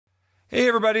Hey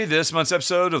everybody, this month's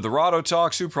episode of the Rahdo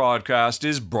Talks Who podcast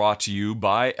is brought to you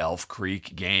by Elf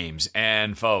Creek Games.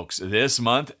 And folks, this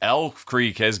month, Elf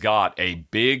Creek has got a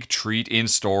big treat in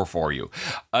store for you.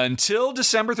 Until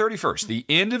December 31st, the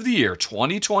end of the year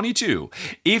 2022,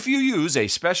 if you use a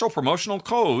special promotional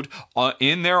code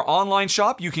in their online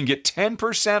shop, you can get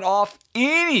 10% off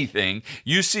anything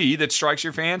you see that strikes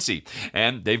your fancy.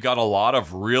 And they've got a lot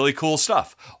of really cool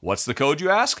stuff. What's the code, you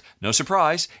ask? No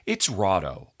surprise, it's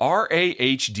Rahdo.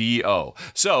 RAHDO.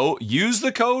 So use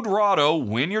the code Rahdo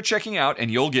when you're checking out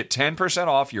and you'll get 10%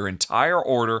 off your entire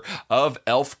order of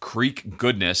Elf Creek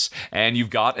goodness. And you've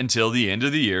got until the end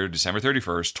of the year, December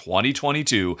 31st,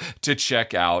 2022, to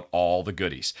check out all the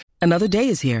goodies. Another day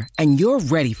is here and you're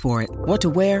ready for it. What to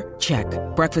wear? Check.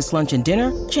 Breakfast, lunch, and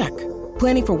dinner? Check.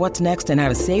 Planning for what's next and how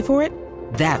to save for it?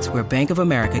 That's where Bank of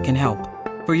America can help.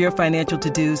 For your financial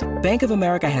to-dos, Bank of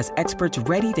America has experts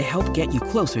ready to help get you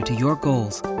closer to your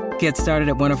goals. Get started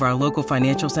at one of our local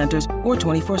financial centers or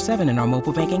 24/7 in our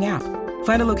mobile banking app.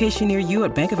 Find a location near you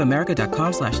at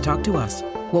bankofamerica.com/talktous.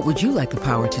 What would you like the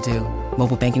power to do?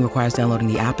 Mobile banking requires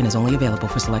downloading the app and is only available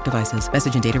for select devices.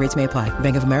 Message and data rates may apply.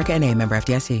 Bank of America N.A., member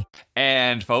FDIC.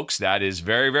 And folks, that is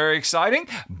very, very exciting.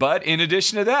 But in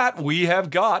addition to that, we have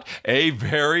got a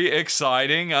very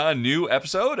exciting new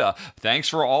episode. Thanks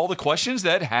for all the questions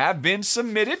that have been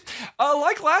submitted.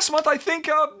 Like last month, I think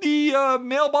the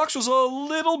mailbox was a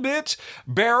little bit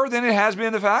barer than it has been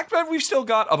in the fact, but we've still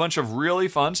got a bunch of really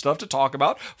fun stuff to talk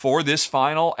about for this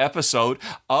final episode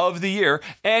of the year.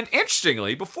 And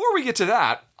interestingly, before we get to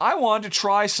that, I wanted to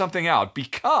try something out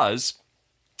because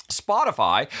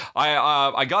Spotify,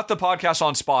 I got the podcast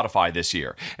on Spotify this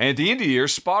year. And at the end of the year,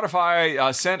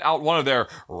 Spotify sent out one of their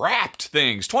Wrapped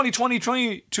things,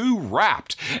 2022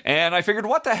 Wrapped. And I figured,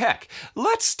 what the heck?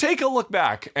 Let's take a look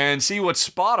back and see what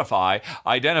Spotify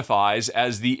identifies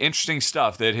as the interesting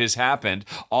stuff that has happened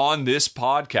on this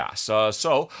podcast.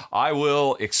 So I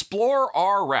will explore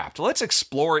our Wrapped. Let's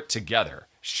explore it together.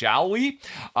 Shall we?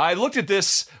 I looked at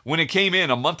this when it came in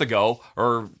a month ago,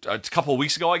 or a couple of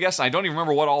weeks ago, I guess. I don't even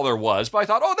remember what all there was, but I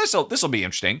thought, oh, this'll be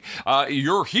interesting.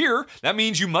 You're here. That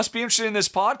means you must be interested in this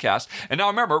podcast. And now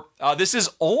remember, this is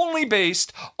only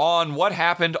based on what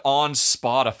happened on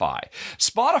Spotify.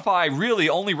 Spotify really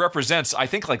only represents, I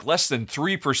think, like less than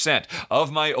 3%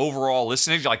 of my overall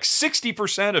listening. Like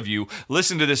 60% of you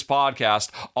listen to this podcast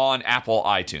on Apple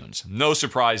iTunes. No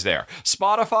surprise there.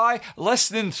 Spotify, less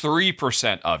than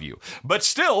 3% of you. But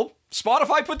still,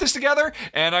 Spotify put this together,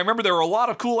 and I remember there were a lot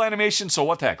of cool animations, so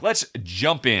what the heck? Let's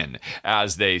jump in,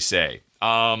 as they say.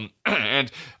 Oh my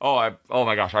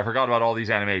gosh, I forgot about all these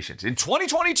animations. In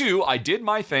 2022, I did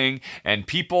my thing, and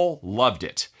people loved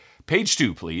it. Page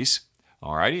 2, please.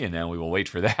 Alrighty, and then we will wait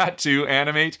for that to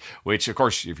animate, which, of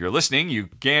course, if you're listening, you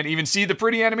can't even see the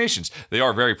pretty animations. They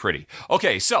are very pretty.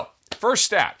 Okay, so first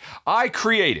stat, I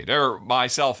created, or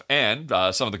myself and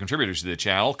some of the contributors to the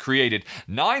channel, created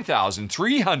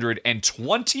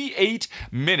 9,328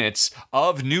 minutes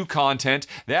of new content.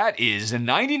 That is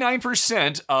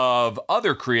 99% of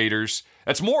other creators.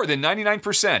 That's more than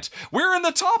 99%. We're in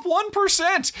the top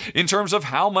 1% in terms of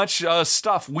how much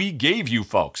stuff we gave you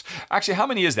folks. Actually, how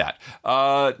many is that?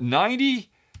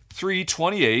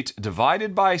 9,328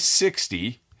 divided by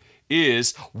 60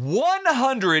 is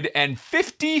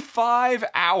 155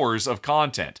 hours of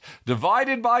content.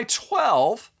 Divided by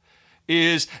 12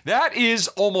 is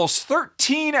almost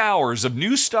 13 hours of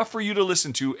new stuff for you to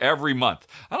listen to every month.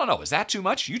 I don't know, is that too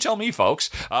much? You tell me, folks.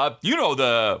 You know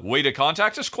the way to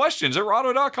contact us,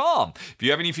 questions@rahdo.com. If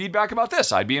you have any feedback about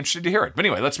this, I'd be interested to hear it. But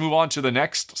anyway, let's move on to the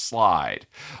next slide.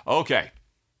 Okay.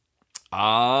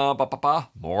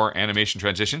 More animation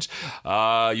transitions.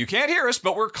 You can't hear us,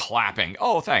 but we're clapping.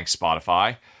 Oh, thanks,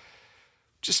 Spotify.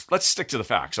 Just let's stick to the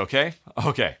facts, okay?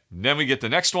 Okay. Then we get the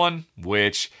next one,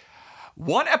 which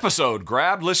one episode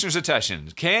grabbed listeners'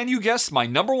 attention. Can you guess my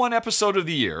number one episode of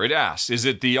the year? It asks, is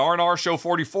it the R&R Show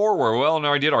 44, where Will and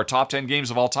I did our top 10 games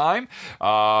of all time?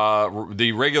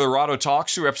 The regular Rahdo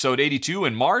Talks Through episode 82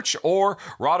 in March, or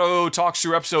Rahdo Talks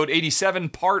Through episode 87,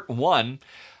 part 1?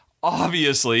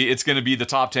 Obviously, it's going to be the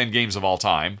top 10 games of all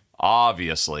time.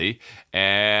 Obviously.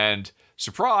 And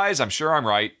surprise, I'm sure I'm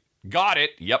right. Got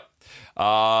it. Yep.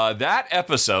 That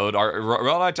episode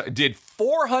did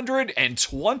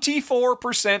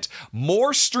 424%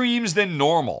 more streams than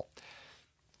normal.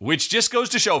 Which just goes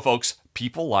to show, folks,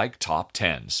 people like top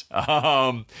 10s.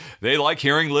 They like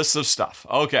hearing lists of stuff.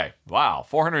 Okay. Wow.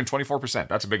 424%.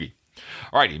 That's a biggie.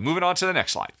 All righty. Moving on to the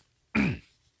next slide.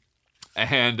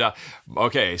 And,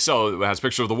 okay, so it has a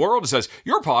picture of the world. It says,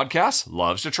 your podcast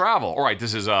loves to travel. All right,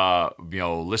 this is,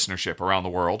 listenership around the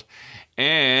world.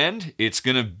 And it's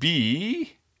going to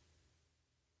be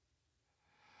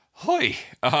Hoi.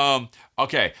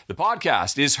 Okay, the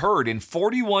podcast is heard in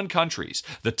 41 countries.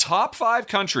 The top 5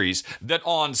 countries that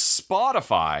on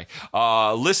Spotify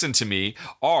listen to me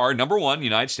are number 1,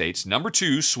 United States, number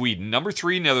 2, Sweden, number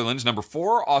 3, Netherlands, number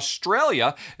 4,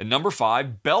 Australia, and number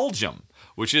 5, Belgium,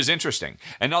 which is interesting.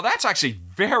 And now that's actually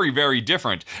very, very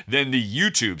different than the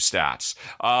YouTube stats.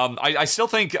 I still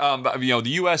think, the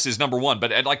US is number 1,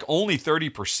 but at like only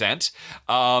 30%.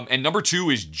 And number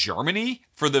 2 is Germany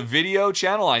for the video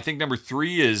channel. I think number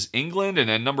 3 is England, and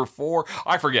then number 4,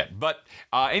 I forget. But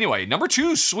anyway, number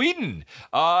 2, Sweden.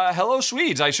 Hello,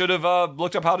 Swedes. I should have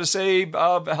looked up how to say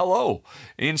hello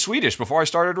in Swedish before I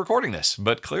started recording this,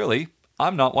 but clearly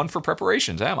I'm not one for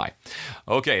preparations, am I?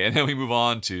 Okay, and then we move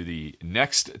on to the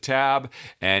next tab,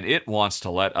 and it wants to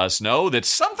let us know that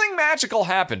something magical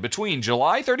happened between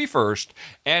July 31st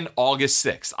and August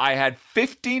 6th. I had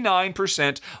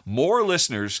 59% more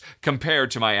listeners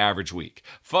compared to my average week.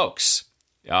 Folks,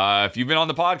 if you've been on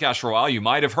the podcast for a while, you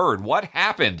might have heard what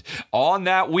happened on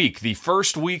that week, the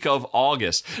first week of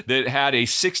August, that had a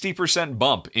 60%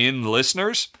 bump in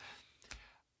listeners.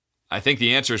 I think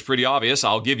the answer is pretty obvious.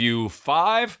 I'll give you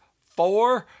 5,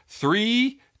 4,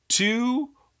 3, 2,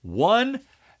 1.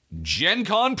 Gen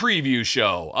Con preview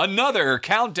show. Another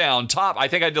countdown top. I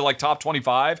think I did like top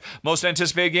 25 most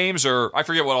anticipated games, or I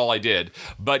forget what all I did.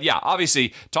 But yeah,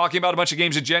 obviously, talking about a bunch of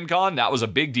games at Gen Con, that was a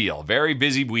big deal. Very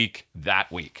busy week that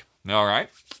week. All right.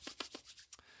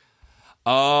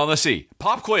 Let's see.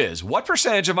 Pop quiz. What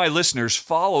percentage of my listeners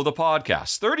follow the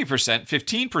podcast? 30%,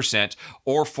 15%,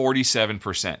 or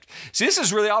 47%? See, this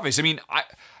is really obvious. I mean,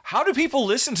 how do people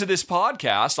listen to this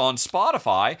podcast on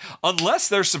Spotify unless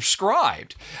they're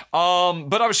subscribed?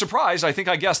 But I was surprised. I think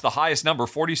I guessed the highest number,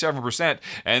 47%,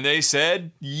 and they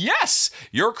said, yes,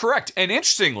 you're correct. And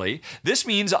interestingly, this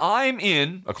means I'm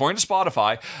in, according to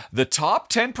Spotify, the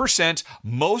top 10%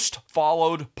 most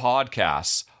followed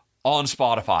podcasts on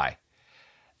Spotify.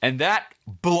 And that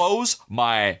blows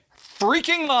my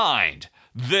freaking mind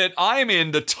that I am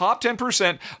in the top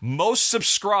 10% most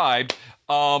subscribed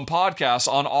podcasts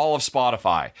on all of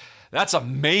Spotify. That's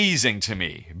amazing to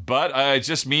me. But it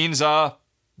just means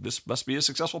this must be a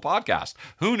successful podcast.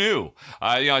 Who knew?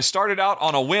 I started out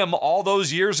on a whim all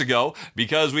those years ago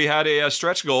because we had a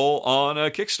stretch goal on a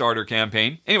Kickstarter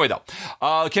campaign. Anyway, though,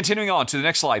 continuing on to the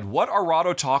next slide. What are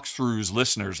Rahdo Talks Through's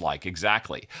listeners like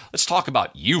exactly? Let's talk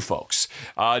about you folks.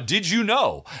 Did you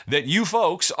know that you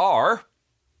folks are...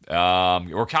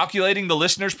 we're calculating the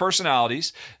listeners'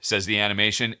 personalities, says the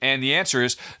animation, and the answer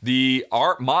is the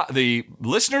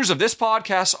listeners of this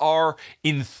podcast are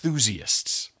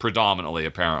enthusiasts, predominantly,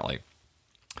 apparently.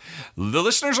 The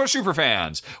listeners are super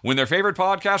fans. When their favorite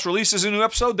podcast releases a new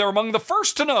episode, they're among the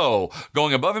first to know,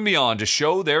 going above and beyond to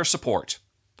show their support.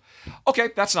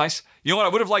 Okay, that's nice. You know what I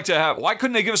would have liked to have? Why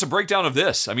couldn't they give us a breakdown of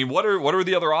this? I mean, what are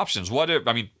the other options?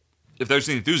 If there's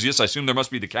the enthusiasts, I assume there must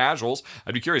be the casuals.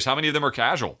 I'd be curious, how many of them are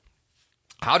casual?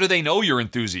 How do they know you're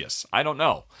enthusiasts? I don't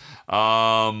know.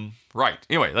 Right.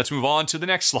 Anyway, let's move on to the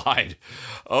next slide.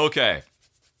 Okay.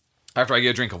 After I get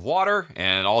a drink of water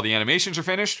and all the animations are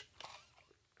finished,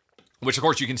 which of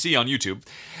course you can see on YouTube,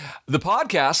 the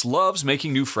podcast loves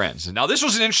making new friends. Now, this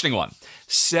was an interesting one.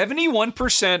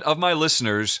 71% of my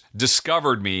listeners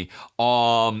discovered me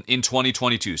in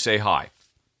 2022. Say hi.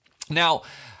 Now,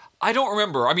 I don't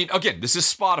remember. I mean, again, this is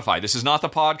Spotify. This is not the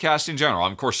podcast in general.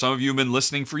 Of course, some of you have been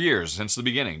listening for years, since the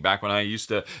beginning, back when I used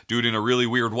to do it in a really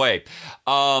weird way.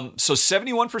 So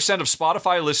 71% of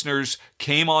Spotify listeners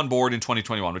came on board in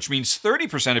 2021, which means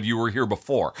 30% of you were here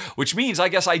before, which means I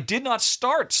guess I did not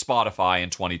start Spotify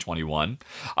in 2021.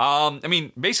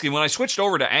 Basically, when I switched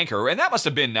over to Anchor, and that must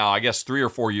have been now, I guess, 3 or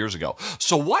 4 years ago.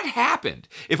 So what happened?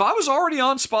 If I was already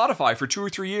on Spotify for 2 or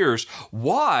 3 years,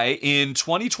 why in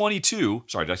 2022,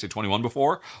 sorry, did I say 21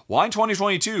 before? Why in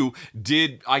 2022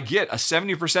 did I get a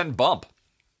 70% bump?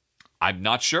 I'm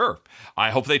not sure. I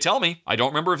hope they tell me. I don't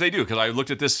remember if they do, because I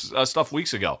looked at this stuff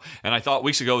weeks ago, and I thought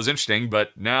weeks ago was interesting,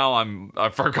 but now I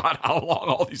forgot how long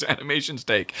all these animations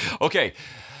take. Okay,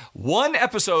 one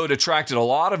episode attracted a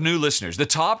lot of new listeners. The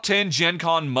top 10 Gen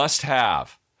Con must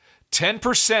have.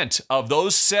 10% of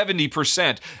those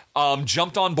 70%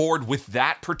 jumped on board with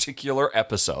that particular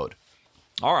episode.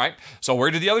 All right, so where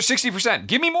did the other 60%?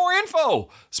 Give me more info,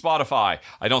 Spotify.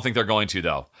 I don't think they're going to,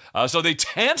 though. So they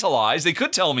tantalize. They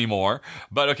could tell me more,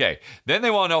 but okay. Then they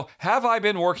want to know, have I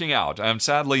been working out?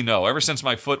 Sadly, no. Ever since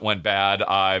my foot went bad,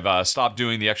 I've stopped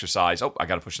doing the exercise. Oh, I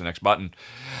got to push the next button.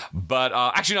 But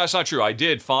actually, no, that's not true. I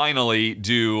did finally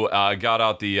got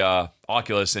out the...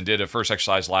 Oculus and did a first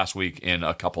exercise last week in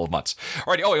a couple of months.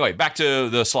 All right. Oh, wait, back to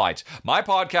the slides. My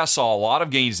podcast saw a lot of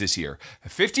gains this year. A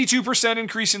 52%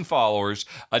 increase in followers,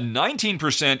 a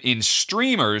 19% in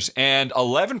streamers, and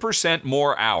 11%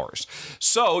 more hours.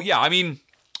 So, yeah, I mean,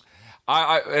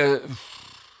 I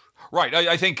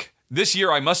think this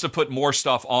year I must have put more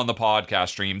stuff on the podcast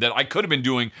stream that I could have been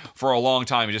doing for a long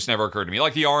time. It just never occurred to me,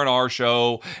 like the R&R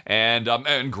show,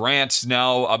 and Grant's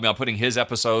now I'm putting his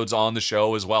episodes on the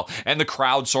show as well, and the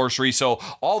crowd sorcery. So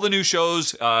all the new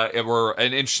shows were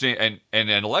an interesting and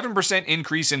an 11%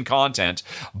 increase in content,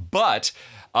 but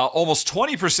almost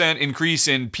 20% increase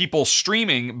in people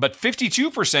streaming, but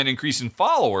 52% increase in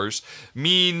followers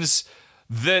means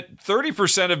that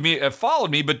 30% of me have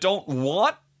followed me but don't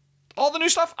want all the new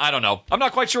stuff. I don't know. I'm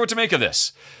not quite sure what to make of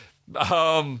this.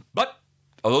 But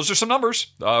those are some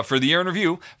numbers for the year in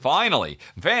review. Finally,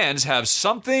 fans have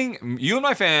something, you and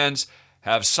my fans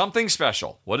have something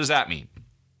special. What does that mean?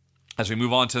 As we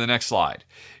move on to the next slide,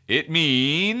 it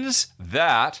means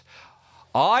that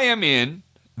I am in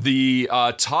the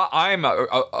top, I'm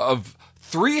of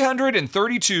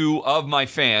 332 of my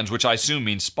fans, which I assume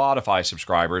means Spotify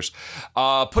subscribers,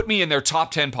 put me in their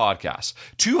top 10 podcasts.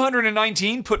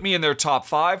 219 put me in their top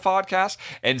 5 podcasts,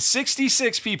 and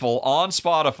 66 people on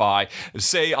Spotify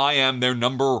say I am their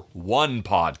number 1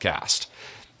 podcast.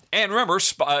 And remember,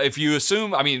 if you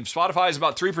assume, Spotify is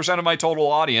about 3% of my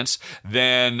total audience,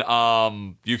 then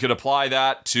you could apply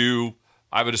that to,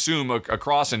 I would assume,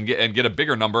 across and get a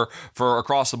bigger number for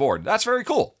across the board. That's very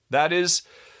cool. That is...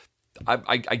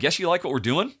 I guess you like what we're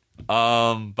doing.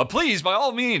 But please, by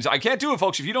all means, I can't do it,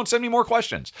 folks, if you don't send me more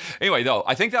questions. Anyway, though,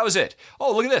 I think that was it.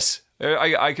 Oh, look at this.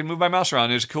 I can move my mouse around.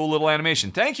 There's a cool little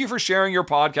animation. Thank you for sharing your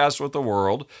podcast with the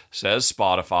world, says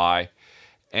Spotify.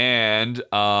 And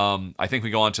I think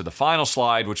we go on to the final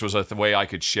slide, which was the way I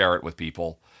could share it with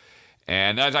people.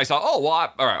 And as I thought, all right.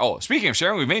 Oh, speaking of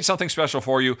sharing, we've made something special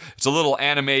for you. It's a little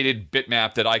animated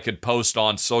bitmap that I could post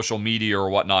on social media or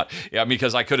whatnot. Yeah,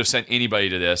 because I could have sent anybody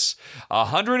to this.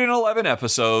 111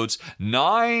 episodes,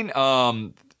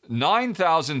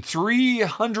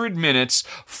 9,300 minutes,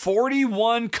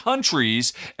 41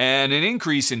 countries, and an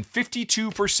increase in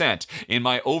 52% in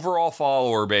my overall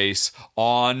follower base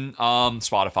on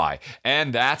Spotify.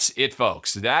 And that's it,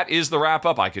 folks. That is the wrap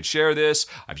up. I could share this.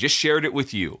 I've just shared it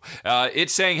with you.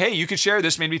 It's saying, hey, you could share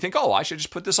this. Made me think, I should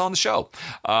just put this on the show.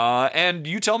 And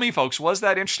you tell me, folks, was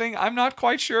that interesting? I'm not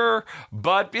quite sure,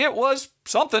 but it was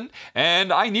something,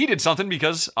 and I needed something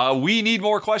because we need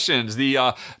more questions.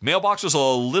 The mailbox was a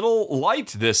little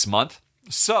light this month,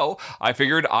 so I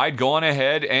figured I'd go on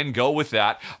ahead and go with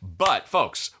that. But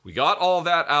folks, we got all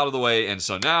that out of the way, and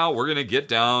so now we're gonna get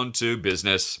down to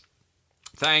business.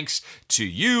 Thanks to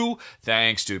you,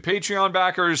 thanks to Patreon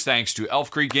backers, thanks to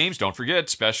Elf Creek Games. Don't forget,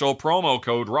 special promo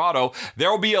code RADO. There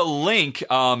will be a link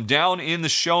down in the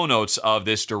show notes of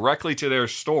this directly to their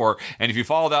store. And if you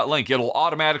follow that link, it'll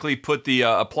automatically put the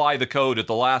apply the code at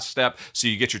the last step so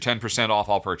you get your 10% off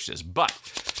all purchases. But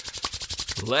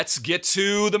let's get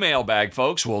to the mailbag,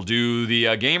 folks. We'll do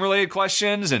the game-related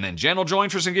questions, and then Jen will join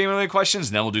for some game-related questions,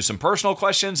 and then we'll do some personal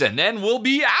questions, and then we'll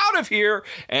be out of here,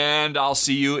 and I'll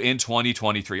see you in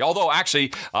 2023. Although,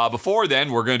 actually, before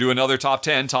then, we're going to do another top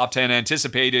 10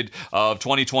 anticipated of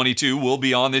 2022. We'll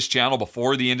be on this channel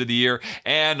before the end of the year,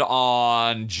 and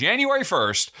on January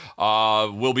 1st,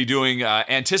 we'll be doing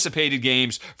anticipated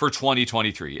games for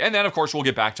 2023. And then, of course, we'll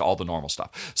get back to all the normal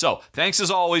stuff. So, thanks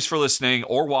as always for listening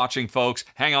or watching, folks.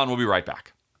 Hang on, we'll be right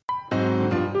back.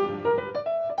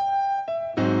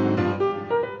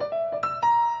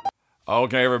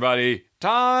 Okay, everybody,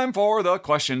 time for the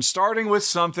question, starting with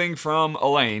something from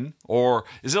Elaine, or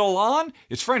is it Elan?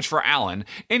 It's French for Alan.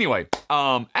 Anyway,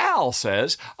 Al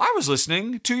says, I was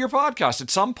listening to your podcast. At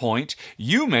some point,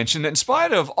 you mentioned that in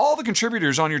spite of all the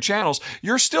contributors on your channels,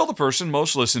 you're still the person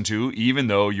most listened to, even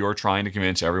though you're trying to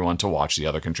convince everyone to watch the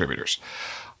other contributors.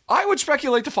 I would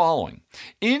speculate the following.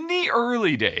 In the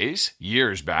early days,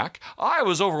 years back, I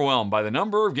was overwhelmed by the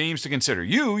number of games to consider.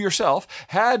 You, yourself,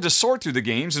 had to sort through the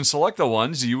games and select the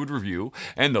ones you would review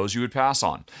and those you would pass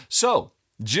on. So,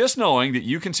 just knowing that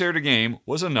you considered a game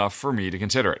was enough for me to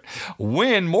consider it.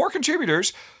 When more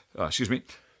contributors...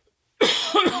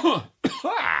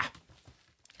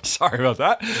 Sorry about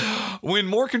that. When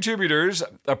more contributors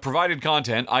provided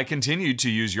content, I continued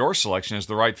to use your selection as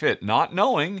the right fit, not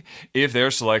knowing if their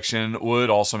selection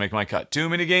would also make my cut. Too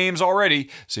many games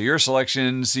already, so your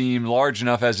selection seemed large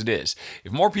enough as it is.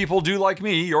 If more people do like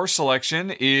me, your selection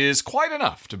is quite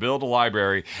enough to build a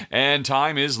library, and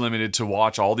time is limited to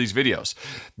watch all these videos.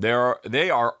 They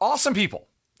are awesome people.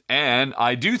 And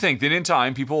I do think that in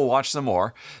time, people will watch them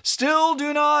more. Still,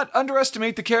 do not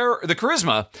underestimate the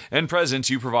charisma and presence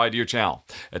you provide to your channel.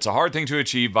 It's a hard thing to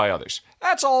achieve by others.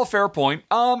 That's all a fair point.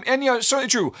 And certainly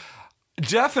true.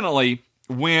 Definitely,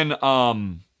 when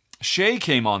Shay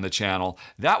came on the channel,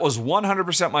 that was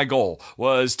 100% my goal,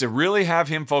 was to really have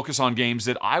him focus on games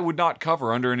that I would not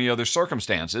cover under any other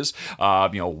circumstances.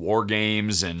 War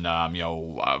games and,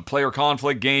 player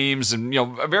conflict games and,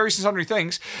 various and sundry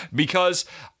things, because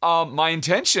my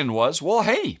intention was, well,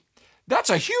 hey,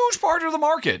 that's a huge part of the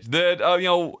market that,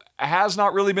 has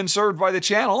not really been served by the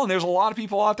channel. And there's a lot of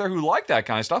people out there who like that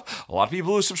kind of stuff. A lot of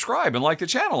people who subscribe and like the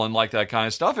channel and like that kind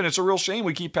of stuff. And it's a real shame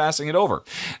we keep passing it over.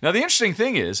 Now, the interesting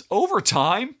thing is, over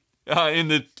time,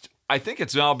 I think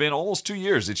it's now been almost 2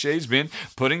 years that Shay's been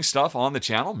putting stuff on the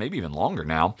channel, maybe even longer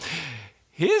now.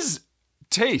 His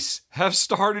tastes have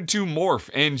started to morph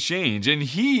and change, and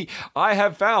I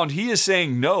have found he is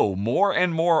saying no more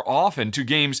and more often to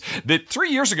games that 3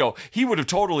 years ago he would have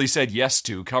totally said yes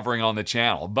to covering on the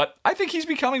channel. But I think he's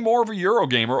becoming more of a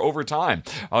Eurogamer over time.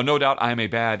 No doubt I am a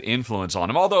bad influence on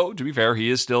him, although, to be fair, he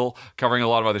is still covering a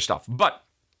lot of other stuff. But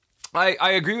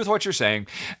I agree with what you're saying.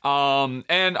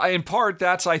 In part,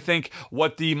 that's, I think,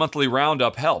 what the monthly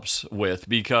roundup helps with,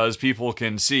 because people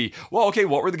can see, well, okay,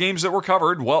 what were the games that were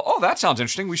covered? Well, oh, that sounds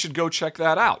interesting. We should go check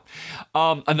that out.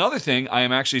 Another thing I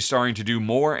am actually starting to do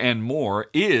more and more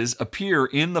is appear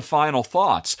in the final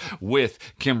thoughts with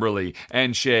Kimberly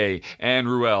and Shay and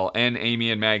Ruel and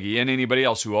Amy and Maggie and anybody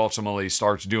else who ultimately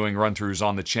starts doing run-throughs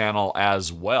on the channel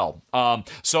as well.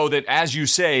 So that, as you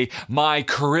say, my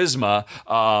charisma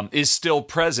is still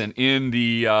present in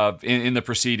the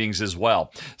proceedings as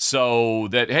well. So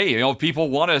that, hey,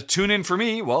 people want to tune in for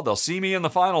me. Well, they'll see me in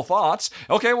the final thoughts.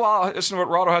 Okay, well, listen to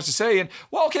what Rahdo has to say, and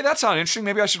well, okay, that sounds interesting.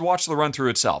 Maybe I should watch the run through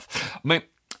itself.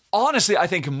 Honestly, I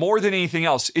think more than anything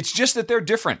else, it's just that they're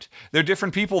different. They're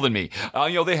different people than me.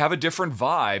 They have a different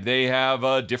vibe. They have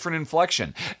a different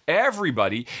inflection.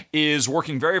 Everybody is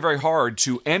working very, very hard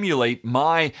to emulate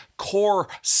my core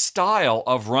style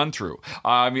of run-through.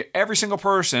 Every single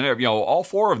person, all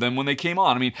four of them when they came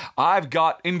on, I've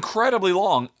got incredibly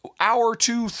long,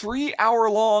 3 hour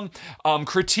long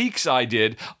critiques I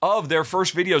did of their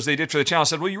first videos they did for the channel. I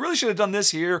said, well, you really should have done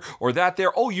this here or that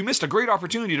there. Oh, you missed a great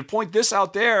opportunity to point this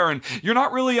out there, and you're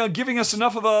not really giving us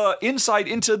enough of a insight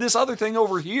into this other thing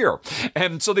over here.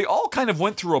 And so they all kind of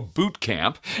went through a boot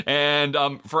camp, and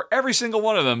for every single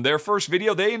one of them, their first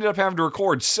video, they ended up having to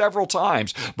record several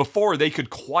times before they could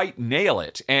quite nail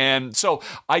it. And so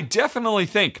I definitely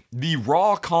think the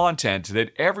raw content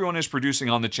that everyone is producing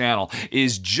on the channel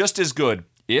is just as good,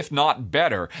 if not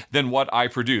better, than what I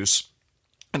produce.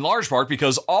 In large part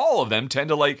because all of them tend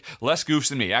to like less goofs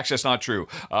than me. Actually, that's not true.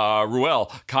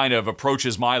 Ruel kind of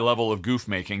approaches my level of goof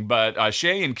making, but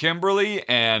Shay and Kimberly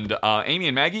and Amy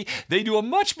and Maggie, they do a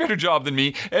much better job than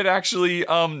me at actually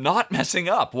not messing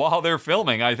up while they're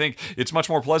filming. I think it's much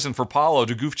more pleasant for Paulo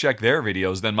to goof check their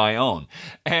videos than my own.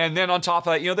 And then on top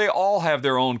of that, they all have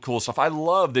their own cool stuff. I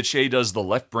love that Shay does the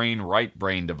left brain, right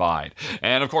brain divide.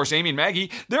 And of course, Amy and Maggie,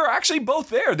 they're actually both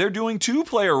there. They're doing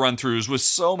 2-player run-throughs with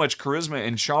so much charisma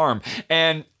and charm.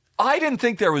 And I didn't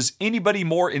think there was anybody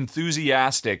more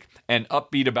enthusiastic and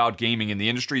upbeat about gaming in the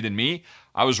industry than me.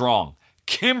 I was wrong.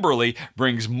 Kimberly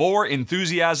brings more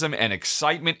enthusiasm and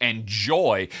excitement and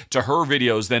joy to her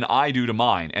videos than I do to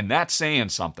mine, and that's saying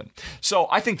something. So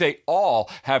I think they all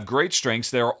have great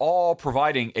strengths. They're all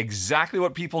providing exactly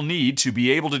what people need to be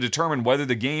able to determine whether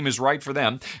the game is right for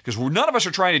them, because none of us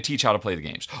are trying to teach how to play the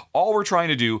games. All we're trying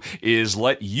to do is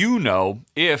let you know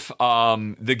if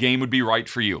the game would be right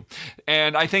for you.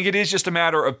 And I think it is just a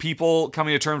matter of people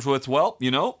coming to terms with,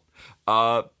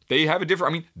 they have a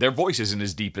different, their voice isn't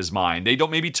as deep as mine. They don't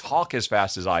maybe talk as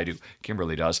fast as I do.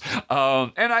 Kimberly does.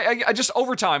 And I just,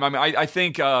 over time, I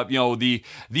think,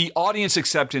 the audience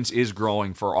acceptance is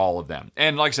growing for all of them.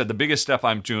 And like I said, the biggest step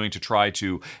I'm doing to try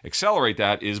to accelerate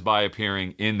that is by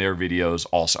appearing in their videos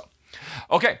also.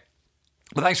 Okay.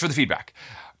 Well, thanks for the feedback.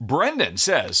 Brendan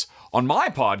says, on my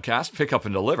podcast, Pick Up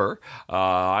and Deliver,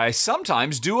 I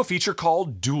sometimes do a feature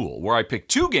called Duel, where I pick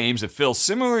 2 games that fill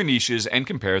similar niches and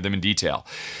compare them in detail.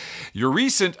 Your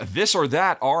recent This or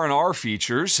That R&R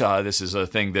features, this is a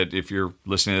thing that if you're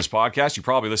listening to this podcast, you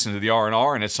probably listen to the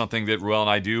R&R, and it's something that Ruel and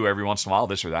I do every once in a while,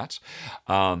 This or That's.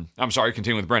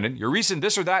 Continue with Brendan. Your recent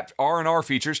This or That R&R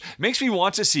features makes me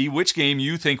want to see which game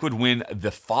you think would win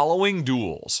the following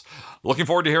duels. Looking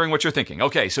forward to hearing what you're thinking.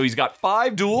 Okay, so he's got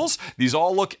 5 duels. These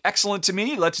all look excellent to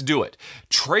me. Let's do it.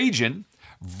 Trajan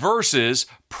versus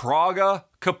Praga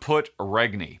Kaput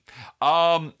Regni.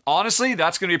 Honestly,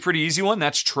 that's going to be a pretty easy one.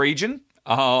 That's Trajan,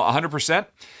 100%.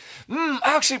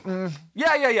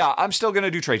 Yeah. I'm still going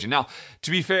to do Trajan. Now,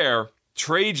 to be fair,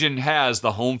 Trajan has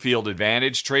the home field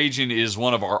advantage. Trajan is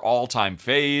one of our all-time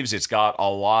faves. It's got a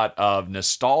lot of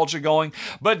nostalgia going,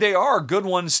 but they are good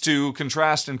ones to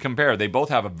contrast and compare. They both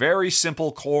have a very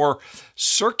simple core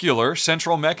circular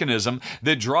central mechanism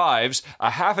that drives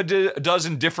a half a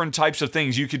dozen different types of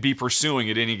things you could be pursuing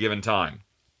at any given time.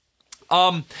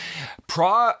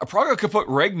 Praga Caput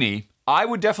Regni, I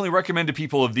would definitely recommend to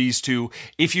people of these two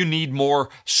if you need more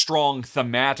strong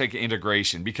thematic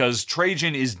integration, because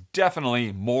Trajan is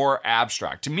definitely more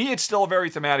abstract. To me, it's still a very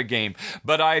thematic game,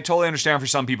 but I totally understand for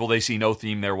some people they see no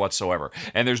theme there whatsoever.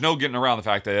 And there's no getting around the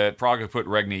fact that Praga Caput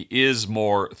Regni is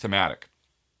more thematic.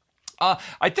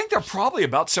 I think they're probably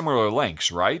about similar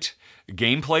lengths, right?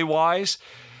 Gameplay-wise.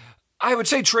 I would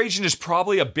say Trajan is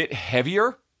probably a bit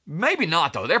heavier. Maybe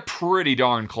not, though. They're pretty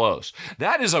darn close.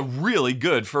 That is a really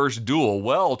good first duel.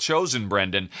 Well chosen,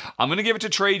 Brendan. I'm going to give it to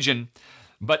Trajan,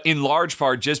 but in large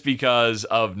part just because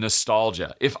of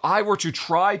nostalgia. If I were to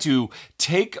try to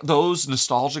take those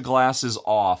nostalgia glasses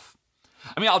off,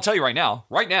 I mean, I'll tell you right now,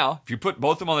 if you put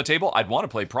both of them on the table, I'd want to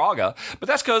play Praga, but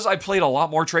that's because I played a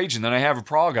lot more Trajan than I have of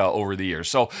Praga over the years.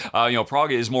 So,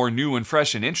 Praga is more new and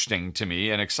fresh and interesting to me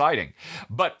and exciting.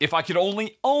 But if I could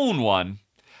only own one,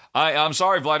 I'm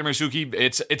sorry, Vladimir Suki.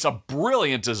 It's a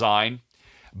brilliant design,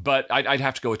 but I'd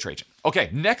have to go with Trajan. Okay,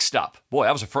 next up. Boy,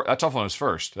 that tough one was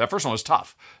first. That first one was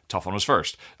tough. Tough one was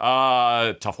first.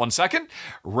 Tough one second.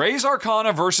 Raise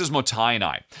Arcana versus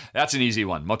Motainai. That's an easy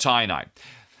one. Motainai.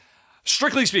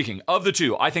 Strictly speaking, of the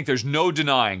two, I think there's no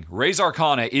denying Raise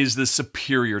Arcana is the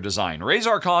superior design. Raise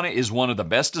Arcana is one of the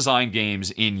best designed games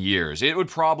in years. It would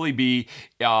probably be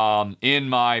in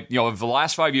my, of the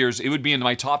last 5 years, it would be in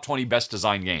my top 20 best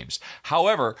designed games.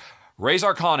 However, Raise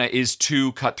Arcana is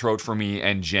too cutthroat for me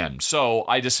and Jen, so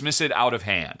I dismiss it out of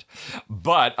hand.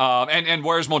 But, and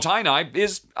whereas Motainai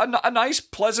is a nice,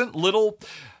 pleasant little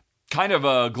kind of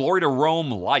a Glory to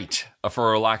Rome light,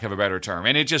 for lack of a better term.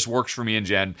 And it just works for me and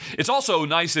Jen. It's also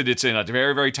nice that it's in a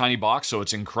very, very tiny box, so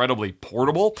it's incredibly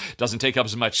portable. Doesn't take up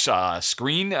as much shelf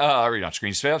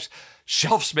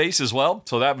space as well.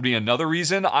 So that would be another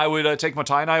reason I would take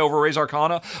Motainai over Raise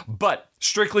Arcana. But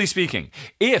strictly speaking,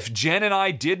 if Jen and I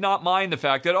did not mind the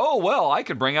fact that, I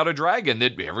could bring out a dragon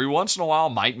that every once in a while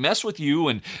might mess with you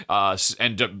and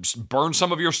burn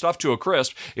some of your stuff to a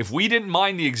crisp, if we didn't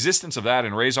mind the existence of that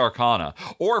in Raise Arcana,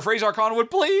 or if Raise Arcana would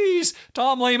please,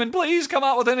 Tom Lehman, please come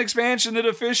out with an expansion that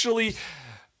officially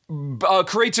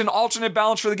creates an alternate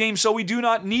balance for the game, so we do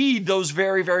not need those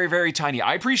very, very, very tiny.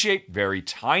 I appreciate very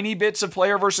tiny bits of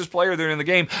player versus player that are in the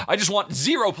game. I just want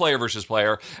zero player versus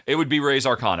player. It would be Raise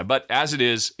Arcana, but as it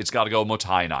is, it's got to go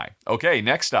Motainai. Okay,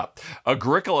 next up,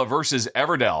 Agricola versus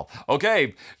Everdell. Okay,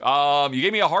 you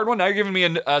gave me a hard one. Now you're giving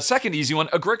me a second easy one.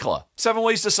 Agricola, 7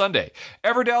 Ways to Sunday.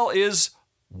 Everdell is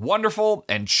wonderful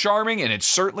and charming, and it's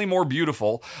certainly more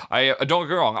beautiful. I don't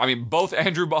get me wrong. I mean, both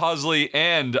Andrew Bosley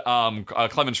and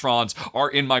Clemens Franz are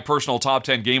in my personal top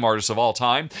 10 game artists of all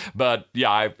time. But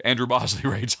yeah, Andrew Bosley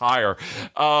rates higher.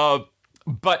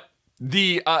 But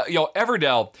the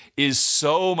Everdell is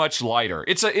so much lighter.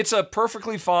 It's a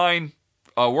perfectly fine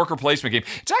worker placement game.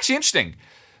 It's actually interesting.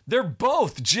 They're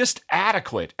both just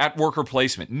adequate at worker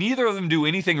placement. Neither of them do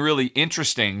anything really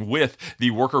interesting with the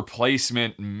worker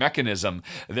placement mechanism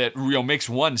that makes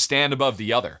one stand above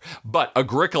the other. But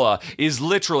Agricola is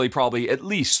literally probably at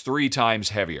least 3 times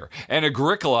heavier. And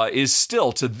Agricola is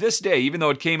still, to this day, even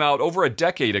though it came out over a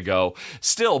decade ago,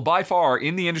 still by far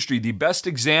in the industry the best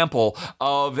example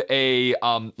of a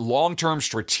long-term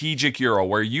strategic Euro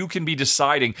where you can be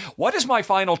deciding, what is my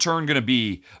final turn going to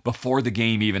be before the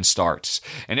game even starts?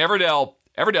 And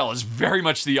Everdell is very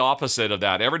much the opposite of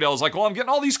that. Everdell is like, I'm getting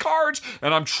all these cards,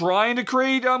 and I'm trying to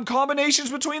create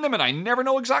combinations between them, and I never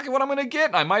know exactly what I'm going to get,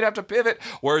 and I might have to pivot.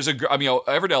 Whereas,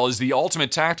 Everdell is the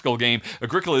ultimate tactical game.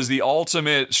 Agricola is the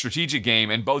ultimate strategic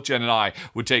game, and both Jen and I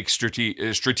would take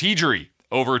strategery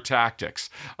over tactics.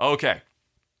 Okay.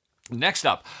 Next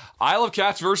up, Isle of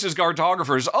Cats versus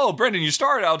Cartographers. Oh, Brendan, you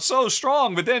started out so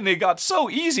strong, but then they got so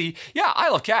easy. Yeah,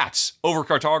 Isle of Cats over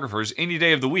Cartographers any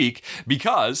day of the week,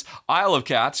 because Isle of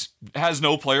Cats has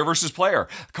no player versus player.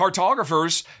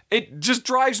 Cartographers, it just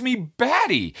drives me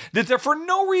batty that they're, for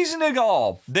no reason at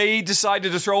all, they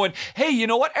decided to throw in, hey, you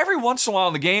know what? Every once in a while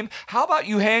in the game, how about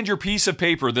you hand your piece of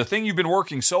paper, the thing you've been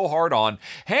working so hard on,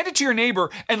 hand it to your neighbor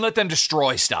and let them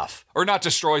destroy stuff. Or not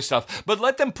destroy stuff, but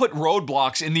let them put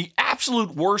roadblocks in the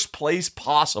absolute worst place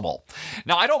possible.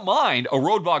 Now, I don't mind a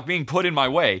roadblock being put in my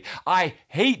way. I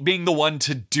hate being the one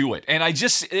to do it. And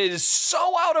it is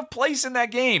so out of place in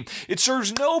that game. It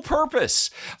serves no purpose.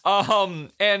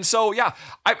 And so, yeah,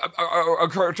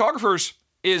 Cartographers,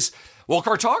 is, well,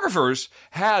 Cartographers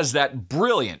has that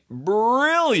brilliant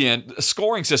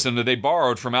scoring system that they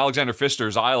borrowed from Alexander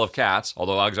Pfister's Isle of Cats,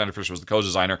 although Alexander Pfister was the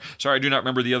co-designer. Sorry, I do not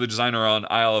remember the other designer on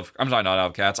Isle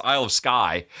of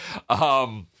Skye.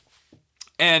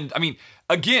 And, I mean,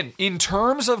 again, in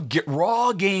terms of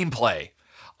raw gameplay,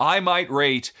 I might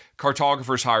rate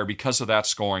Cartographers higher because of that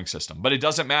scoring system. But it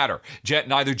doesn't matter.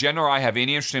 Neither Jen nor I have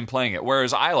any interest in playing it,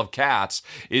 whereas Isle of Cats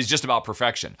is just about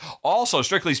perfection. Also,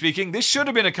 strictly speaking, this should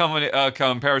have been a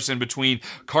comparison between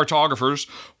Cartographers,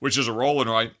 which is a roll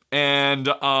and write, and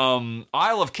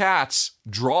Isle of Cats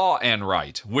draw and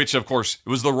write, which, of course,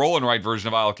 was the roll and write version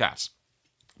of Isle of Cats.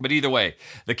 But either way,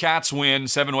 the Cats win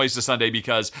 7 Ways to Sunday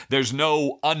because there's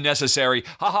no unnecessary,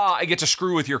 haha, I get to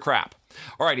screw with your crap.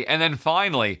 Alrighty, and then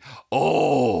finally,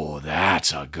 oh,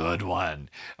 that's a good one.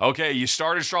 Okay, you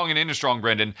started strong and ended strong,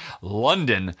 Brendan.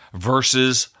 London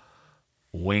versus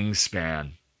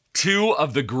Wingspan. 2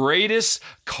 of the greatest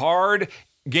card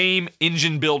game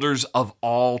engine builders of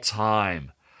all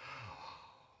time.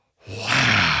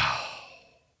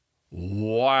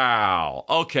 Wow.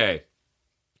 Okay.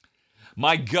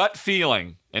 My gut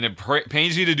feeling, and it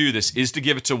pains me to do this, is to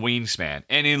give it to Wingspan.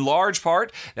 And in large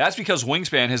part, that's because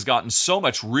Wingspan has gotten so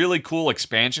much really cool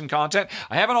expansion content.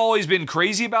 I haven't always been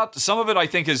crazy about some of it. I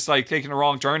think is like taking a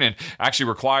wrong turn and actually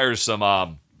requires some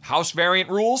house variant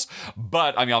rules.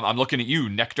 But I mean, I'm looking at you,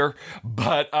 Nectar.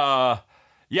 But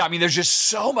yeah, I mean, there's just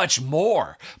so much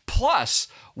more. Plus,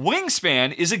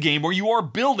 Wingspan is a game where you are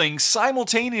building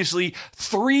simultaneously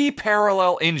 3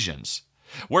 parallel engines.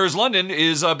 Whereas London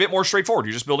is a bit more straightforward.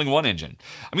 You're just building one engine.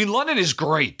 I mean, London is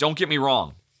great. Don't get me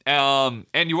wrong. And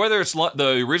whether it's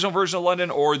the original version of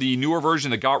London or the newer version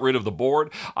that got rid of the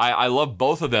board, I love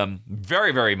both of them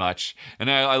very, very much. And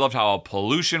I loved how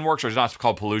pollution works, or it's not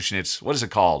called pollution. It's, what is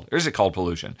it called? Or is it called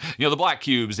pollution? You know, the black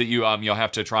cubes that you'll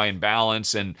have to try and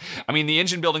balance. And I mean, the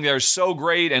engine building there is so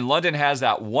great. And London has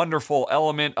that wonderful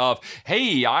element of,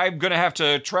 hey, I'm going to have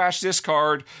to trash this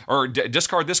card or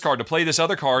discard this card to play this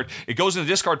other card. It goes in the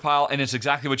discard pile and it's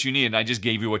exactly what you need. And I just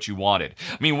gave you what you wanted.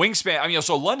 I mean, Wingspan,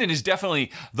 so London is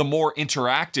definitely the more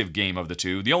interactive game of the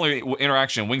two. The only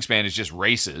interaction in Wingspan is just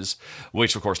races,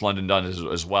 which of course London does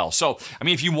as well. So, I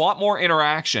mean, if you want more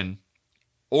interaction,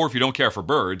 or if you don't care for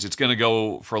birds, it's going to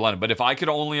go for London. But if I could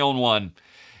only own one,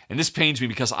 and this pains me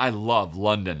because I love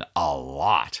London a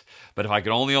lot, but if I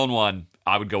could only own one,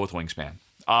 I would go with Wingspan.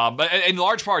 But in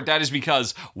large part, that is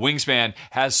because Wingspan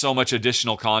has so much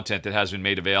additional content that has been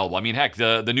made available. I mean, heck,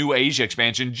 the new Asia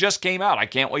expansion just came out. I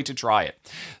can't wait to try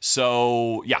it.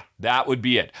 So, yeah, that would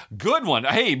be it. Good one.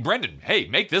 Hey, Brendan,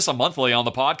 make this a monthly on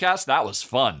the podcast. That was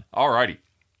fun. Alrighty,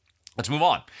 let's move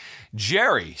on.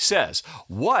 Jerry says,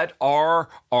 what are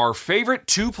our favorite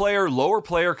 2-player, lower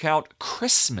player count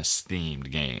Christmas-themed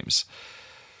games?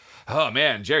 Oh,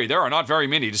 man, Jerry, there are not very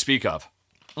many to speak of.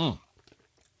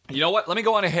 You know what? Let me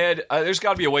go on ahead. There's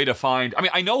got to be a way to find... I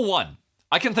mean, I know one.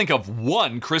 I can think of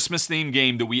one Christmas-themed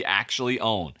game that we actually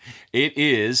own. It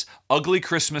is Ugly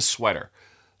Christmas Sweater.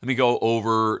 Let me go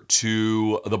over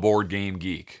to the Board Game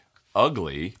Geek.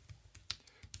 Ugly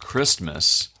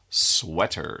Christmas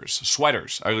Sweaters.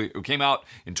 It came out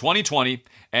in 2020,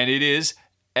 and it is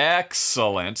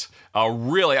excellent.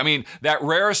 Really, I mean, that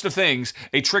rarest of things,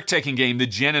 a trick-taking game that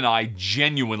Jen and I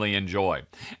genuinely enjoy.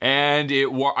 And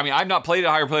I've not played at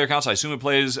higher player counts. I assume it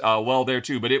plays well there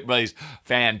too, but it plays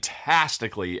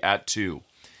fantastically at 2.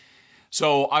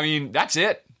 So, I mean, that's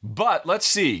it. But let's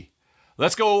see.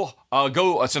 Let's go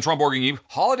since we're on Board Game Geek,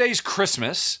 holidays,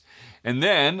 Christmas, and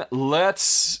then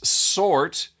let's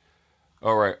sort.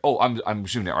 All right. Oh, I'm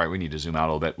zooming. All right, we need to zoom out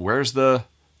a little bit.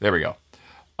 There we go.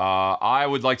 I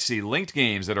would like to see linked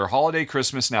games that are holiday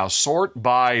Christmas now. Sort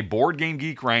by Board Game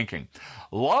Geek ranking.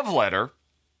 Love Letter.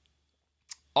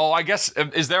 Oh, I guess,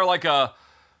 is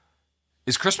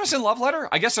Christmas in Love Letter?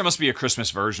 I guess there must be a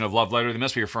Christmas version of Love Letter. They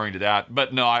must be referring to that.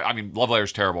 But no, I mean, Love Letter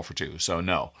is terrible for 2, so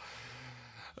no.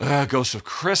 Ghosts of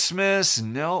Christmas,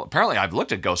 no. Apparently, I've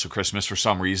looked at Ghosts of Christmas for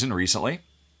some reason recently.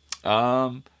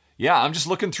 Yeah, I'm just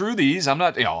looking through these. I'm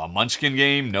not, a Munchkin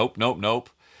game. Nope.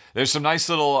 There's some nice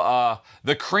little,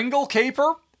 the Kringle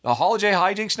Caper, the Holiday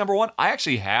Hijinks #1. I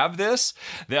actually have this.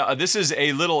 This is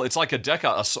it's like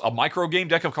a micro game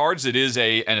deck of cards. It is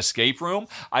an escape room.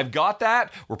 I've got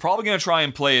that. We're probably going to try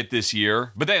and play it this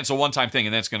year. But then it's a one-time thing,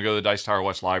 and then it's going to go to the Dice Tower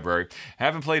West Library.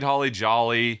 Haven't played Holly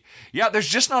Jolly. Yeah, there's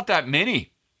just not that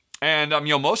many. And,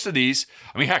 most of these,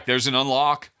 I mean, heck, there's an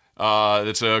Unlock.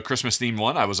 That's a Christmas-themed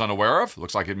one I was unaware of.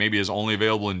 Looks like it maybe is only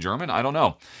available in German. I don't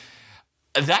know.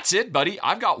 That's it, buddy.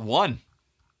 I've got one.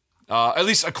 At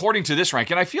least according to this rank.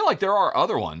 And I feel like there are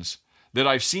other ones that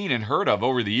I've seen and heard of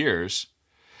over the years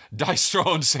Dice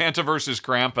Throne Santa versus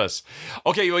Krampus.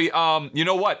 Okay, you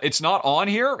know what? It's not on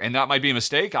here, and that might be a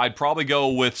mistake. I'd probably go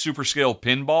with Super Skill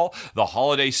Pinball, the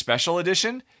Holiday Special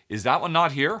Edition. Is that one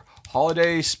not here?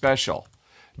 Holiday Special.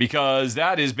 Because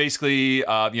that is basically,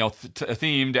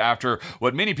 themed after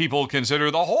what many people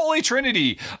consider the holy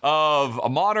trinity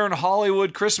of modern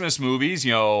Hollywood Christmas movies,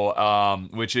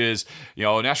 which is,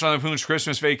 National Lampoon's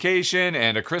Christmas Vacation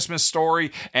and A Christmas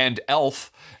Story and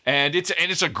Elf. And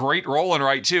it's a great roll and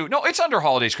write too. No, it's under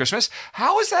Holidays Christmas.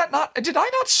 How is that not? Did I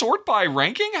not sort by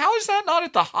ranking? How is that not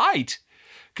at the height?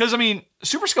 Because,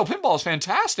 Super Skill Pinball is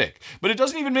fantastic, but it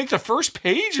doesn't even make the first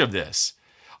page of this.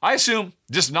 I assume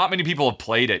just not many people have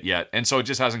played it yet, and so it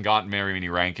just hasn't gotten very many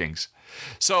rankings.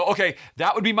 So, okay,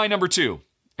 that would be my number 2.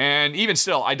 And even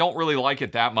still, I don't really like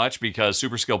it that much because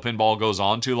Super Skill Pinball goes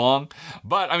on too long.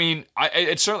 But,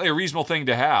 it's certainly a reasonable thing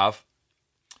to have.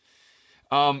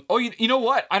 You know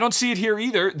what? I don't see it here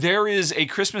either. There is a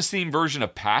Christmas-themed version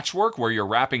of Patchwork where you're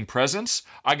wrapping presents.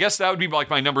 I guess that would be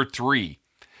like my number 3.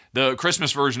 The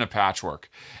Christmas version of Patchwork.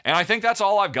 And I think that's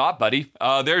all I've got, buddy.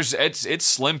 It's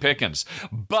slim pickings.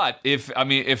 But if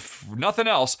nothing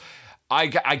else, I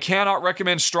cannot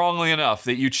recommend strongly enough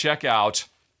that you check out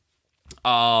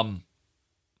Ugly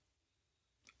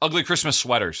Christmas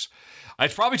Sweaters.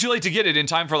 It's probably too late to get it in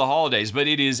time for the holidays, but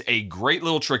it is a great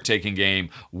little trick-taking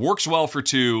game, works well for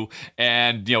 2,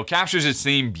 and captures its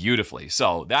theme beautifully.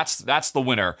 So that's the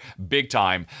winner, big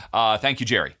time. Thank you,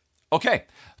 Jerry. Okay,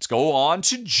 let's go on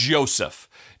to Joseph.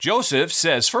 Joseph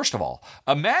says, first of all,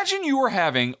 imagine you were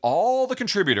having all the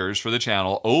contributors for the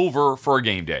channel over for a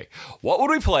game day. What would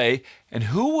we play, and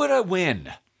who would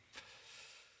win?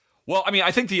 Well,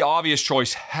 I think the obvious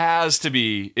choice has to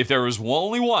be, if there was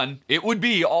only one, it would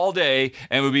be all day,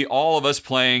 and it would be all of us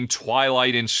playing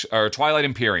Twilight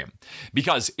Imperium.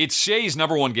 Because it's Shay's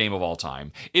number 1 game of all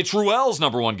time. It's Ruel's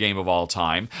number 1 game of all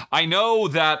time. I know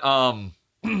that,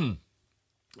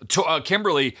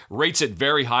 Kimberly rates it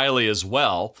very highly as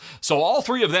well. So all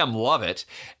 3 of them love it.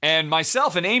 And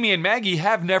myself and Amy and Maggie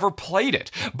have never played it.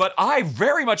 But I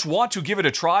very much want to give it a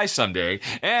try someday.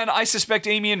 And I suspect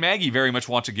Amy and Maggie very much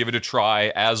want to give it a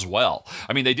try as well.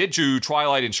 They did do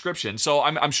Twilight Inscription. So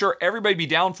I'm sure everybody'd be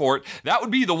down for it. That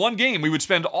would be the one game we would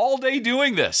spend all day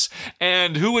doing this.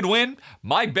 And who would win?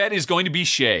 My bet is going to be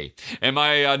Shay. And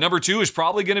my number 2 is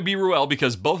probably going to be Ruel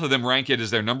because both of them rank it as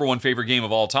their number 1 favorite game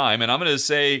of all time. And I'm going to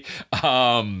say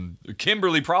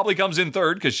Kimberly probably comes in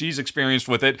 3rd because she's experienced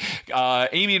with it.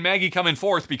 Amy and Maggie come in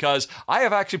 4th because I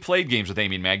have actually played games with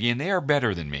Amy and Maggie and they are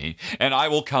better than me. And I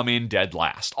will come in dead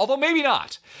last. Although maybe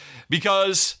not.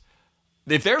 Because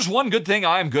if there's one good thing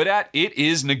I'm good at, it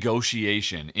is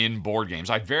negotiation in board games.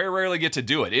 I very rarely get to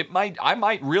do it. I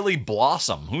might really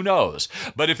blossom. Who knows?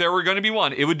 But if there were going to be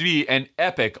one, it would be an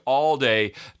epic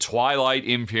all-day Twilight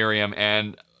Imperium.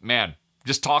 And man,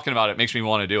 just talking about it makes me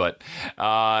want to do it.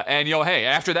 Hey,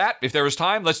 after that, if there was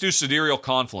time, let's do Sidereal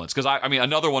Confluence. Because,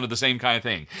 another one of the same kind of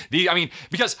thing.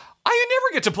 Because I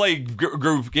never get to play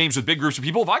group games with big groups of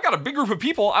people. If I got a big group of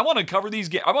people, I want to cover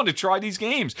these I want to try these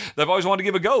games that I've always wanted to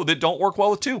give a go that don't work well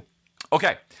with 2.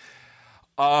 Okay.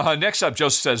 Next up,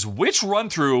 Joseph says, which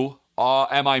run-through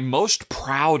am I most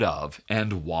proud of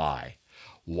and why?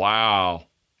 Wow.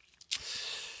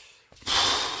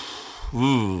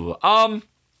 Ooh.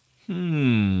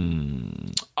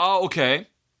 Okay.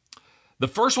 The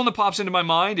first one that pops into my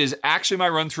mind is actually my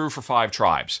run through for 5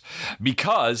 Tribes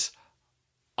because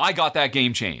I got that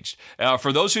game changed.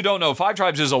 For those who don't know, 5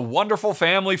 Tribes is a wonderful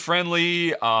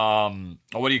family-friendly,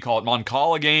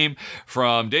 Moncala game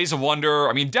from Days of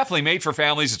Wonder. Definitely made for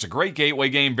families. It's a great gateway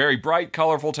game, very bright,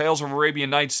 colorful Tales of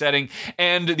Arabian Nights setting.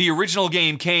 And the original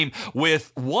game came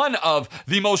with one of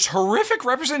the most horrific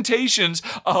representations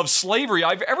of slavery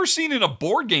I've ever seen in a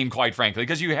board game, quite frankly,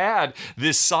 because you had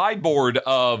this sideboard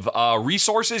of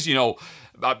resources,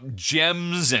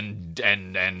 gems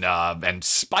and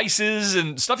spices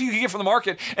and stuff you can get from the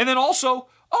market. And then also,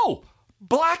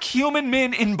 black human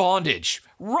men in bondage.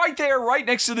 Right there, right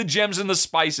next to the gems and the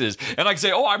spices. And I can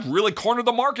say, I've really cornered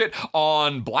the market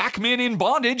on black men in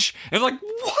bondage. And what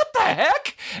the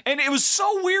heck? And it was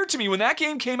so weird to me when that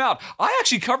game came out. I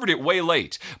actually covered it way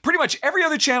late. Pretty much every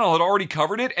other channel had already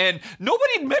covered it, and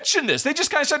nobody had mentioned this. They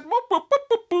just kind of said, boop, boop, boop,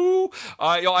 boop, boo.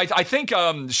 I think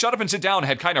Shut Up and Sit Down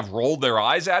had kind of rolled their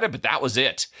eyes at it, but that was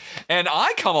it. And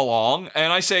I come along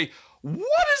and I say,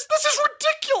 this is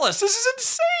ridiculous. This is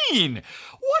insane.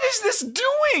 what is this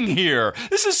doing here?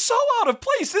 This is so out of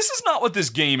place. This is not what this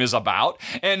game is about.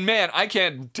 And man, I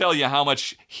can't tell you how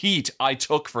much heat I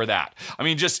took for that. I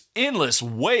mean, just endless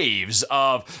waves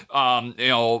of,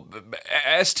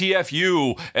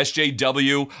 STFU,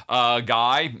 SJW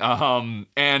guy.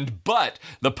 But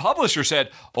the publisher said,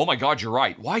 oh my God, you're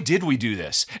right. Why did we do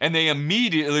this? And they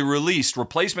immediately released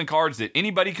replacement cards that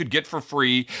anybody could get for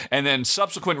free. And then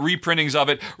subsequent reprintings of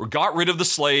it got rid of the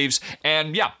slaves.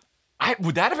 And yeah,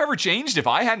 would that have ever changed if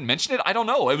I hadn't mentioned it? I don't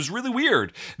know. It was really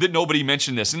weird that nobody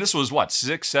mentioned this. And this was,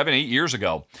 6, 7, 8 years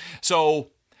ago. So,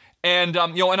 and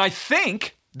I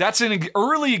think that's an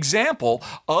early example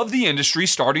of the industry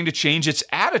starting to change its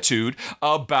attitude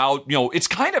about,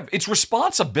 its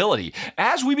responsibility.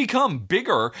 As we become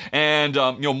bigger and,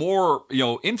 more,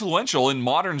 influential in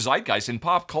modern zeitgeist, in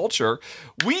pop culture,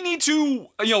 we need to,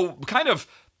 kind of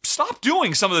stop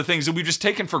doing some of the things that we've just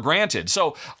taken for granted.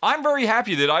 So I'm very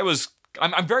happy that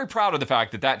I'm very proud of the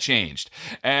fact that changed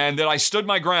and that I stood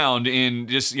my ground in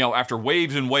just, after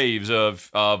waves and waves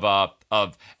of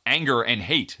anger and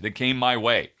hate that came my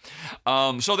way.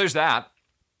 So there's that.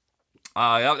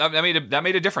 That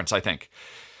made a difference, I think.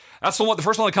 That's the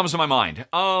first one that comes to my mind.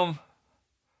 I'm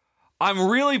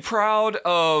really proud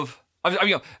of. So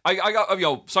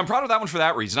I'm proud of that one for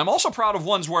that reason. I'm also proud of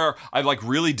ones where I've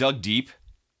really dug deep.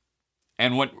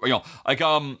 And when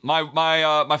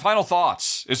my final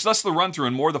thoughts, it's less the run through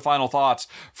and more the final thoughts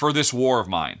for this war of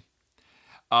mine.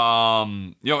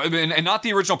 And not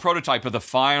the original prototype, but the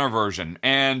final version,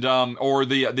 and or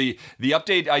the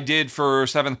update I did for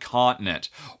Seventh Continent,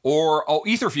 or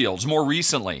Etherfields more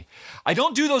recently. I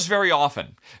don't do those very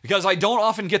often because I don't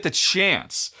often get the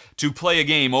chance to play a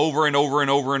game over and over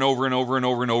and over and over and over and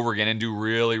over and over again and do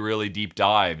really, really deep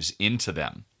dives into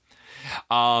them.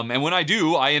 And when I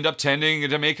do, I end up tending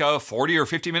to make a 40 or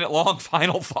 50 minute long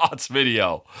final thoughts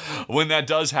video when that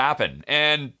does happen.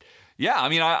 And yeah, I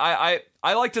mean, I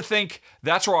like to think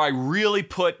that's where I really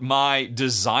put my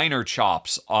designer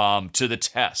chops to the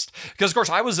test. Because, of course,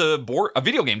 I was a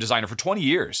video game designer for 20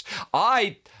 years.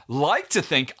 I like to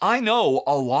think I know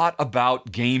a lot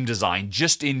about game design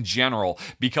just in general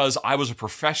because I was a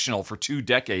professional for 2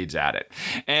 decades at it.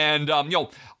 And,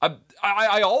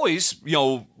 I always,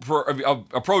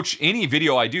 approach any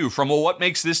video I do from, what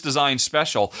makes this design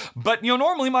special? But,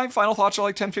 normally my final thoughts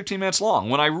are 10, 15 minutes long.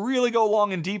 When I really go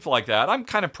long and deep like that, I'm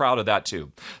kind of proud of that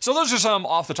too. So those are some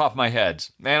off the top of my head.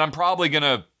 And I'm probably going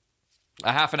to,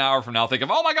 a half an hour from now, think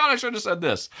of, oh my God, I should have said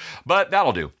this. But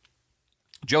that'll do.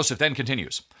 Joseph then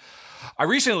continues. I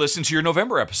recently listened to your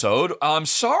November episode. I'm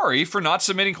sorry for not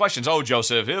submitting questions. Oh,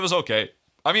 Joseph, it was okay.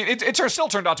 I mean, it still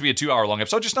turned out to be a 2-hour long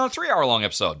episode, just not a 3-hour long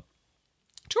episode.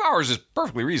 2 hours is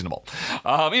perfectly reasonable.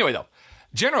 Anyway, though,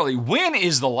 generally, when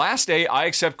is the last day I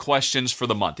accept questions for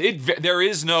the month?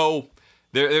 There's no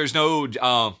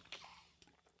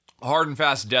hard and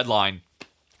fast deadline.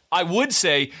 I would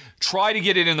say try to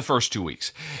get it in the first 2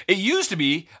 weeks. It used to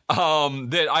be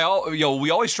that we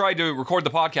always tried to record the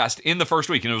podcast in the first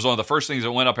week, and it was one of the first things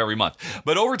that went up every month.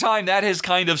 But over time, that has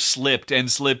kind of slipped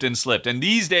and slipped and slipped. And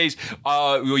these days,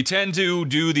 we tend to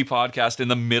do the podcast in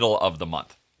the middle of the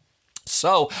month.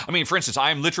 So, I mean, for instance, I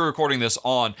am literally recording this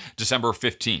on December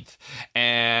 15th,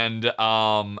 and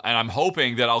I'm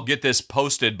hoping that I'll get this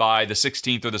posted by the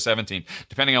 16th or the 17th,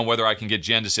 depending on whether I can get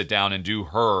Jen to sit down and do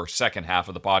her second half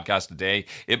of the podcast today.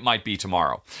 It might be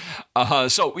tomorrow.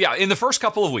 So, yeah, in the first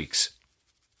couple of weeks,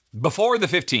 before the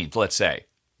 15th, let's say,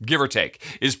 give or take,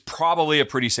 is probably a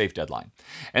pretty safe deadline.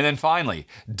 And then finally,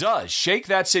 does Shake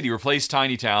That City replace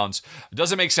Tiny Towns?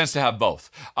 Does it make sense to have both?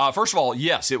 First of all,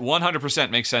 yes, it 100%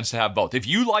 makes sense to have both. If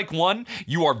you like one,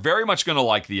 you are very much going to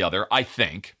like the other, I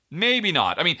think. Maybe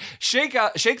not. I mean, Shake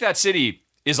That City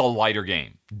is a lighter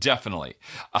game, definitely.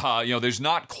 There's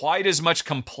not quite as much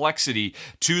complexity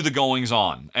to the goings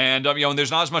on, and and there's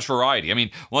not as much variety. I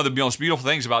mean, one of the most beautiful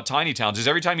things about Tiny Towns is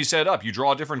every time you set it up, you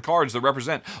draw different cards that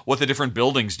represent what the different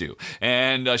buildings do.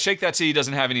 And Shake That City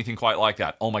doesn't have anything quite like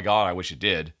that. Oh my God, I wish it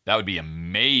did. That would be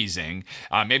amazing.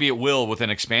 Maybe it will with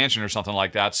an expansion or something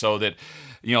like that, so that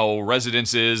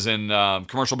residences and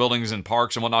commercial buildings and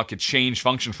parks and whatnot could change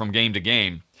function from game to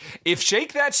game. If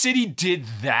Shake That City did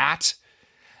that,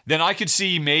 then I could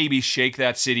see maybe Shake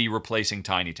That City replacing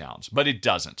Tiny Towns, but it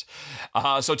doesn't.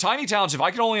 So Tiny Towns, if I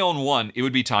could only own one, it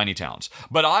would be Tiny Towns.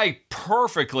 But I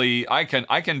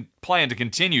can plan to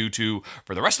continue to,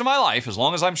 for the rest of my life, as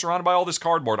long as I'm surrounded by all this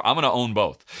cardboard, I'm going to own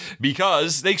both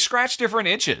because they scratch different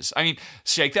itches. I mean,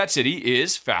 Shake That City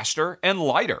is faster and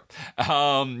lighter,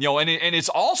 and it's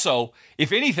also,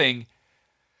 if anything,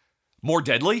 more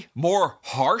deadly, more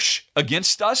harsh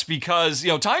against us because,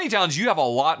 Tiny Towns, you have a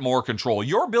lot more control.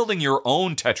 You're building your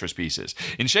own Tetris pieces.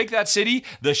 In Shake That City,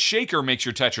 the shaker makes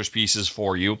your Tetris pieces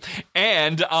for you.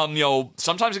 And,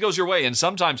 sometimes it goes your way. And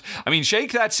sometimes,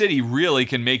 Shake That City really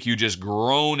can make you just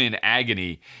groan in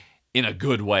agony in a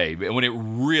good way when it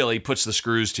really puts the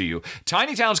screws to you.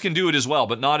 Tiny Towns can do it as well,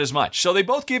 but not as much. So they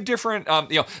both give different,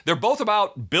 they're both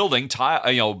about building,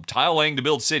 tile laying to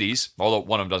build cities, although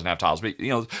one of them doesn't have tiles, but,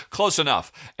 close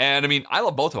enough. And I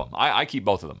love both of them. I keep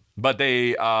both of them. But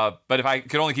but if I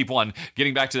could only keep one,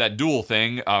 getting back to that duel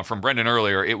thing from Brendan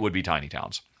earlier, it would be Tiny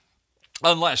Towns.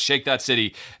 Unless Shake That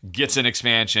City gets an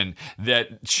expansion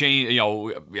that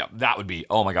that would be,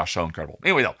 oh my gosh, so incredible.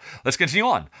 Anyway, though, let's continue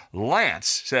on. Lance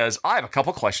says, I have a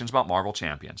couple questions about Marvel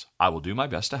Champions. I will do my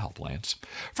best to help, Lance.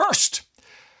 First,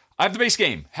 I have the base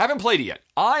game. Haven't played it yet.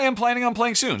 I am planning on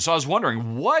playing soon. So I was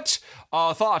wondering, what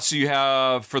thoughts do you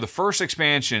have for the first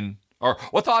expansion, or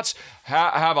what thoughts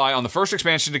have I on the first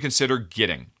expansion to consider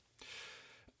getting?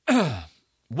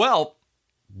 Well,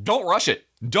 don't rush it.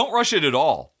 Don't rush it at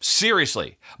all.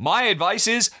 Seriously. My advice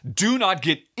is do not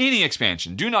get any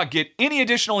expansion. Do not get any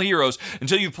additional heroes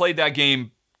until you've played that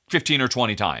game 15 or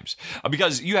 20 times.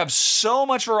 Because you have so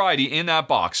much variety in that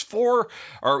box. 5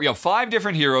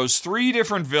 different heroes, 3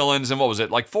 different villains, and 4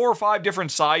 or 5 different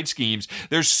side schemes.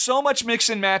 There's so much mix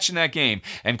and match in that game.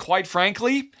 And quite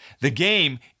frankly, the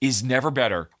game is never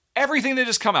better. Everything that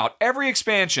has come out, every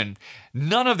expansion,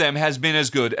 none of them has been as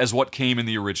good as what came in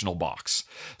the original box.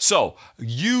 So,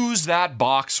 use that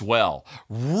box well.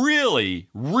 Really,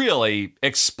 really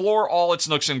explore all its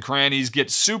nooks and crannies, get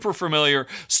super familiar,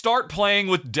 start playing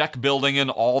with deck building and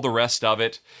all the rest of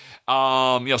it.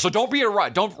 So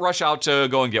don't rush out to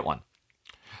go and get one.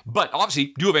 But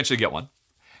obviously, do eventually get one.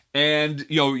 And,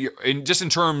 just in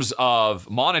terms of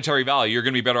monetary value, you're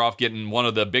going to be better off getting one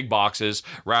of the big boxes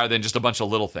rather than just a bunch of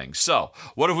little things. So,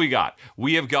 what have we got?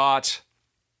 We have got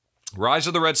Rise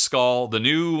of the Red Skull, the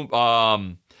new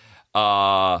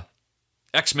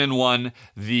X-Men one,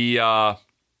 the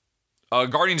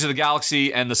Guardians of the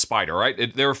Galaxy, and the Spider,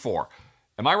 right? There are 4.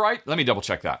 Am I right? Let me double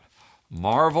check that.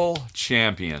 Marvel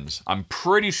Champions. I'm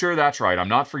pretty sure that's right. I'm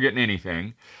not forgetting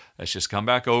anything. Let's just come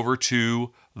back over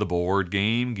to the Board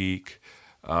Game Geek.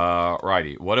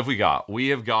 Righty. What have we got? We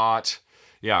have got,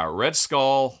 Red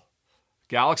Skull,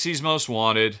 Galaxy's Most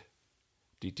Wanted,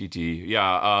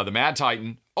 DTT. The Mad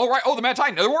Titan. Oh, right. Oh, the Mad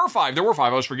Titan. There were 5. I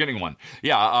was forgetting one. The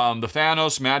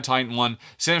Thanos Mad Titan one,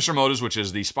 Sinister Motives, which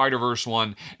is the Spider-Verse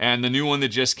one, and the new one that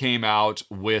just came out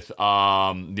with,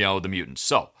 the mutants.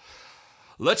 So,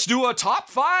 let's do a top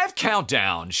 5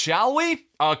 countdown, shall we?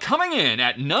 Coming in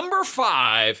at number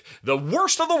 5, the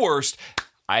worst of the worst.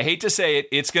 I hate to say it,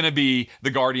 it's going to be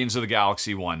the Guardians of the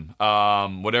Galaxy one.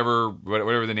 Whatever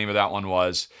the name of that one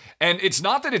was. And it's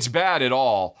not that it's bad at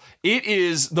all. It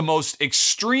is the most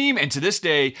extreme and to this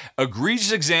day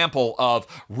egregious example of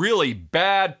really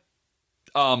bad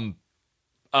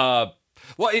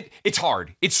it's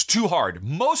hard. It's too hard.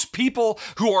 Most people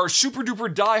who are super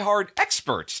duper diehard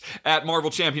experts at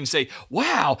Marvel Champions say,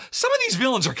 wow, some of these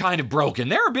villains are kind of broken.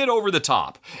 They're a bit over the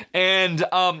top. And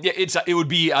it would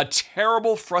be a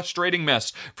terrible, frustrating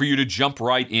mess for you to jump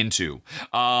right into.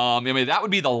 That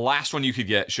would be the last one you should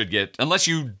get, unless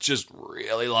you just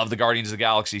really love the Guardians of the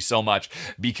Galaxy so much,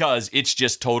 because it's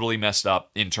just totally messed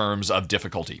up in terms of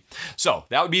difficulty. So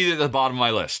that would be at the bottom of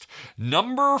my list.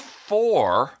 Number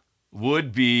 4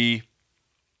 would be,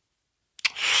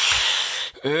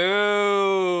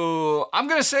 I'm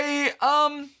going to say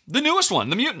the newest one,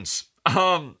 the Mutants.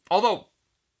 Although,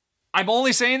 I'm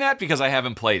only saying that because I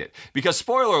haven't played it. Because,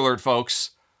 spoiler alert,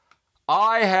 folks,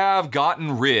 I have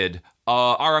gotten rid,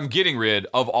 I'm getting rid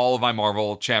of all of my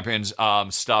Marvel Champions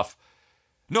stuff.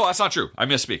 No, that's not true. I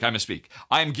misspeak.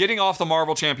 I'm getting off the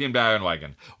Marvel Champion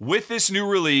bandwagon. With this new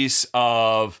release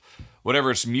of whatever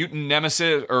it's Mutant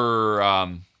Nemesis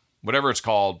or whatever it's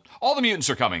called, all the mutants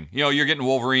are coming. You're getting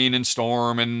Wolverine and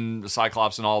Storm and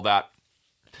Cyclops and all that.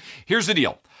 Here's the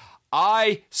deal.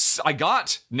 I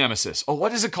got Nemesis. Oh,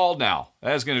 what is it called now?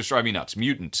 That is going to drive me nuts.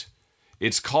 Mutant.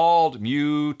 It's called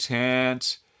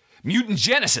Mutant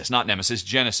Genesis, not Nemesis,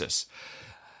 Genesis.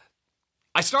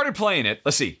 I started playing it.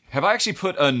 Let's see. Have I actually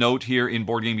put a note here in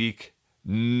Board Game Geek?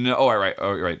 No. Oh,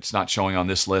 right. It's not showing on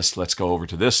this list. Let's go over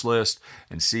to this list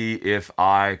and see if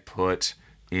I put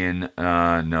in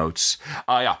notes.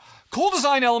 Cool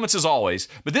design elements as always,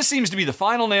 but this seems to be the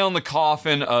final nail in the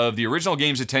coffin of the original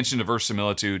game's attention to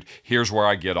verisimilitude. Here's where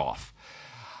I get off.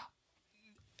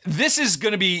 This is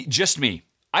going to be just me.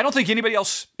 I don't think anybody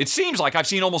else, it seems like I've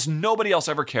seen almost nobody else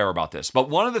ever care about this. But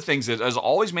one of the things that has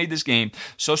always made this game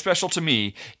so special to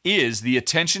me is the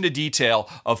attention to detail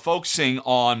of focusing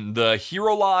on the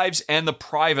hero lives and the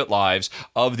private lives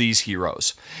of these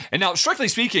heroes. And now, strictly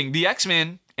speaking, the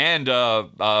X-Men and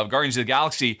Guardians of the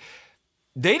Galaxy,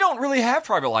 they don't really have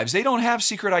private lives. They don't have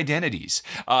secret identities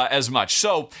as much.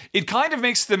 So it kind of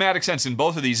makes thematic sense in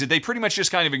both of these that they pretty much just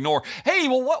kind of ignore, hey,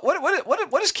 well,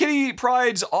 what is Kitty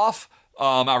Pryde's off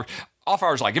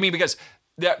hours like? I mean, because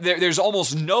there's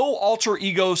almost no alter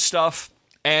ego stuff,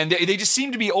 and they just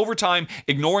seem to be over time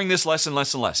ignoring this less and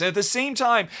less and less. And at the same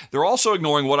time, they're also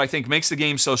ignoring what I think makes the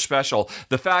game so special,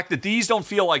 the fact that these don't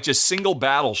feel like just single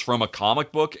battles from a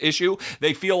comic book issue.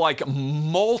 They feel like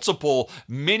multiple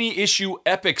mini-issue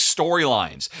epic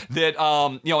storylines that,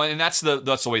 and that's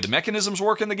the way the mechanisms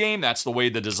work in the game. That's the way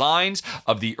the designs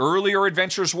of the earlier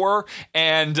adventures were.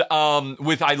 And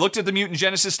I looked at the Mutant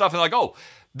Genesis stuff and like, oh,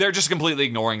 they're just completely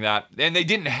ignoring that. And they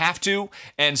didn't have to.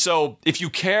 And so if you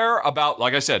care about,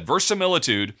 like I said,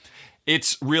 verisimilitude,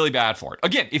 it's really bad for it.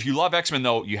 Again, if you love X-Men,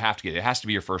 though, you have to get it. It has to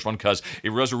be your first one because it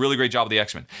does a really great job of the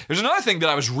X-Men. There's another thing that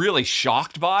I was really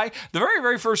shocked by. The very,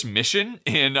 very first mission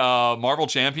in Marvel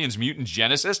Champions Mutant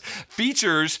Genesis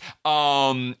features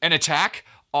an attack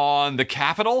on the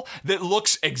Capitol that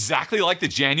looks exactly like the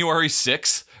January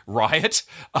 6th riot,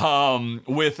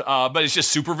 but it's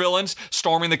just supervillains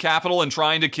storming the Capitol and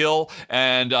trying to kill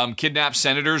and kidnap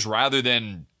senators rather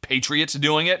than patriots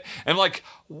doing it. And like,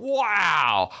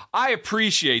 wow, I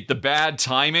appreciate the bad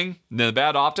timing, the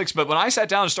bad optics, but when I sat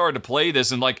down and started to play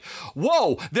this and like,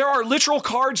 whoa, there are literal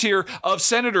cards here of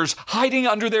senators hiding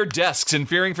under their desks and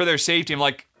fearing for their safety. I'm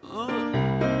like,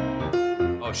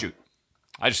 oh shoot.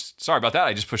 Sorry about that.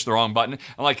 I just pushed the wrong button.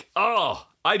 I'm like, oh,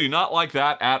 I do not like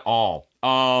that at all.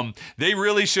 They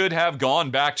really should have gone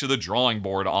back to the drawing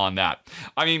board on that.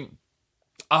 I mean,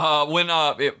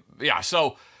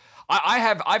 so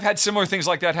I've had similar things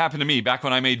like that happen to me back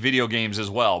when I made video games as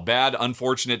well. Bad,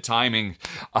 unfortunate timing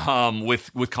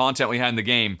with content we had in the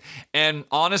game. And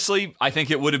honestly, I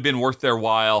think it would have been worth their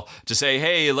while to say,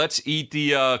 hey, let's eat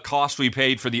the cost we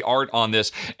paid for the art on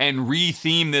this and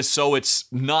re-theme this so it's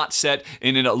not set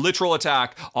in a literal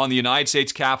attack on the United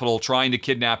States Capitol trying to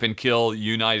kidnap and kill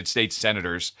United States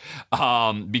senators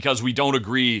because we don't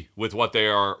agree with what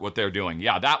they're doing.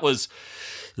 Yeah, that was...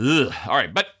 Ugh. All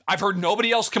right, but I've heard nobody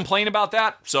else complain about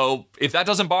that, so if that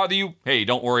doesn't bother you, hey,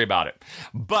 don't worry about it.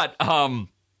 But, I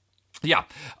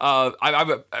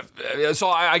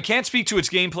can't speak to its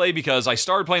gameplay because I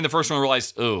started playing the first one and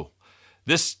realized,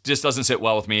 this just doesn't sit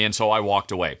well with me, and so I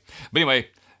walked away. But anyway,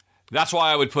 that's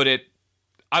why I would put it,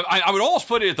 I would almost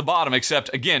put it at the bottom,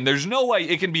 except, again, there's no way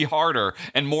it can be harder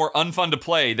and more unfun to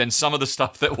play than some of the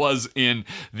stuff that was in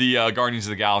the Guardians of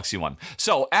the Galaxy one.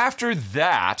 So after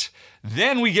that...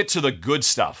 then we get to the good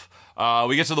stuff.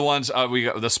 We get to the ones, we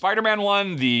got the Spider-Man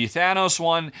one, the Thanos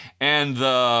one, and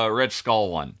the Red Skull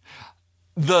one.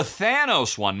 The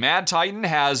Thanos one, Mad Titan,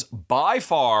 has by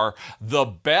far the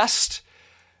best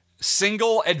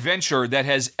single adventure that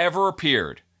has ever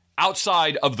appeared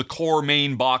outside of the core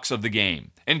main box of the game.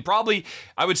 And probably,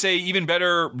 I would say, even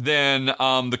better than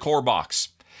the core box.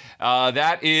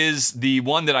 That is the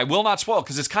one that I will not spoil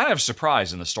because it's kind of a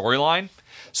surprise in the storyline.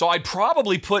 So I'd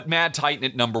probably put Mad Titan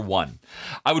at number 1.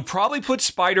 I would probably put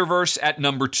Spider-Verse at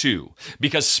number 2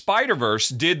 because Spider-Verse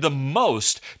did the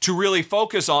most to really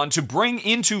focus on, to bring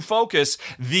into focus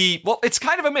it's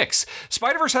kind of a mix.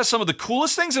 Spider-Verse has some of the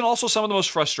coolest things and also some of the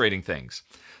most frustrating things.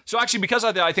 So actually, because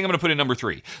of that, I think I'm going to put it at number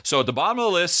 3. So at the bottom of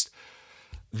the list,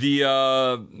 the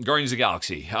Guardians of the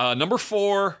Galaxy. Number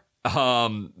 4,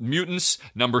 Mutants.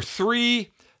 Number 3,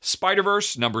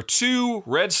 Spider-Verse. Number 2,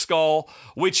 Red Skull,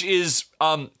 which is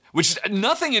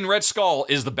nothing in Red Skull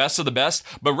is the best of the best,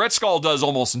 but Red Skull does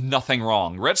almost nothing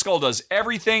wrong. Red Skull does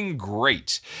everything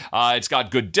great. It's got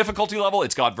good difficulty level.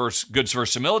 It's got good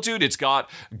verisimilitude. It's got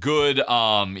good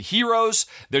heroes.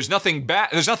 There's nothing bad.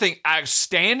 There's nothing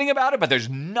outstanding about it, but there's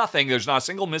not a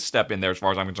single misstep in there as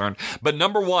far as I'm concerned. But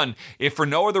number 1, if for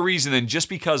no other reason than just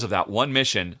because of that one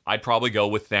mission, I'd probably go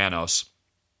with Thanos,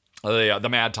 the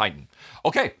Mad Titan.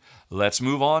 Okay, let's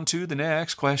move on to the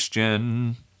next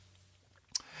question.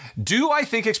 Do I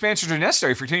think expansions are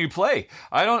necessary for continued play?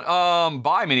 I don't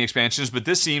buy many expansions, but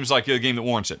this seems like a game that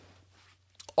warrants it.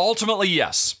 Ultimately,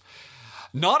 yes.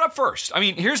 Not at first. I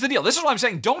mean, here's the deal. This is what I'm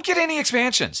saying. Don't get any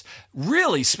expansions.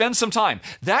 Really spend some time.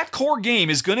 That core game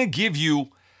is going to give you,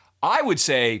 I would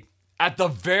say, at the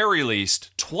very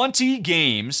least, 20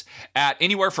 games at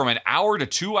anywhere from an hour to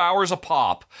 2 hours a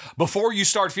pop before you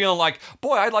start feeling like,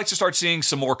 boy, I'd like to start seeing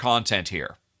some more content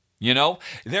here. You know,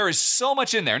 there is so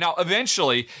much in there. Now,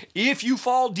 eventually, if you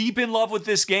fall deep in love with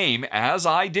this game, as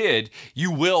I did,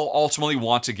 you will ultimately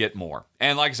want to get more.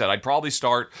 And like I said, I'd probably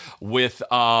start with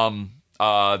the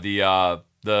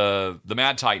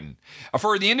Mad Titan.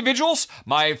 For the individuals,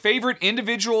 my favorite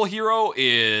individual hero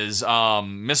is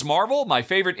Miss Marvel. My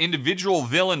favorite individual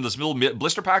villain, this little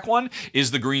blister pack one, is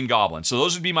the Green Goblin. So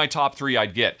those would be my top 3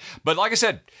 I'd get. But like I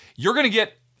said, you're gonna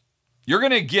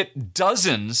get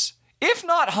dozens, if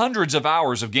not hundreds of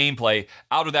hours of gameplay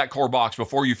out of that core box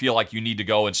before you feel like you need to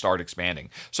go and start expanding.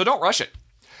 So don't rush it.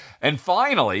 And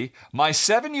finally, my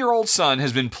 7-year-old son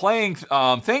has been playing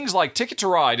things like Ticket to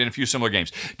Ride and a few similar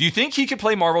games. Do you think he could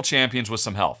play Marvel Champions with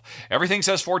some help? Everything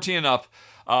says 14 and up.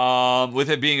 With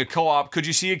it being a co-op, could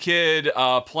you see a kid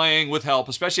playing with help,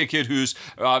 especially a kid who's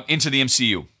into the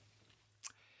MCU?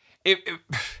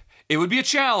 It would be a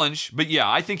challenge, but yeah,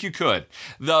 I think you could.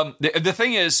 The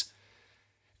thing is,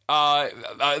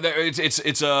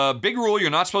 it's a big rule. You're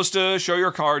not supposed to show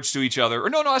your cards to each other. Or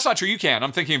no, that's not true. You can.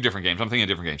 I'm thinking of different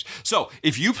games. So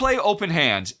if you play open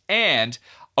hands and,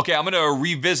 okay, I'm going to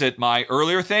revisit my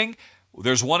earlier thing.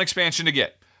 There's one expansion to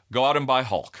get. Go out and buy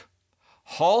Hulk.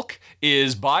 Hulk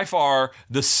is by far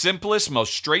the simplest,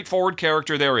 most straightforward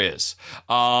character there is.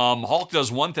 Hulk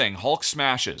does one thing. Hulk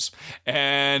smashes.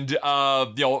 And,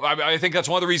 I think that's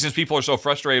one of the reasons people are so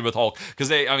frustrated with Hulk.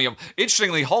 Because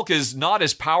interestingly, Hulk is not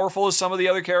as powerful as some of the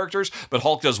other characters, but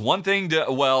Hulk does one thing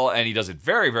well, and he does it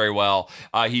very, very well.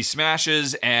 He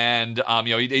smashes, and,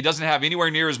 he doesn't have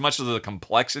anywhere near as much of the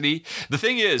complexity. The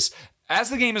thing is, as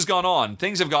the game has gone on,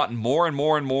 things have gotten more and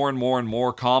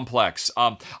more complex.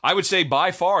 I would say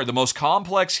by far the most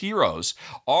complex heroes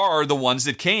are the ones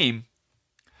that came.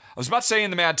 I was about to say in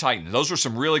the Mad Titan. Those were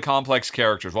some really complex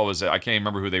characters. What was it? I can't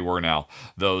remember who they were now.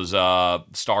 Those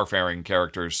starfaring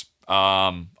characters.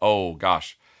 Oh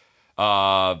gosh.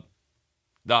 That's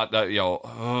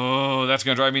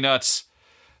gonna drive me nuts.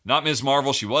 Not Ms.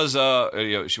 Marvel. She was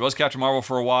Captain Marvel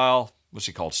for a while. What's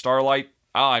she called? Starlight.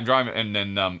 I'm driving, and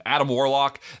then Adam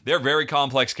Warlock. They're very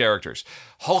complex characters.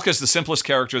 Hulk is the simplest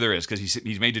character there is because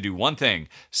he's made to do one thing: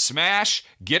 smash,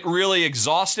 get really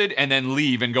exhausted, and then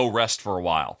leave and go rest for a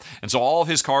while. And so all of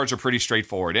his cards are pretty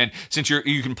straightforward. And since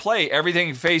you can play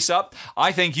everything face up,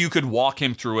 I think you could walk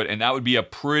him through it, and that would be a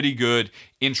pretty good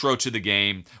intro to the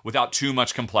game without too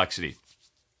much complexity.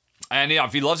 And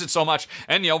if he loves it so much,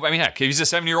 and heck, if he's a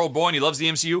 7-year-old boy and he loves the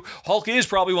MCU, Hulk is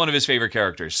probably one of his favorite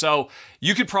characters. So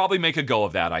you could probably make a go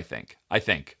of that, I think.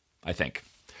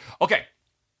 Okay.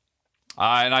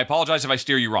 And I apologize if I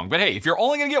steer you wrong. But hey, if you're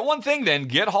only going to get one thing, then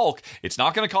get Hulk. It's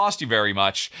not going to cost you very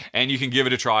much, and you can give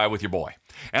it a try with your boy.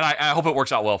 And I hope it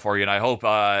works out well for you, and I hope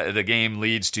the game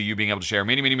leads to you being able to share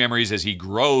many, many memories as he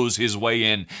grows his way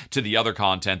in to the other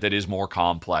content that is more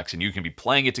complex, and you can be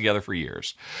playing it together for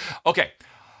years. Okay.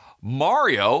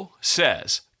 Mario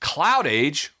says, Cloud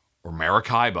Age or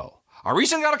Maracaibo? I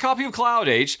recently got a copy of Cloud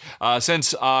Age.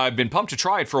 Since I've been pumped to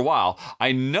try it for a while,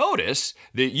 I notice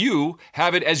that you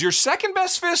have it as your second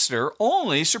best Fister,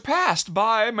 only surpassed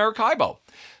by Maracaibo.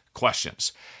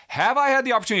 Questions. Have I had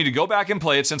the opportunity to go back and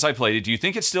play it since I played it? Do you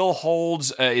think it still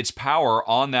holds its power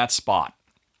on that spot?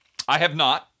 I have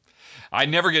not. I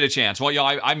never get a chance. Well,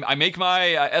 I make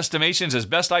my estimations as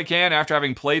best I can after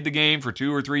having played the game for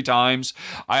 2 or 3 times.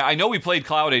 I know we played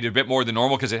Cloud Age a bit more than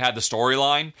normal because it had the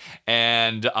storyline,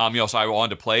 and so I wanted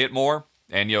to play it more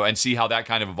and see how that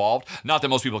kind of evolved. Not that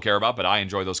most people care about, but I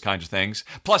enjoy those kinds of things.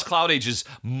 Plus, Cloud Age is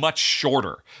much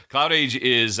shorter. Cloud Age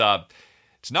is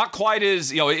it's not quite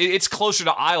as, it's closer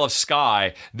to Isle of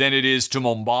Skye than it is to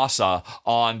Mombasa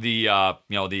on the,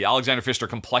 the Alexander Pfister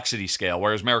complexity scale,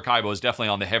 whereas Maracaibo is definitely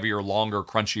on the heavier, longer,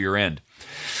 crunchier end.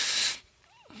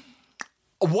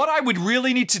 What I would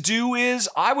really need to do is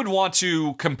I would want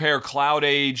to compare Cloud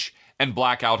Age and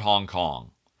Blackout Hong Kong.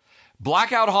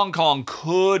 Blackout Hong Kong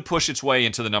could push its way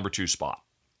into the number 2 spot,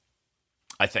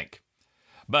 I think.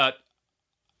 But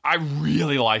I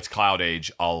really liked Cloud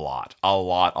Age a lot.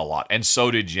 And so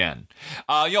did Jen.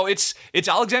 It's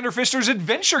Alexander Pfister's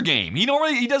adventure game. He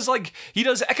does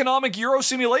economic Euro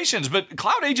simulations, but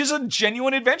Cloud Age is a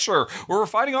genuine adventure where we're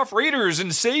fighting off raiders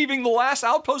and saving the last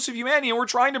outposts of humanity, and we're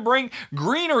trying to bring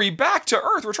greenery back to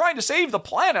Earth. We're trying to save the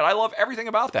planet. I love everything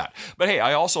about that. But hey,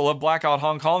 I also love Blackout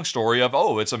Hong Kong story of,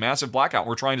 it's a massive blackout.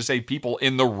 We're trying to save people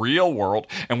in the real world,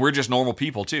 and we're just normal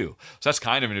people too. So that's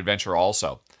kind of an adventure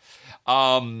also.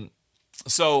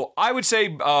 So I would say,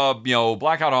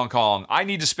 Blackout Hong Kong, I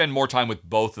need to spend more time with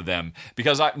both of them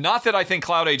because not that I think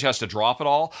Cloud Age has to drop at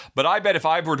all, but I bet if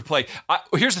I were to play,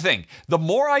 here's the thing, the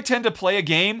more I tend to play a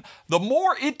game, the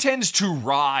more it tends to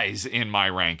rise in my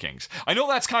rankings. I know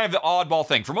that's kind of the oddball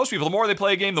thing. For most people, the more they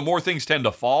play a game, the more things tend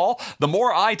to fall. The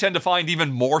more I tend to find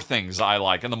even more things I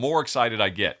like and the more excited I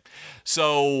get.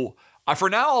 So for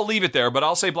now, I'll leave it there, but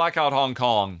I'll say Blackout Hong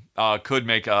Kong could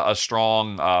make a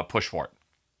strong push for it.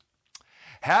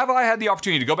 Have I had the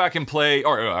opportunity to go back and play... I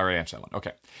already answered that one.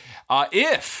 Okay.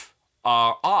 If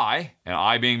I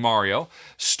being Mario,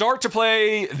 start to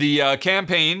play the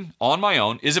campaign on my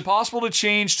own, is it possible to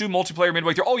change to multiplayer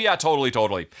midway through? Oh, yeah, totally.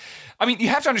 I mean, you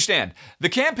have to understand, the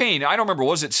campaign, I don't remember,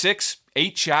 was it 6,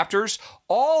 8 chapters?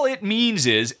 All it means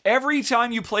is every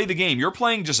time you play the game, you're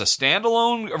playing just a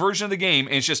standalone version of the game,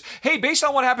 and it's just, hey, based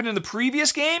on what happened in the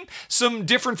previous game, some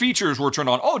different features were turned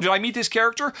on. Oh, did I meet this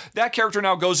character? That character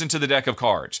now goes into the deck of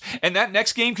cards. And that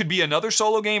next game could be another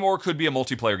solo game or it could be a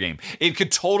multiplayer game. It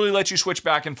could totally let you switch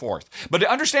back and forth. But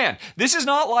understand, this is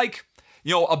not like,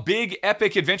 a big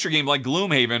epic adventure game like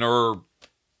Gloomhaven or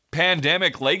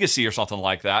Pandemic Legacy or something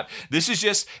like that. This is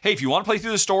just, hey, if you want to play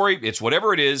through the story, it's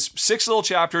whatever it is, 6 little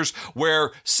chapters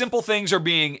where simple things are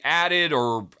being added,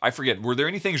 or I forget, were there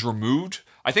any things removed?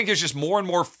 I think there's just more and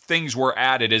more things were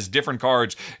added as different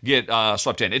cards get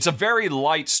swept in. It's a very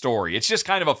light story. It's just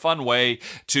kind of a fun way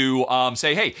to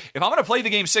say, hey, if I'm going to play the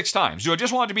game 6 times, do I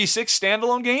just want it to be 6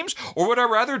 standalone games, or would I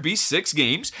rather it be 6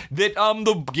 games that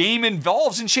the game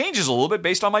involves and changes a little bit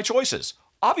based on my choices?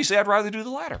 Obviously, I'd rather do the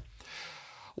latter.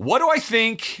 What do I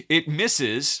think it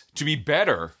misses to be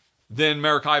better than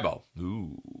Maracaibo?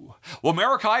 Ooh. Well,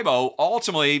 Maracaibo,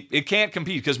 ultimately, it can't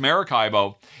compete because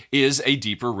Maracaibo is a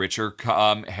deeper, richer,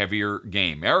 heavier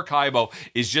game. Maracaibo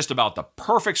is just about the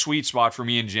perfect sweet spot for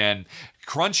me and Jen.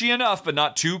 Crunchy enough, but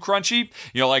not too crunchy.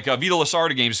 Like Vita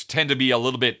Lasarda games tend to be a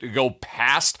little bit, go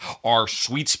past our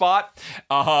sweet spot.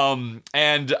 And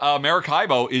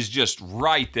Maracaibo is just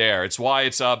right there. It's why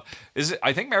it's I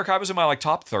think Maracaibo's in my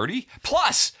top 30.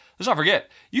 Plus, let's not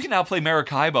forget, you can now play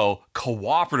Maracaibo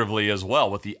cooperatively as well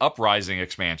with the Uprising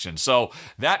expansion. So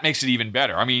that makes it even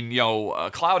better. I mean,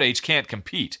 Cloud Age can't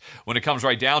compete when it comes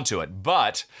right down to it.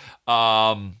 But,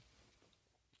 I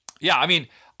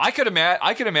could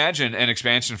imagine an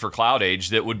expansion for Cloud Age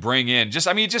that would bring in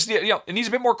it needs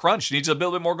a bit more crunch. It needs a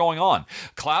little bit more going on.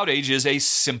 Cloud Age is a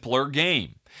simpler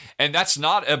game. And that's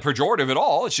not a pejorative at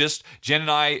all. It's just Jen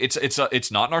and I,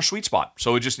 it's not in our sweet spot.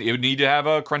 So it would need to have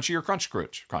a crunchier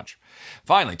crunch.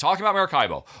 Finally, talking about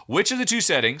Maracaibo, which of the 2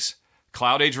 settings,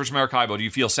 Cloud Age versus Maracaibo, do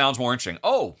you feel sounds more interesting?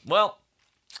 Oh, well,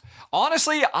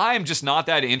 honestly, I'm just not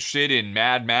that interested in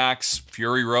Mad Max,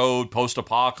 Fury Road,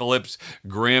 post-apocalypse,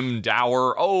 grim,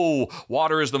 dour. Oh,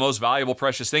 water is the most valuable,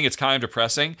 precious thing. It's kind of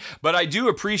depressing. But I do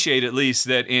appreciate at least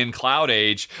that in Cloud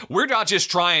Age, we're not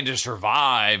just trying to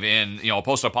survive in, a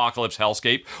post-apocalypse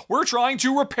hellscape. We're trying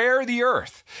to repair the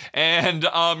earth. And,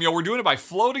 we're doing it by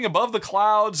floating above the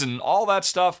clouds and all that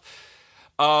stuff.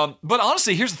 But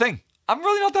honestly, here's the thing. I'm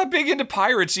really not that big into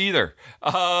pirates either.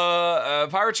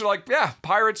 Pirates are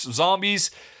pirates,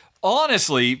 zombies.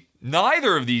 Honestly,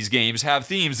 neither of these games have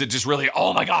themes that just really,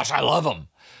 oh my gosh, I love them.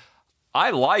 I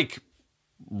like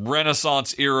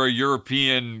Renaissance era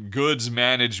European goods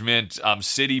management,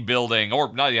 city building,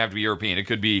 or not even have to be European. It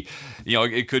could be,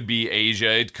 it could be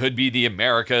Asia. It could be the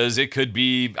Americas. It could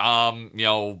be,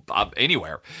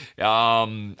 anywhere.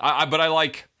 But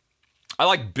I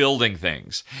like building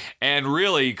things. And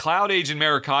really, Cloud Age and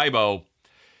Maracaibo,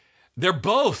 they're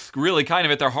both really kind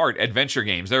of at their heart adventure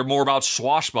games. They're more about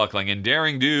swashbuckling and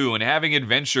daring do and having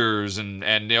adventures and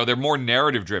they're more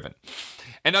narrative driven.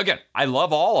 And again, I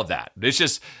love all of that. It's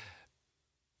just,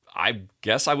 I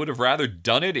guess I would have rather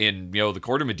done it in, the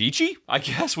court of Medici, I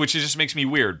guess, which just makes me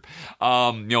weird.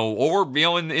 Or, in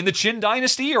the Qin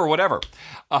dynasty or whatever.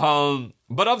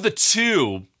 But of the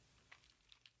 2,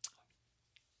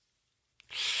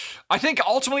 I think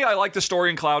ultimately I like the story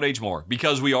in Cloud Age more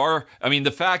because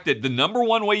the fact that the number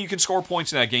one way you can score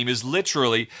points in that game is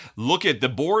literally look at the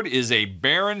board is a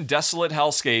barren, desolate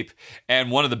hellscape,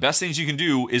 and one of the best things you can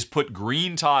do is put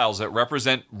green tiles that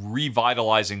represent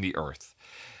revitalizing the earth.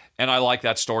 And I like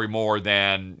that story more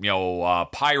than,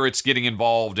 pirates getting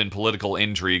involved in political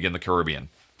intrigue in the Caribbean.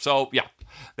 So, yeah,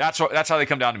 that's how they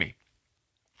come down to me.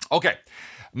 Okay,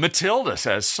 Matilda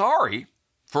says, sorry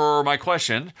for my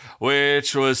question,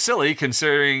 which was silly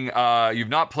considering you've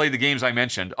not played the games I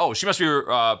mentioned. Oh, she must be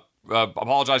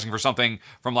apologizing for something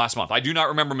from last month. I do not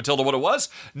remember, Matilda, what it was.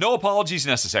 No apologies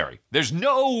necessary. There's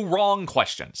no wrong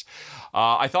questions.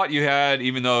 I thought you had,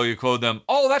 even though you quoted them.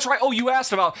 Oh, that's right. Oh, you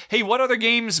asked about, hey, what other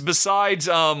games besides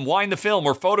Wind the Film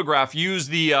or Photograph use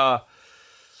the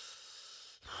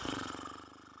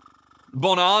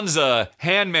Bonanza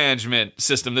hand management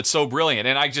system that's so brilliant?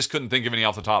 And I just couldn't think of any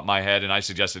off the top of my head, and I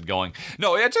suggested going,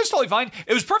 no, it's just totally fine.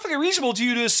 It was perfectly reasonable to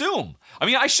you to assume. I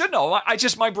mean, I should know.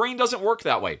 My brain doesn't work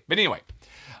that way. But anyway,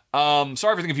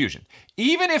 sorry for the confusion.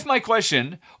 Even if my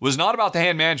question was not about the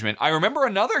hand management, I remember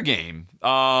another game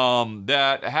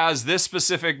that has this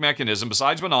specific mechanism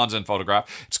besides Bonanza and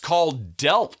Photograph. It's called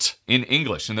Dealt in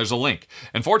English, and there's a link.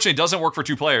 Unfortunately, it doesn't work for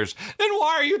 2 players. Then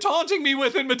why are you taunting me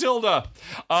with it, Matilda?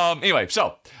 Anyway,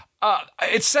 so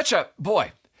it's such a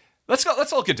boy. Let's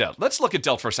look at Dealt. Let's look at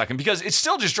Dealt for a second, because it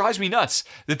still just drives me nuts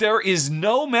that there is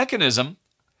no mechanism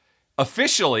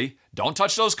officially. Don't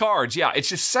touch those cards. Yeah, it's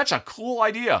just such a cool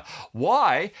idea.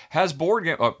 Why has Board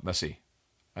Game... Oh, let's see.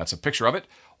 That's a picture of it.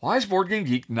 Why does Board Game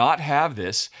Geek not have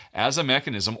this as a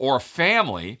mechanism or a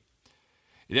family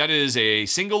that is a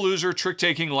single loser,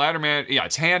 trick-taking, ladder man? Yeah,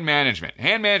 it's hand management.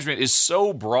 Hand management is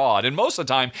so broad. And most of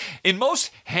the time, in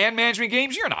most hand management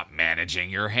games, you're not managing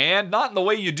your hand. Not in the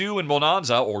way you do in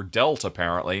Bonanza or Dealt,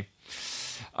 apparently.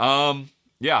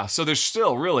 Yeah, so there's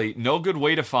still really no good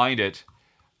way to find it.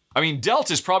 I mean, Dealt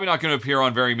is probably not going to appear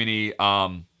on very many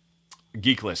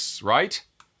geek lists, right?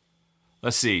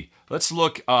 Let's see. Let's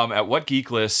look at what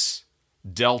geek lists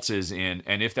Dealt is in,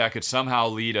 and if that could somehow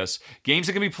lead us. Games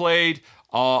that can be played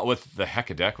with the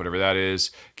Hecadeck, whatever that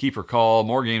is. Keeper Call,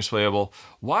 more games playable.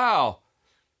 Wow.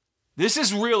 This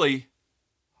is really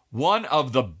one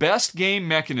of the best game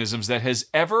mechanisms that has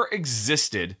ever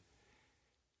existed.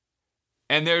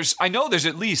 And I know there's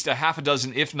at least a half a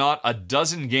dozen, if not a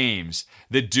dozen games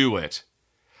that do it.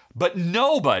 But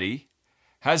nobody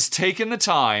has taken the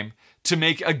time to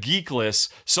make a geek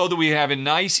list so that we have a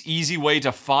nice, easy way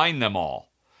to find them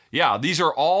all. Yeah, these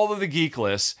are all of the geek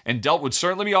lists, and Dealt would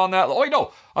certainly be on that. Oh, wait,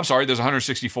 no. I'm sorry, there's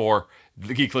 164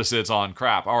 the geek list that's on.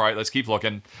 Crap. All right, let's keep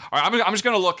looking. All right, I'm just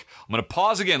going to look. I'm going to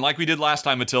pause again like we did last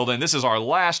time, Matilda, and this is our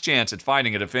last chance at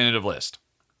finding a definitive list.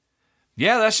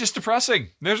 Yeah, that's just depressing.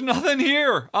 There's nothing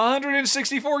here.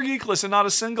 164 geek lists and not a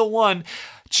single one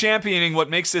championing what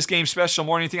makes this game special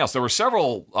more than anything else. There were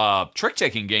several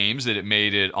trick-taking games that it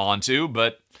made it onto,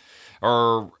 but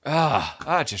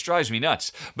it just drives me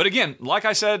nuts. But again, like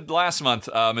I said last month,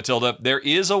 Matilda, there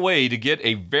is a way to get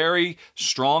a very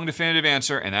strong definitive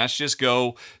answer, and that's just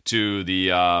go to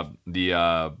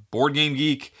the Board Game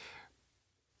Geek,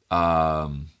 or I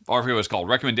forget what it's called,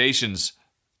 recommendations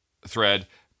thread.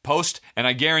 Post, and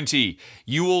I guarantee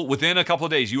you will, within a couple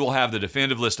of days, you will have the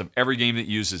definitive list of every game that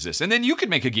uses this. And then you could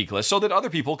make a geek list so that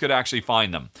other people could actually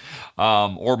find them.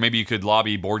 Or maybe you could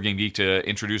lobby Board Game Geek to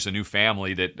introduce a new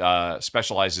family that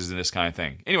specializes in this kind of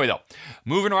thing. Anyway, though,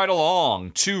 moving right along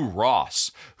to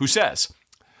Ross, who says,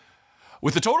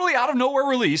 with the totally out-of-nowhere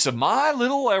release of My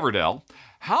Little Everdell,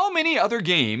 how many other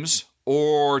games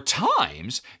or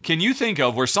times can you think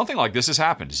of where something like this has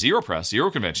happened? Zero press,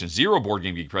 zero convention, zero Board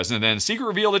Game Geek present, and then a secret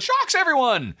reveal that shocks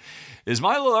everyone. Is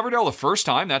My Little Everdell the first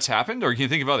time that's happened, or can you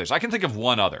think of others? I can think of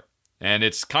one other, and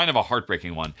it's kind of a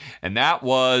heartbreaking one, and that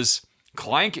was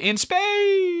Clank in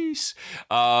Space.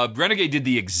 Renegade did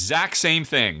the exact same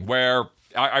thing, where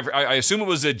I assume it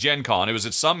was at Gen Con. It was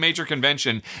at some major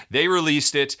convention. They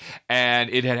released it, and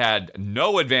it had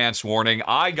no advance warning.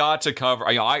 I got to cover,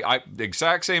 the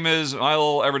exact same as My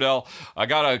Little Everdell. I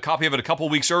got a copy of it a couple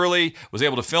weeks early, was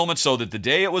able to film it so that the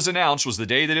day it was announced was the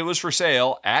day that it was for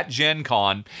sale at Gen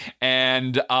Con,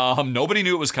 and nobody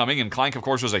knew it was coming, and Clank, of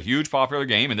course, was a huge popular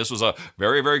game, and this was a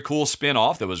very, very cool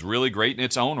spin-off that was really great in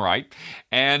its own right.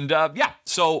 And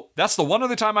so that's the one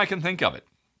other time I can think of it.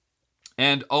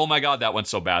 And oh my God, that went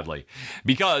so badly.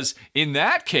 Because in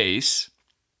that case,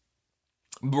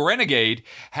 Renegade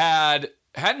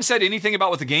hadn't said anything about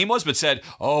what the game was, but said,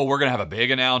 oh, we're going to have a big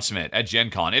announcement at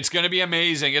Gen Con. It's going to be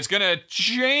amazing. It's going to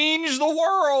change the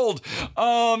world. It's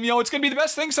going to be the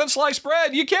best thing since sliced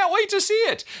bread. You can't wait to see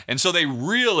it. And so they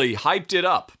really hyped it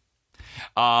up.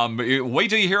 Wait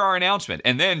till you hear our announcement.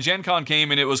 And then Gen Con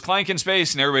came and it was Clank in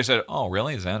Space, and everybody said, oh,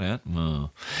 really? Is that it?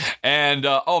 And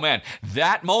oh man,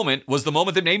 that moment was the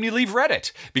moment that made me leave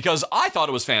Reddit, because I thought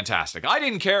it was fantastic. I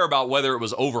didn't care about whether it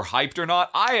was overhyped or not.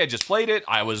 I had just played it.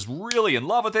 I was really in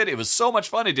love with it. It was so much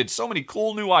fun. It did so many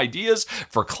cool new ideas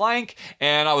for Clank,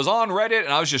 and I was on Reddit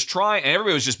and I was just trying, and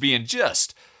everybody was just being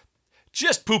just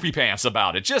just poopy pants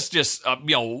about it. Just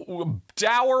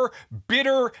dour,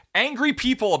 bitter, angry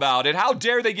people about it. How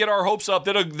dare they get our hopes up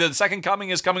that the second coming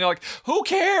is coming? Like, who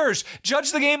cares?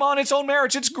 Judge the game on its own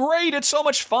merits. It's great. It's so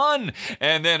much fun.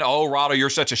 And then, oh, Rahdo, you're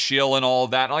such a shill and all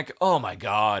of that. And like, oh my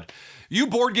God. You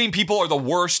board game people are the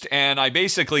worst, and I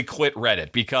basically quit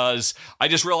Reddit because I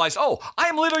just realized, I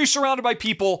am literally surrounded by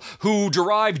people who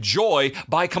derive joy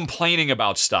by complaining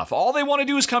about stuff. All they want to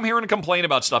do is come here and complain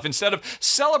about stuff instead of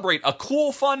celebrate a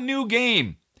cool, fun new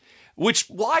game. Which,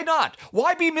 why not?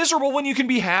 Why be miserable when you can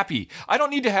be happy? I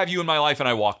don't need to have you in my life, and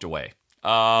I walked away.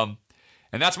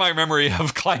 And that's my memory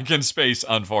of Clank in Space,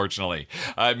 unfortunately.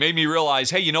 It made me realize,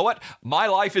 hey, you know what? My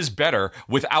life is better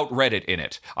without Reddit in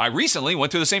it. I recently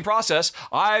went through the same process.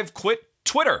 I've quit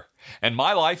Twitter. And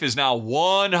my life is now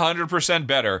 100%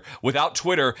 better without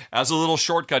Twitter as a little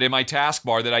shortcut in my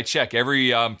taskbar that I check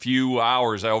every few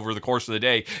hours over the course of the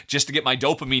day just to get my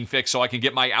dopamine fix so I can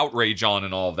get my outrage on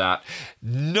and all of that.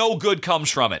 No good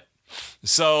comes from it.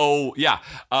 So, yeah,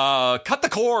 cut the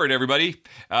cord, everybody.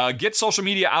 Get social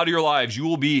media out of your lives. You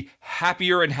will be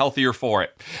happier and healthier for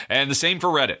it. And the same for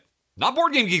Reddit. Not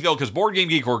Board Game Geek, though, because Board Game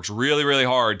Geek works really, really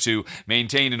hard to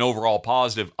maintain an overall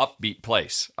positive, upbeat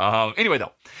place. Anyway,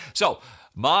 though, so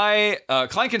my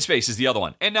Clank in Space is the other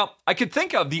one. And now,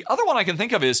 the other one I can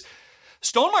think of is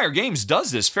Stonemaier Games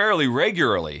does this fairly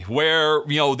regularly, where,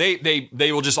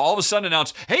 they will just all of a sudden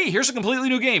announce, hey, here's a completely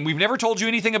new game. We've never told you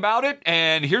anything about it,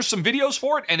 and here's some videos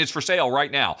for it, and it's for sale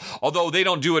right now. Although they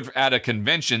don't do it at a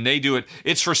convention,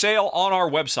 it's for sale on our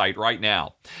website right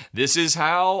now. This is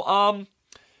how,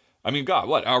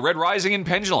 Red Rising and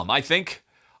Pendulum. I think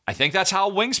that's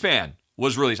how Wingspan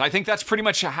was released. I think that's pretty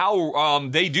much how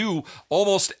they do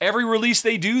almost every release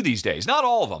they do these days. Not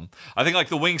all of them. I think like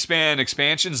the Wingspan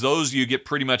expansions, those you get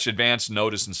pretty much advance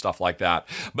notice and stuff like that.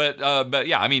 But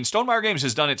yeah, Stonemaier Games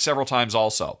has done it several times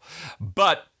also.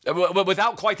 But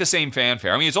without quite the same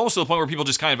fanfare. It's almost to the point where people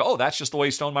just kind of, that's just the way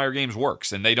Stonemaier Games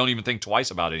works, and they don't even think twice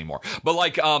about it anymore. But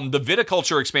like the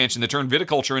Viticulture expansion that turned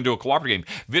Viticulture into a cooperative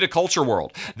game, Viticulture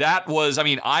World, that was,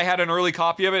 I had an early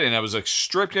copy of it, and it was a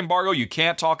strict embargo. You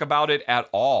can't talk about it at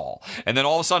all. And then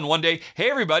all of a sudden one day, hey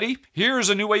everybody, here's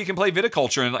a new way you can play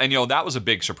Viticulture, and that was a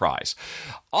big surprise.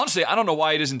 Honestly, I don't know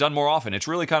why it isn't done more often. It's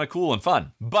really kind of cool and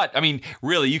fun. But,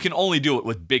 really, you can only do it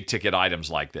with big ticket items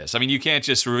like this. You can't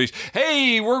just release,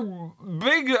 hey, we're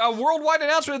big worldwide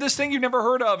announcement of this thing you've never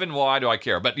heard of, and why do I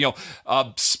care? But,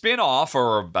 a spin-off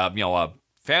or, a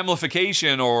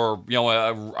famification or,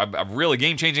 a really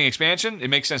game-changing expansion, it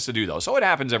makes sense to do those. So it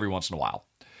happens every once in a while.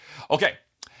 Okay,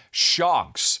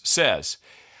 Shonks says,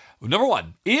 number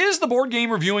one, is the board game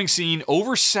reviewing scene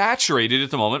oversaturated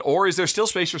at the moment, or is there still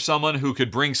space for someone who could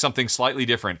bring something slightly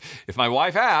different? If my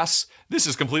wife asks, this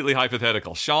is completely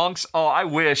hypothetical. Shonks, I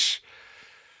wish.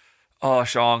 Oh,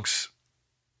 Shonks,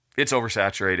 it's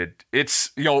oversaturated.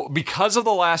 It's, because of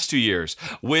the last 2 years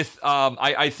with,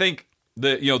 I think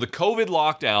the COVID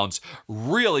lockdowns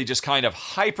really just kind of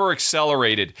hyper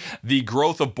accelerated the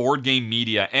growth of board game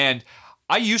media. And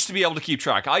I used to be able to keep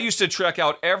track. I used to check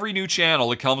out every new channel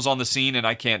that comes on the scene, and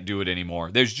I can't do it anymore.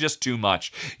 There's just too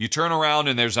much. You turn around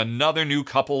and there's another new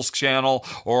couples channel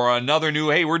or another new,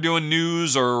 hey, we're doing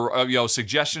news or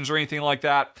suggestions or anything like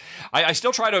that. I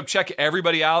still try to check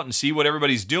everybody out and see what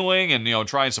everybody's doing and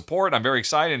try and support. I'm very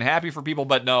excited and happy for people,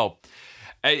 but no.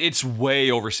 It's way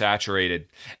oversaturated.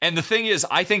 And the thing is,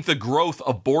 I think the growth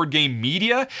of board game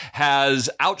media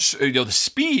has the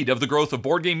speed of the growth of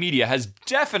board game media has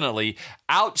definitely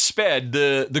outsped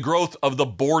the growth of the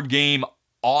board game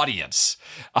audience.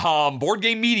 Board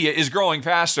game media is growing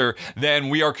faster than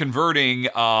we are converting,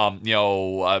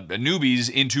 newbies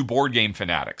into board game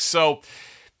fanatics. So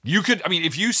you could,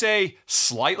 if you say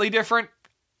slightly different,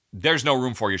 there's no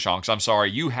room for you, Shonks. I'm sorry.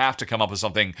 You have to come up with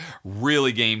something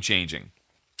really game changing.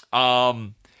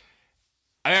 Obviously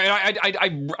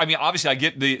I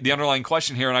get the underlying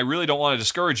question here, and I really don't want to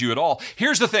discourage you at all.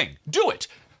 Here's the thing. Do it.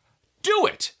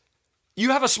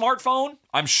 You have a smartphone,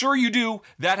 I'm sure you do,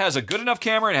 that has a good enough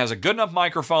camera and has a good enough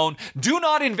microphone. Do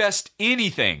not invest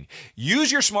anything.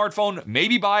 Use your smartphone,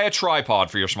 maybe buy a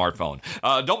tripod for your smartphone.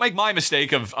 Don't make my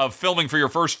mistake of filming for your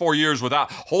first 4 years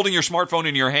without holding your smartphone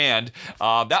in your hand.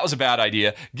 That was a bad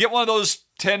idea. Get one of those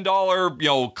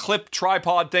 $10, clip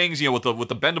tripod things, with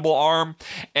the bendable arm,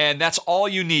 and that's all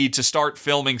you need to start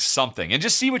filming something, and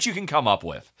just see what you can come up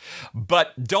with.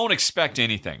 But don't expect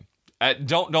anything.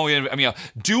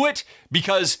 Do it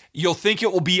because you'll think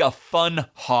it will be a fun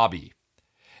hobby.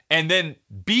 And then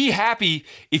be happy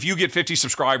if you get 50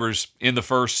 subscribers in the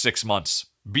first 6 months.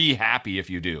 Be happy if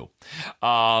you do.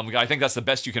 I think that's the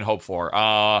best you can hope for.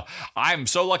 I'm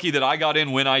so lucky that I got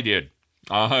in when I did.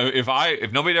 If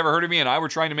nobody had ever heard of me and I were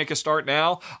trying to make a start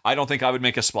now, I don't think I would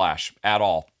make a splash at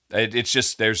all. It's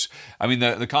just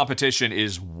the competition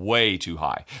is way too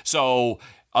high. So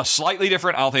a slightly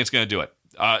different, I don't think it's going to do it.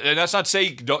 And that's not to say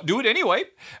don't do it anyway.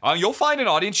 You'll find an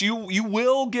audience. You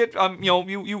will get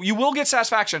you will get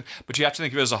satisfaction, but you have to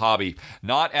think of it as a hobby,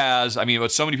 not as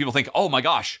what so many people think. Oh my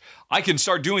gosh, I can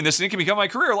start doing this and it can become my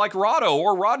career, like Rahdo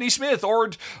or Rodney Smith or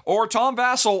Tom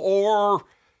Vassell or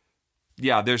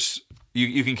there's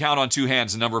you can count on two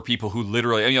hands the number of people who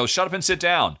literally shut up and sit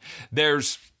down.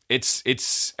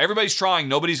 It's everybody's trying.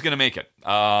 Nobody's going to make it.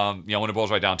 When it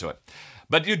boils right down to it,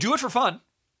 but you do it for fun.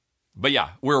 But yeah,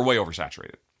 we're way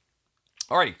oversaturated.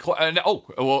 All right.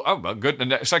 Good.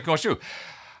 And second question too.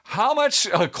 How much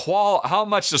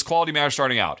does quality matter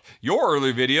starting out? Your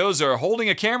early videos are holding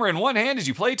a camera in one hand as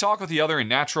you play talk with the other in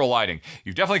natural lighting.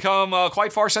 You've definitely come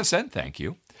quite far since then. Thank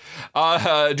you.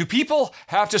 Do people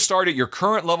have to start at your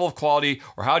current level of quality,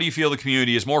 or how do you feel the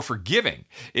community is more forgiving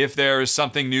if there is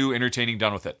something new, entertaining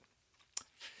done with it?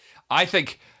 I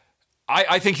think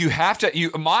you have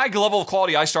to. My level of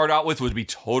quality I start out with would be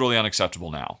totally unacceptable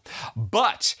now.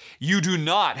 But you do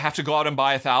not have to go out and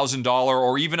buy $1,000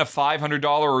 or even a $500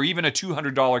 or even a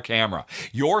 $200 camera.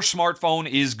 Your smartphone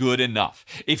is good enough.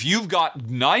 If you've got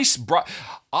nice,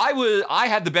 I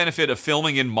had the benefit of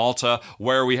filming in Malta,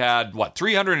 where we had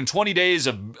 320 days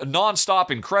of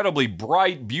nonstop, incredibly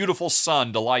bright, beautiful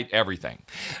sun to light everything.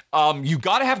 You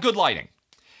got to have good lighting.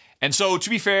 And so, to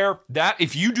be fair, that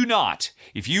if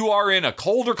you are in a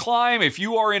colder climate, if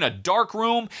you are in a dark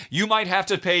room, you might have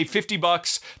to pay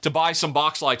 $50 to buy some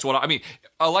box lights.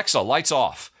 Alexa, lights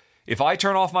off. If I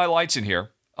turn off my lights in here,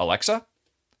 Alexa,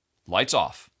 lights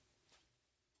off.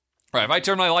 All right, if I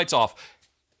turn my lights off,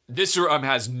 this room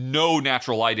has no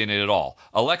natural light in it at all.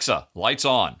 Alexa, lights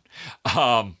on.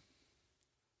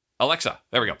 Alexa,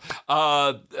 there we go.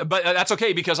 But that's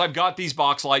okay because I've got these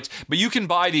box lights, but you can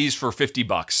buy these for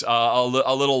 $50,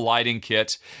 a little lighting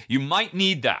kit. You might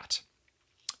need that.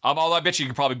 I bet you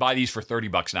can probably buy these for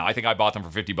 $30 now. I think I bought them for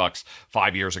 $50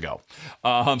 5 years ago.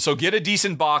 So get a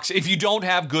decent box if you don't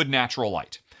have good natural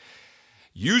light.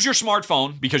 Use your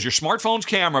smartphone, because your smartphone's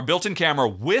built-in camera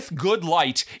with good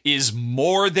light is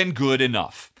more than good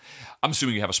enough. I'm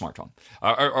assuming you have a smartphone,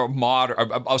 or a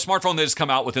smartphone that has come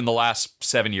out within the last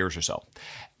 7 years or so.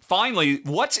 Finally,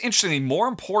 what's interesting, more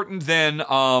important than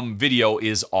video,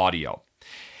 is audio.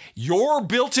 Your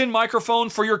built-in microphone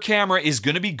for your camera is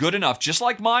going to be good enough, just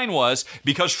like mine was,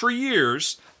 because for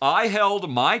years, I held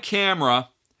my camera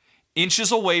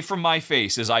inches away from my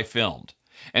face as I filmed.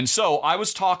 And so I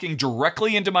was talking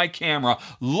directly into my camera,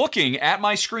 looking at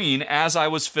my screen as I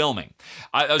was filming.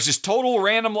 It was just total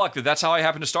random luck that's how I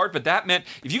happened to start. But that meant,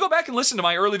 if you go back and listen to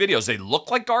my early videos, they look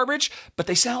like garbage, but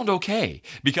they sound okay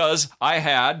because I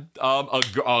had a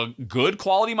good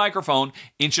quality microphone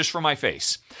inches from my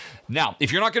face. Now,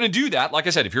 if you're not going to do that, like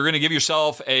I said, if you're going to give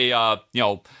yourself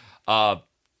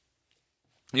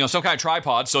some kind of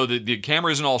tripod so that the camera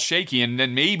isn't all shaky, and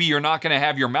then maybe you're not going to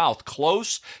have your mouth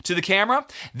close to the camera,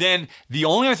 then the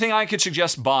only other thing I could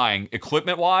suggest buying,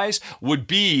 equipment-wise, would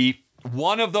be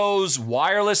one of those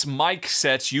wireless mic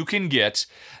sets you can get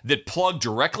that plug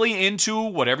directly into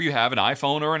whatever you have, an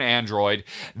iPhone or an Android,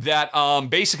 that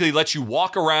basically lets you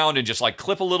walk around and just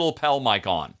clip a little lapel mic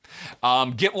on.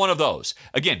 Get one of those.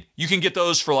 Again, you can get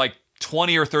those for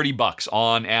 $20 or $30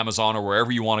 on Amazon or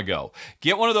wherever you want to go.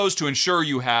 Get one of those to ensure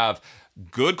you have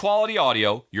good quality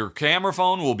audio. Your camera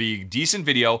phone will be decent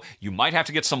video. You might have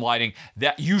to get some lighting.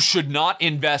 That you should not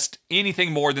invest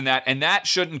anything more than that, and that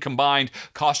shouldn't combined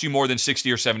cost you more than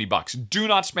 $60 or $70. Do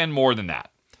not spend more than that.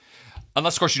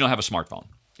 Unless, of course, you don't have a smartphone.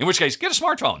 In which case, get a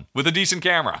smartphone with a decent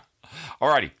camera.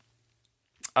 Alrighty.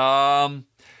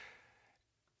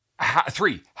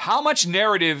 3, how much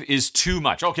narrative is too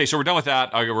much? Okay, so we're done with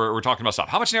that. We're talking about stuff.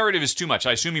 How much narrative is too much?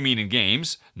 I assume you mean in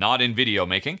games, not in video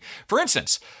making. For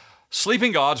instance,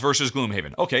 Sleeping Gods versus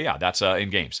Gloomhaven. Okay, yeah, that's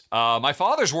in games. My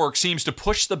father's work seems to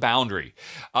push the boundary.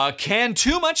 Can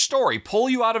too much story pull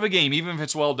you out of a game, even if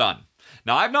it's well done?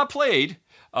 Now, I've not played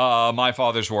my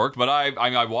father's work, but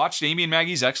I watched Amy and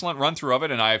Maggie's excellent run through of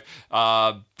it, and I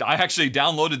actually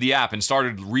downloaded the app and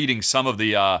started reading some of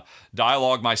the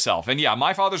dialogue myself. And yeah,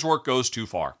 my father's work goes too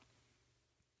far.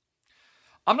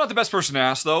 I'm not the best person to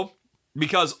ask, though,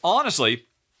 because honestly,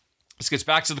 this gets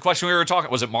back to the question we were talking.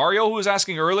 Was it Mario who was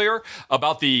asking earlier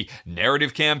about the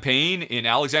narrative campaign in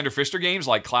Alexander Pfister games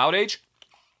like Cloud Age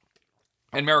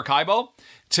and Maracaibo?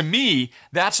 To me,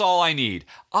 that's all I need.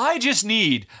 I just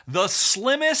need the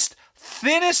slimmest,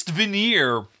 thinnest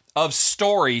veneer of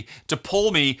story to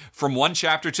pull me from one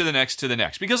chapter to the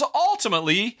next. Because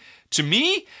ultimately, To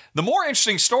me, the more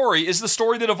interesting story is the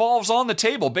story that evolves on the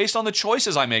table based on the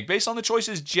choices I make, based on the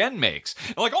choices Jen makes.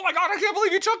 And like, oh my God, I can't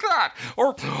believe you took that.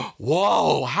 Or,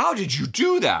 whoa, how did you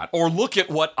do that? Or look at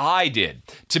what I did.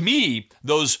 To me,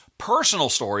 those personal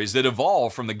stories that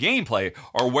evolve from the gameplay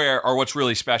are what's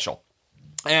really special.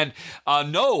 And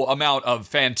no amount of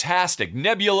fantastic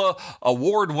Nebula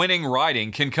award-winning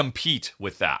writing can compete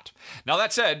with that. Now,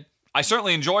 that said, I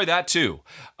certainly enjoy that too.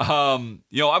 I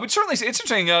would certainly say it's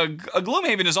interesting.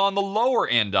 Gloomhaven is on the lower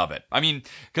end of it. I mean,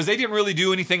 because they didn't really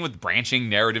do anything with branching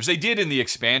narratives. They did in the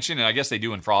expansion, and I guess they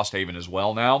do in Frosthaven as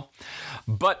well now.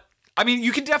 But I mean,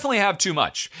 you can definitely have too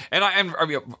much, but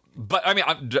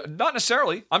not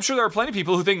necessarily. I'm sure there are plenty of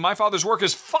people who think My Father's Work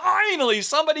is finally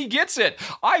somebody gets it.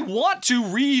 I want to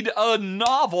read a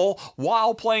novel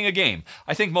while playing a game.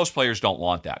 I think most players don't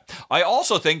want that. I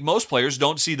also think most players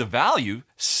don't see the value,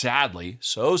 sadly,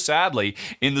 so sadly,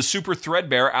 in the super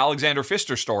threadbare Alexander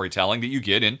Pfister storytelling that you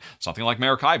get in something like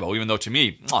Maracaibo. Even though to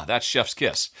me, that's chef's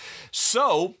kiss.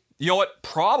 So you know what?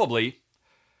 Probably.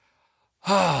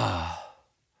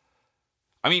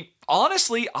 I mean,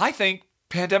 honestly, I think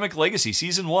Pandemic Legacy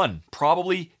Season 1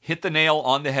 probably hit the nail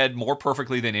on the head more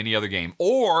perfectly than any other game.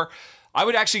 Or I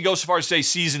would actually go so far as to say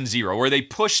Season 0, where they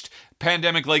pushed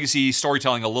Pandemic Legacy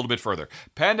storytelling a little bit further.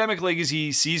 Pandemic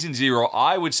Legacy Season 0,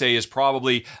 I would say, is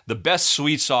probably the best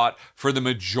sweet spot for the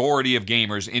majority of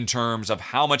gamers in terms of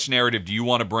how much narrative do you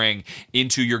want to bring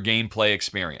into your gameplay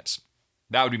experience.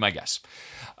 That would be my guess.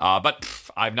 But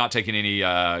I've not taken any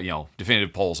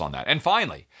definitive polls on that. And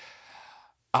finally,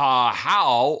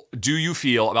 how do you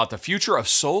feel about the future of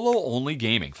solo-only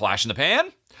gaming? Flash in the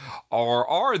pan? Or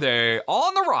are they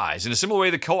on the rise in a similar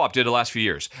way that co-op did the last few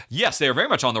years? Yes, they are very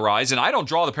much on the rise, and I don't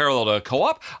draw the parallel to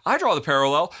co-op. I draw the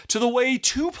parallel to the way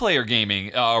two-player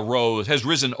gaming has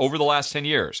risen over the last 10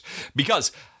 years.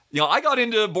 Because, I got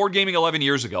into board gaming 11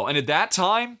 years ago, and at that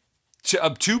time,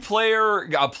 two-player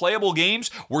playable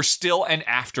games were still an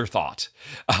afterthought.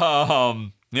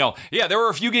 There were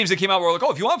a few games that came out where like,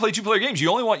 if you want to play two-player games,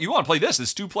 you want to play this.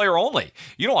 It's two-player only.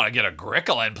 You don't want to get a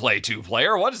Agricola and play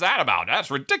two-player. What is that about? That's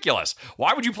ridiculous.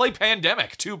 Why would you play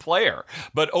Pandemic two-player?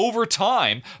 But over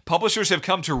time, publishers have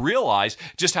come to realize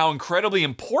just how incredibly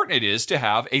important it is to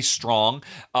have a strong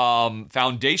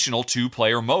foundational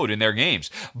two-player mode in their games.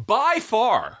 By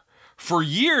far, for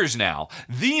years now,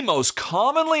 the most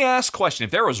commonly asked question, if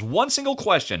there was one single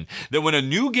question that when a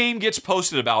new game gets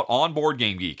posted about on Board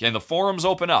Game Geek and the forums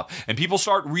open up and people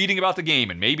start reading about the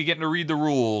game and maybe getting to read the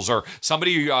rules, or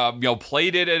somebody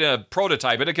played it at a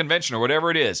prototype at a convention or whatever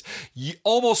it is,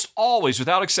 almost always,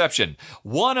 without exception,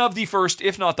 one of the first,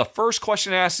 if not the first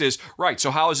question asked is, right, so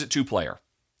how is it two-player?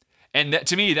 And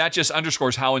to me, that just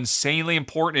underscores how insanely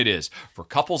important it is for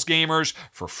couples gamers,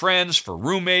 for friends, for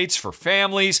roommates, for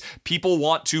families. People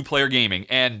want two-player gaming.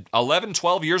 And 11,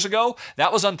 12 years ago,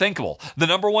 that was unthinkable. The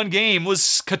number one game was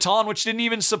Catan, which didn't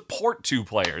even support two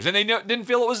players. And they didn't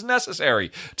feel it was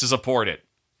necessary to support it.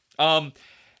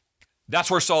 That's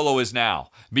where solo is now.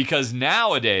 Because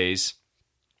nowadays,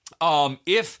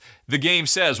 if the game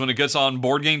says when it gets on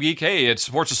Board Game Geek, hey, it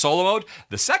supports a solo mode,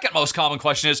 the second most common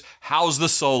question is, how's the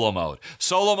solo mode?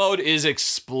 Solo mode is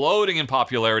exploding in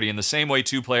popularity in the same way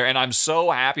two-player, and I'm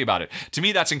so happy about it. To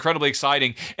me, that's incredibly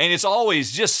exciting, and it's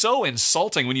always just so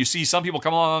insulting when you see some people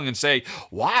come along and say,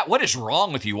 what is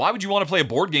wrong with you? Why would you want to play a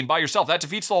board game by yourself? That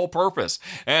defeats the whole purpose.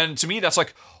 And to me, that's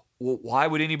like, well, why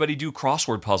would anybody do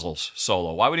crossword puzzles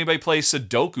solo? Why would anybody play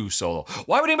Sudoku solo?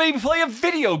 Why would anybody play a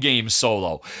video game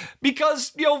solo?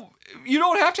 Because, you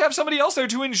don't have to have somebody else there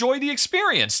to enjoy the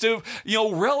experience, to,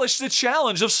 relish the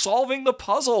challenge of solving the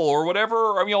puzzle or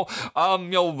whatever,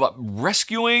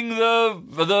 rescuing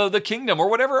the kingdom or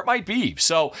whatever it might be.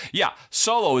 So, yeah,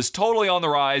 solo is totally on the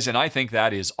rise, and I think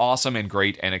that is awesome and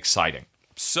great and exciting.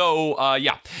 So,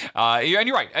 and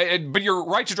you're right, but you're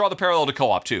right to draw the parallel to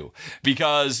co-op too,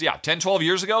 because 10, 12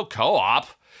 years ago, co-op,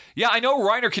 I know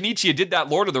Reiner Knizia did that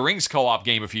Lord of the Rings co-op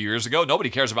game a few years ago. Nobody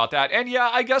cares about that. And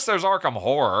I guess there's Arkham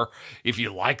Horror, if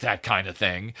you like that kind of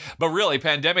thing. But really,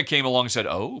 Pandemic came along and said,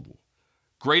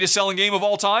 greatest selling game of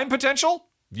all time potential?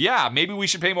 Yeah, maybe we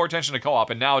should pay more attention to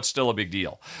co-op, and now it's still a big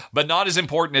deal. But not as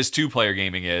important as two-player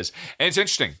gaming is. And it's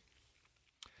interesting.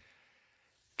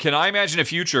 Can I imagine a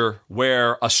future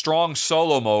where a strong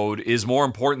solo mode is more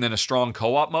important than a strong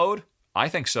co-op mode? I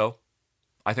think so.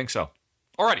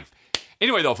 Alrighty.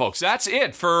 Anyway, though, folks, that's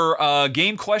it for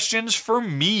game questions for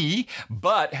me.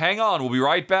 But hang on, we'll be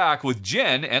right back with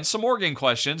Jen and some more game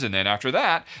questions. And then after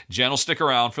that, Jen will stick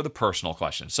around for the personal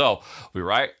questions. So we'll be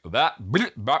right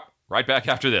back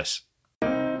after this.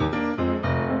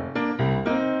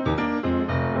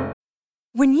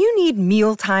 When you need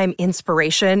mealtime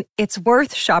inspiration, it's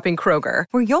worth shopping Kroger,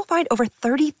 where you'll find over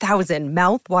 30,000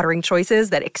 mouth-watering choices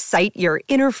that excite your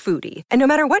inner foodie. And no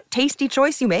matter what tasty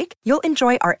choice you make, you'll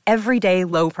enjoy our everyday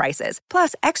low prices,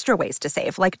 plus extra ways to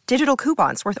save, like digital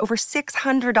coupons worth over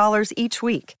 $600 each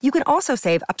week. You can also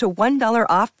save up to $1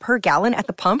 off per gallon at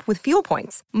the pump with fuel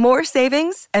points. More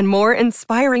savings and more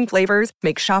inspiring flavors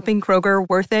make shopping Kroger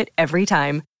worth it every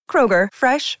time. Kroger,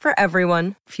 fresh for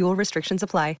everyone. Fuel restrictions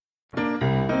apply.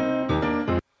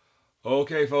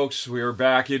 Okay, folks, we are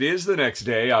back. It is the next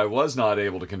day. I was not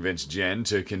able to convince Jen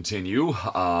to continue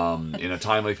in a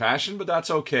timely fashion, but that's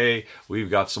okay. We've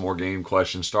got some more game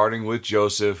questions, starting with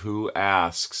Joseph, who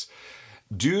asks,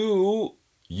 do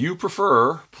you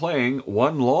prefer playing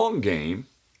one long game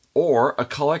or a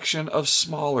collection of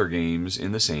smaller games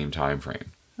in the same time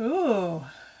frame? Ooh.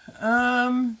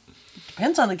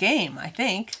 Depends on the game, I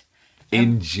think.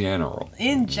 In general.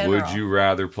 Would you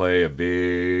rather play a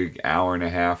big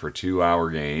hour-and-a-half or 2-hour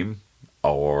game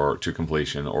or to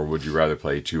completion, or would you rather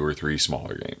play 2 or 3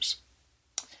 smaller games?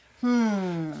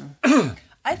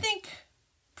 I think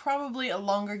probably a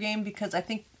longer game, because I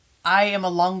think I am a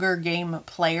longer game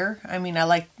player. I mean, I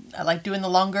like doing the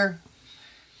longer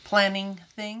planning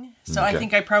thing. So okay. I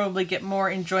think I probably get more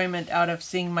enjoyment out of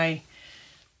seeing my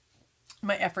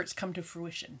efforts come to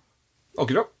fruition.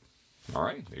 Okay, doke. All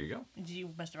right, there you go. You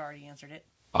must have already answered it.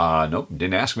 Nope,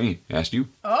 didn't ask me. Asked you.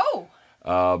 Oh.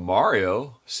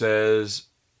 Mario says,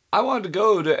 I wanted to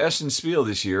go to Essen Spiel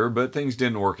this year, but things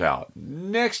didn't work out.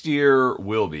 Next year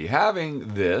will be.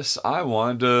 Having this, I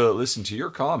wanted to listen to your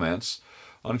comments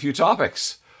on a few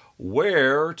topics.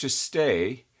 Where to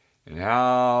stay and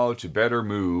how to better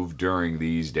move during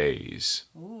these days.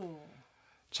 Ooh.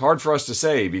 It's hard for us to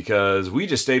say because we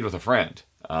just stayed with a friend.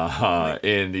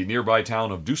 In the nearby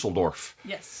town of Dusseldorf.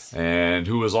 Yes. And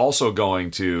who was also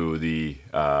going to the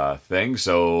thing.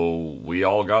 So we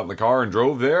all got in the car and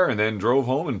drove there and then drove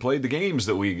home and played the games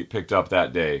that we picked up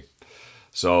that day.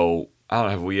 So, I don't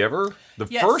know, have we ever?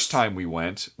 Yes. First time we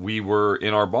went, we were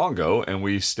in our bongo and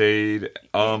we stayed...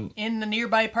 in the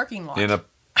nearby parking lot.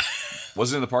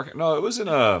 Was it in the parking... No, it was in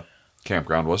a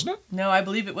campground, wasn't it? No, I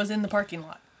believe it was in the parking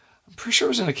lot. I'm pretty sure it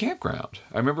was in a campground.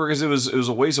 I remember because it was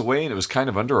a ways away and it was kind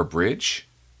of under a bridge.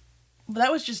 But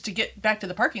that was just to get back to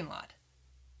the parking lot.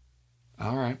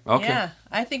 All right. Okay. Yeah,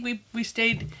 I think we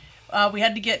stayed. We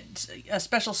had to get a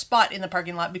special spot in the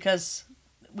parking lot because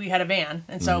we had a van,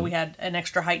 and so we had an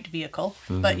extra height vehicle.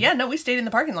 Mm-hmm. But yeah, no, we stayed in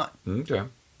the parking lot. Okay.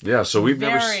 Yeah, so we've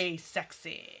never... Very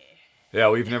sexy. Yeah,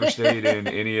 we've never stayed in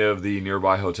any of the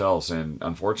nearby hotels, and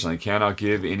unfortunately cannot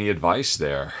give any advice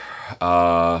there.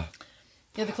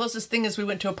 Yeah, the closest thing is we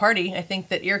went to a party, I think,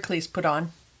 that Earcles put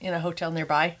on in a hotel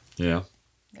nearby. Yeah.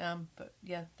 But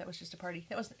yeah, that was just a party.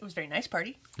 It was a very nice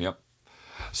party. Yep.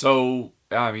 So,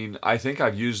 I mean, I think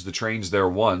I've used the trains there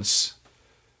once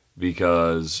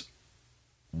because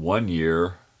one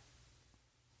year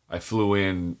I flew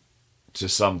in to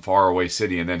some faraway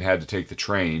city and then had to take the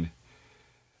train.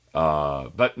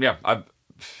 But yeah,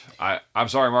 I'm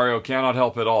sorry, Mario, cannot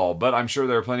help at all, but I'm sure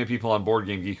there are plenty of people on Board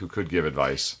Game Geek who could give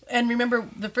advice. And remember,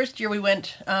 the first year we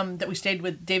went, that we stayed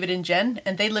with David and Jen,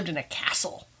 and they lived in a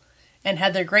castle and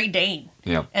had their Great Dane.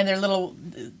 Yep. And their little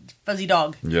fuzzy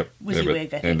dog. Yep. Wizzywig, I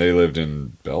think. And they lived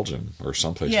in Belgium or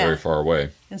someplace very far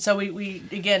away. And so we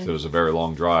again... So it was a very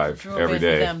long drive every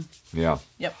day. Them. Yeah.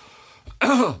 Yep.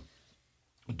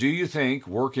 Do you think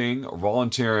working or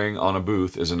volunteering on a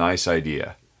booth is a nice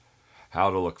idea? How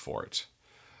to look for it?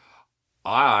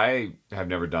 I have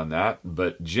never done that,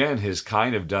 but Jen has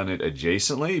kind of done it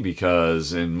adjacently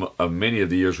because in many of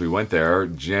the years we went there,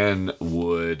 Jen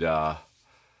would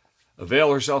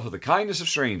avail herself of the kindness of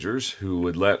strangers who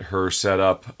would let her set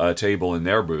up a table in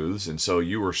their booths, and so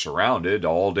you were surrounded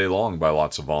all day long by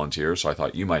lots of volunteers, so I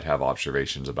thought you might have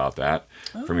observations about that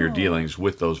from your dealings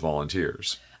with those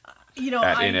volunteers.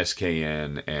 At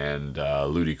NSKN and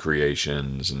Ludi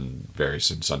Creations and various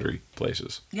and sundry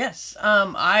places. Yes.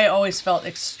 I always felt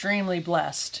extremely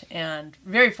blessed and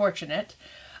very fortunate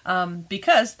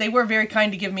because they were very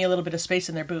kind to give me a little bit of space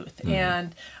in their booth. Mm-hmm.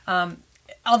 And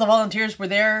all the volunteers were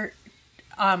there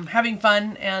having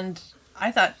fun, and I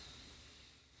thought,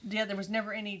 there was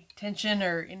never any tension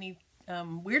or any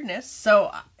weirdness.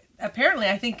 So apparently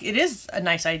I think it is a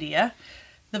nice idea.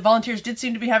 The volunteers did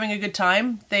seem to be having a good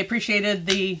time. They appreciated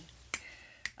the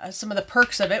some of the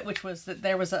perks of it, which was that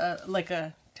there was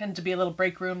tended to be a little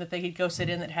break room that they could go sit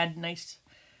in that had nice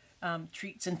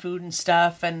treats and food and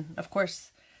stuff. And of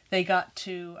course, they got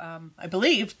to, I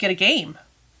believe, get a game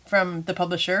from the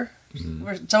publisher.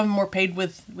 Mm-hmm. Some of them were paid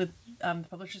with the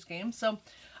publisher's game. So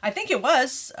I think it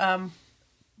was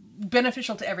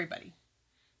beneficial to everybody.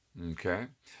 Okay.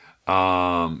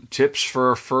 Tips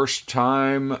for a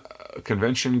first-time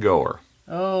convention goer.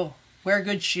 Oh, wear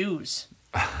good shoes.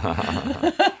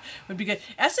 Would be good.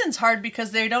 Essen's hard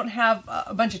because they don't have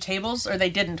a bunch of tables, or they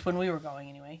didn't when we were going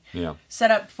anyway. Yeah.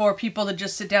 Set up for people to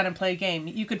just sit down and play a game.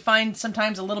 You could find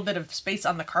sometimes a little bit of space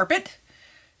on the carpet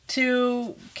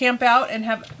to camp out and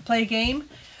play a game.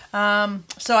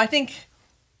 So I think,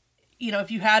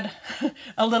 if you had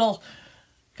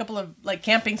couple of like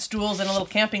camping stools and a little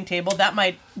camping table, that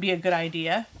might be a good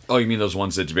idea. Oh, you mean those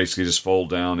ones that you basically just fold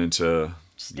down into...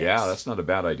 Sticks. Yeah, that's not a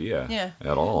bad idea. Yeah.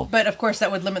 At all. But of course,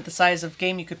 that would limit the size of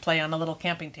game you could play on a little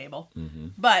camping table. Mm-hmm.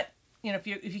 But if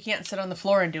you can't sit on the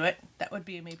floor and do it, that would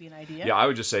be maybe an idea. Yeah, I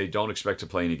would just say don't expect to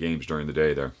play any games during the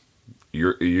day there.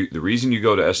 The reason you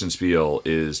go to Essen Spiel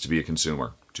is to be a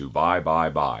consumer, to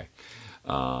buy.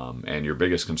 And your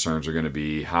biggest concerns are going to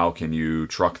be how can you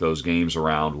truck those games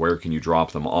around? Where can you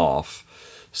drop them off?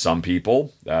 Some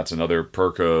people, that's another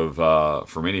perk of,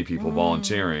 for many people,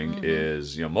 volunteering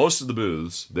is, most of the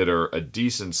booths that are a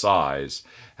decent size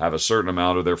have a certain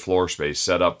amount of their floor space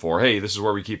set up for, hey, this is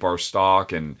where we keep our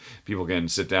stock and people can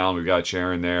sit down. We've got a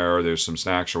chair in there. There's some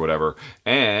snacks or whatever.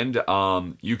 And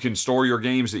you can store your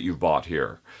games that you've bought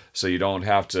here. So you don't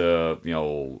have to,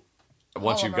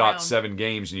 once you've got 7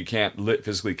 games and you can't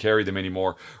physically carry them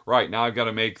anymore, right, now I've got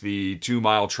to make the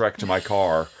 2-mile trek to my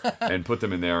car and put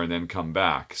them in there and then come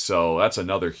back. So that's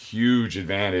another huge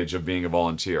advantage of being a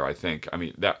volunteer, I think. I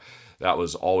mean, that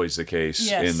was always the case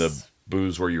in the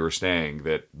booths where you were staying,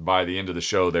 that by the end of the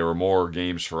show, there were more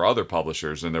games for other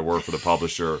publishers than there were for the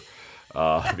publisher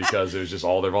because it was just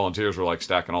all their volunteers were like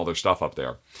stacking all their stuff up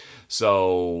there.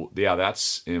 So, yeah,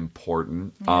 that's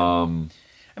important. Yeah.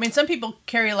 Some people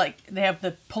carry, they have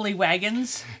the pulley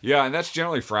wagons. Yeah, and that's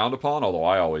generally frowned upon, although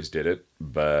I always did it.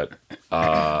 But,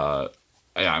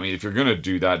 if you're going to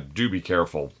do that, do be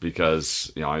careful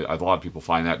because, a lot of people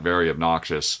find that very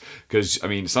obnoxious. Because,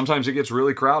 sometimes it gets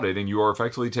really crowded and you are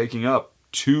effectively taking up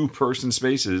 2-person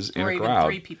spaces in a crowd.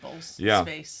 Or even 3 people's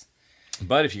space.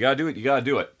 But if you got to do it, you got to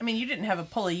do it. You didn't have a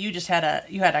pulley. You just had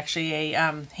actually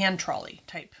a hand trolley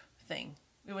type thing.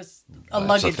 It was a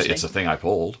luggage thing. It's a thing I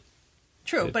pulled.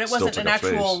 True, but it wasn't an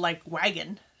actual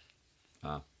wagon.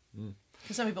 Because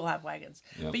some people have wagons.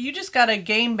 Yep. But you just got a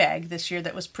game bag this year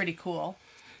that was pretty cool.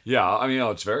 Yeah,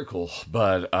 it's very cool.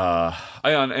 But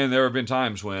and there have been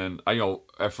times when I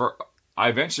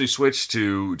eventually switched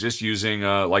to just using,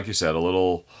 like you said, a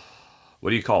little. What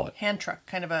do you call it? Hand truck,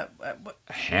 kind of a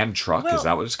hand truck. Is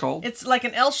that what it's called? It's like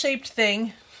an L-shaped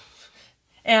thing,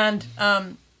 and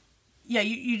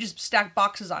you just stack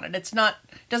boxes on it. It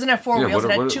doesn't have 4 wheels.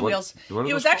 It had 2 wheels.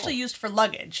 It was actually used for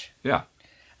luggage. Yeah.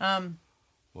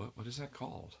 What is that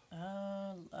called?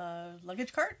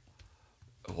 Luggage cart?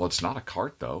 Well, it's not a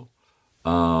cart though.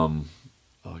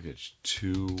 Luggage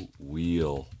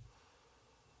 2-wheel.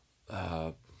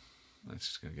 That's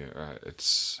just gonna get right.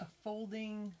 It's a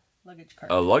folding luggage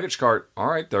cart. A luggage cart. All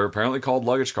right, they're apparently called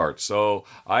luggage carts. So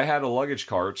I had a luggage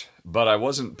cart, but I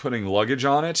wasn't putting luggage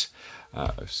on it.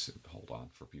 Hold on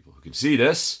for people who can see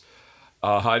this.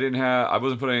 I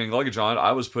wasn't putting any luggage on it.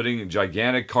 I was putting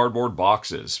gigantic cardboard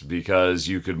boxes because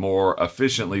you could more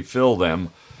efficiently fill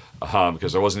them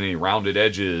because there wasn't any rounded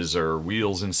edges or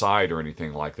wheels inside or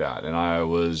anything like that. And I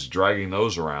was dragging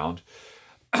those around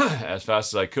as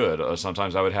fast as I could.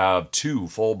 Sometimes I would have 2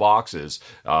 full boxes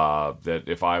that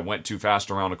if I went too fast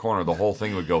around a corner, the whole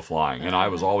thing would go flying. And I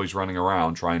was always running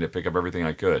around trying to pick up everything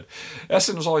I could.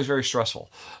 Essen was always very stressful,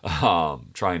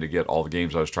 trying to get all the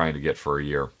games I was trying to get for a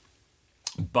year.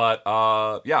 But,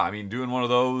 doing one of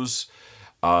those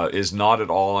is not at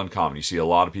all uncommon. You see a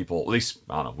lot of people, at least,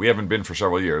 I don't know, we haven't been for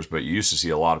several years, but you used to see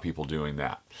a lot of people doing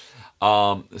that.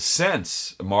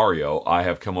 Since Mario, I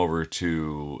have come over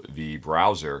to the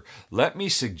browser. Let me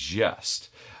suggest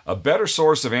a better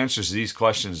source of answers to these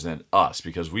questions than us,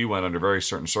 because we went under very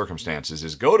certain circumstances,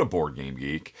 is go to Board Game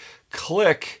Geek,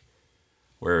 click,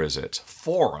 where is it?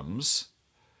 Forums,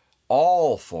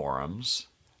 all forums,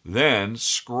 then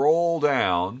scroll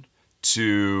down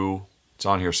to, it's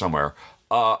on here somewhere.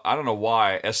 I don't know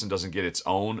why Essen doesn't get its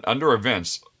own. Under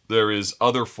events, there is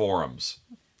other forums.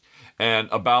 And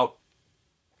about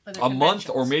a month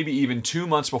or maybe even 2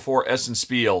 months before Essen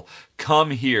Spiel, come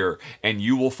here and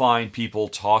you will find people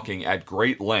talking at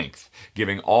great length,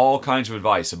 giving all kinds of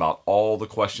advice about all the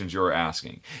questions you're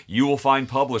asking. You will find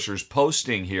publishers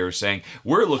posting here saying,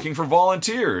 we're looking for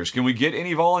volunteers. Can we get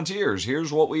any volunteers?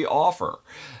 Here's what we offer.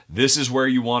 This is where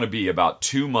you want to be about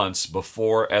 2 months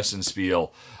before Essen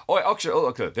Spiel. Oh, actually,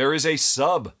 look, there is a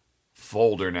sub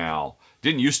folder now.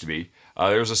 Didn't used to be.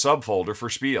 There's a subfolder for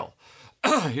Spiel.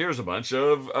 here's a bunch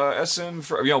of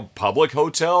public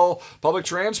hotel, public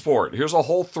transport. Here's a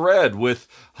whole thread with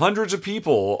hundreds of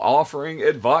people offering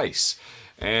advice.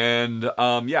 And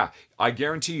I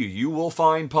guarantee you will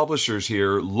find publishers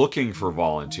here looking for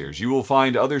volunteers. You will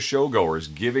find other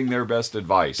showgoers giving their best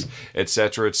advice,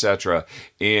 etc.,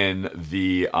 in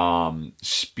the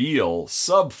Spiel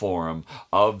sub-forum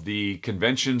of the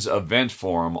convention's event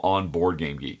forum on Board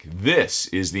Game Geek. This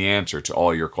is the answer to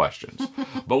all your questions.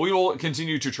 But we will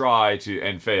continue to try to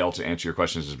and fail to answer your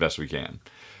questions as best we can.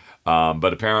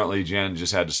 But apparently Jen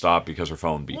just had to stop because her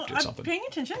phone beeped or something. I'm paying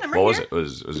attention. I'm right What was here. it?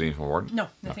 Was it anything important? No,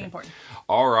 nothing important.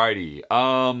 Alrighty.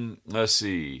 Let's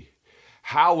see.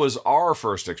 How was our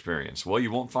first experience? Well,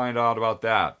 you won't find out about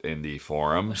that in the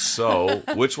forum. So,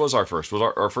 which was our first? Was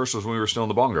our first was when we were still in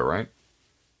the bongo, right?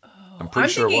 I'm pretty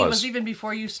sure it thinking was. it was even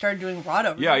before you started doing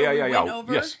Rahdo. Yeah. Went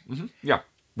over? Yes. Yeah.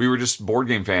 We were just board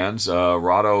game fans.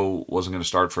 Rahdo wasn't going to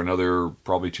start for another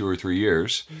probably 2 or 3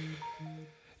 years.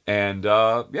 And,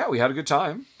 we had a good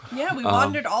time. Yeah, we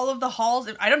wandered all of the halls.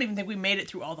 I don't even think we made it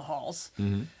through all the halls.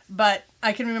 Mm-hmm. But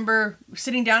I can remember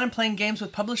sitting down and playing games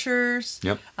with publishers.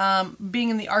 Yep. Being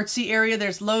in the artsy area,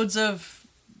 there's loads of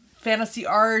fantasy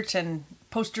art and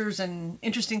posters and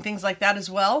interesting things like that as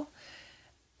well.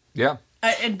 Yeah.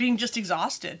 And being just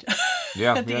exhausted.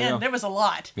 Yeah. At the end, there was a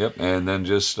lot. Yep. And then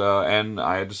and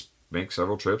I had to make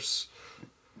several trips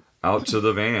out to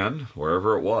the van,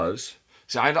 wherever it was.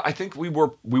 See, I think we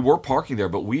were parking there,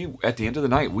 but at the end of the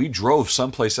night, we drove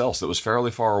someplace else that was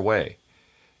fairly far away.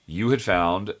 You had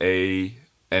found an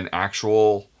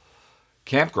actual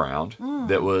campground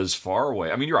that was far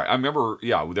away. I mean, you're right. I remember,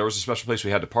 there was a special place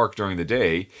we had to park during the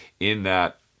day in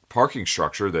that parking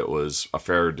structure that was a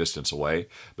fair distance away.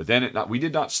 But then we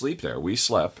did not sleep there. We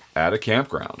slept at a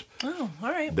campground. Oh,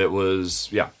 all right. That was,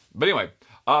 But anyway,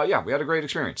 we had a great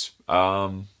experience.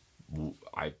 I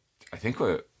think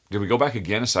did we go back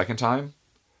again a second time?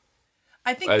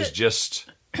 I think I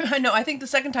think the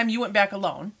second time you went back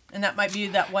alone, and that might be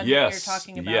that one that you're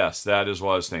talking about. Yes, that is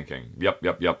what I was thinking. Yep.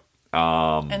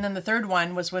 And then the third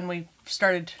one was when we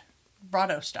started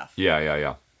Rahdo stuff.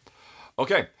 Yeah.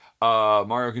 Okay.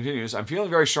 Mario continues, I'm feeling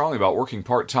very strongly about working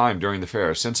part-time during the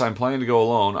fair. Since I'm planning to go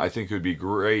alone, I think it would be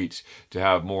great to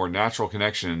have more natural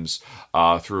connections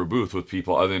through a booth with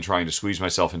people other than trying to squeeze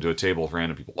myself into a table with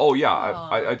random people. Oh, yeah.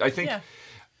 I think... Yeah.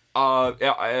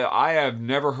 I have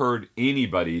never heard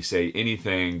anybody say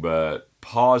anything but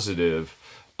positive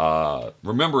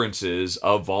remembrances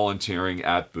of volunteering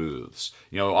at booths.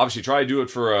 Obviously try to do it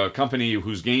for a company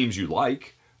whose games you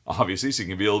like, obviously, so you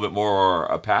can be a little bit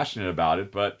more passionate about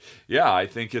it. But yeah, I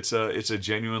think it's a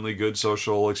genuinely good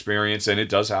social experience, and it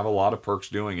does have a lot of perks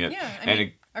doing it. Yeah, I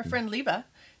mean, our friend Leva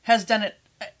has done it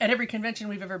at every convention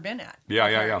we've ever been at.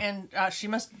 Yeah. And she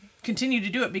must continue to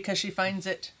do it because she finds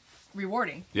it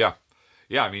rewarding. Yeah.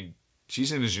 I mean,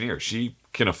 she's an engineer. She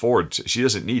can afford she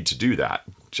doesn't need to do that.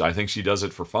 I think she does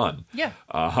it for fun. Yeah.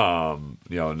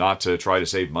 Not to try to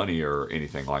save money or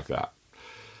anything like that.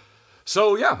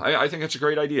 So yeah, I think that's a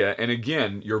great idea. And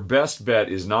again, your best bet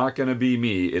is not going to be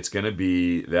me. It's going to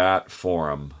be that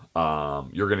forum.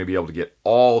 You're going to be able to get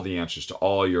all the answers to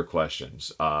all your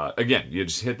questions. Again, you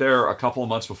just hit there a couple of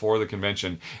months before the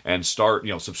convention and start,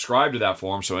 subscribe to that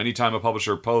forum. So anytime a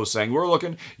publisher posts saying we're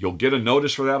looking, you'll get a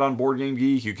notice for that on Board Game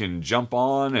Geek. You can jump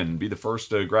on and be the first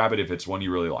to grab it if it's one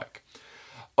you really like.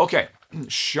 Okay,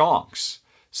 Shonks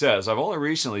says, I've only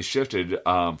recently shifted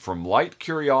from light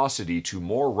curiosity to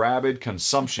more rabid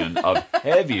consumption of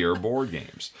heavier board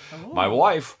games. Oh. My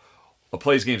wife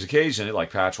plays games occasionally,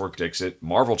 like Patchwork Dixit,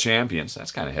 Marvel Champions.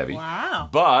 That's kind of heavy. Wow.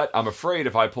 But I'm afraid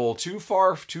if I pull too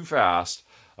far too fast,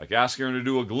 like asking her to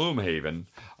do a Gloomhaven,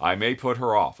 I may put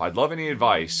her off. I'd love any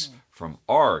advice from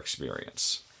our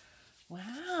experience.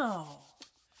 Wow.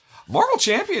 Marvel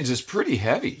Champions is pretty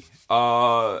heavy.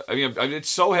 It's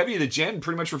so heavy that Jen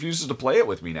pretty much refuses to play it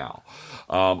with me now.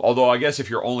 Although I guess if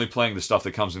you're only playing the stuff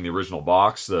that comes in the original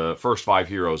box, the first 5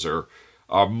 heroes are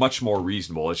much more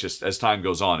reasonable. It's just as time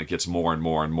goes on, it gets more and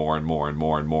more and more and more and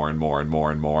more and more and more and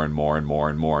more and more and more and more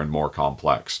and more and more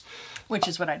complex. Which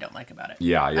is what I don't like about it.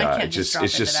 Yeah. I can't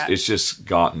It's just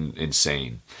gotten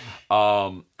insane.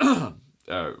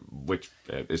 Which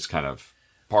is kind of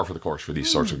par for the course for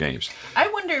these sorts of games. I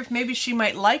wonder if maybe she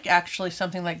might like actually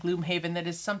something like Gloomhaven that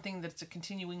is something that's a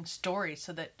continuing story,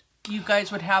 so that you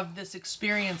guys would have this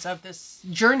experience of this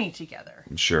journey together.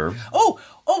 Sure. Oh,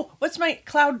 what's the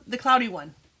cloudy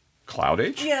one? Cloud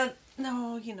Age? Yeah,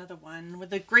 no, the one with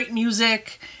the great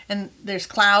music and there's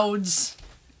clouds.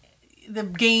 The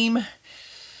game.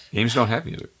 Games don't have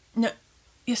music. No,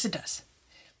 yes it does.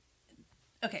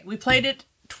 Okay, we played it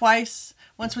twice.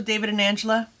 Once with David and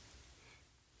Angela.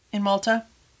 in Malta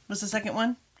was the second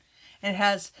one. And it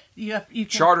has you can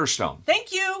Charterstone.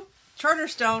 Thank you.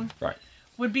 Charterstone. Right.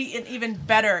 Would be an even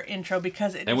better intro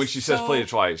because it And when she says played it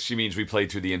twice, she means we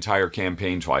played through the entire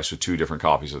campaign twice with 2 different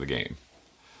copies of the game.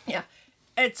 Yeah.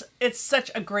 It's such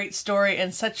a great story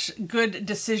and such good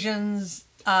decisions.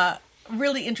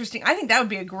 Really interesting. I think that would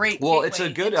be a great Well, it's a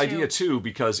good idea too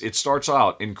because it starts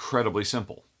out incredibly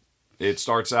simple. It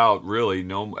starts out really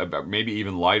maybe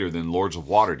even lighter than Lords of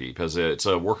Waterdeep because it's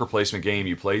a worker placement game.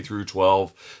 You play through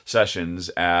 12 sessions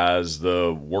as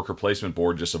the worker placement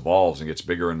board just evolves and gets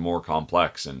bigger and more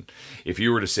complex. And if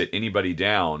you were to sit anybody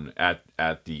down at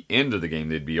the end of the game,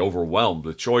 they'd be overwhelmed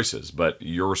with choices. But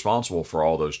you're responsible for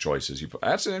all those choices.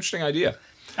 That's an interesting idea.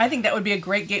 I think that would be a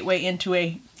great gateway into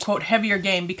a, quote, heavier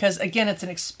game because, again, it's an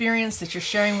experience that you're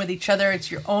sharing with each other. It's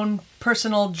your own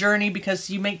personal journey because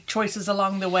you make choices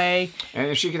along the way. And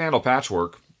if she can handle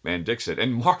Patchwork and Dixit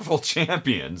and Marvel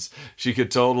Champions, she could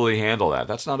totally handle that.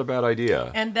 That's not a bad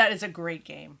idea. And that is a great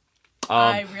game.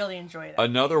 I really enjoy it.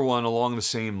 Another one along the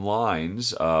same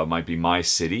lines might be My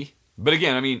City. But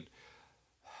again,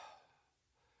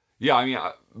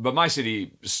 but My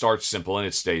City starts simple and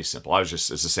it stays simple. It's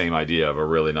the same idea of a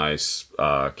really nice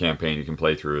campaign you can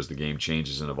play through as the game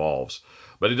changes and evolves.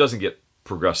 But it doesn't get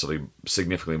progressively,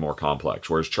 significantly more complex,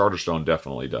 whereas Charterstone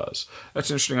definitely does. That's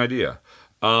an interesting idea.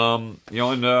 Are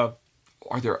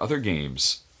there other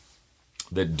games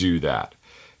that do that?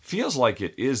 Feels like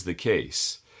it is the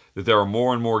case that there are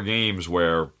more and more games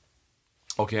where,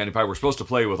 okay, Andy Pie, we're supposed to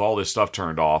play with all this stuff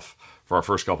turned off for our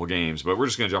first couple games, but we're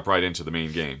just going to jump right into the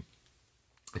main game.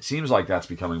 It seems like that's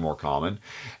becoming more common,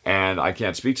 and I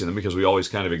can't speak to them because we always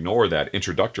kind of ignore that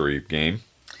introductory game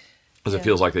because it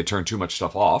feels like they turn too much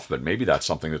stuff off, but maybe that's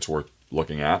something that's worth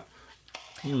looking at.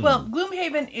 Well,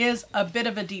 Gloomhaven is a bit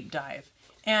of a deep dive,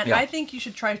 and I think you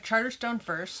should try Charterstone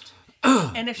first,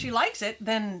 and if she likes it,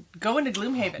 then go into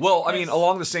Gloomhaven. Well,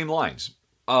 along the same lines.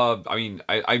 I'm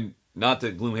not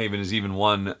that Gloomhaven is even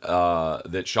one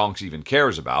that Shanks even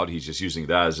cares about. He's just using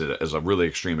that as a really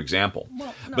extreme example.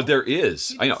 Well, no. But there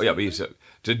is, I know, yeah. But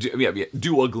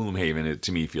do a Gloomhaven. It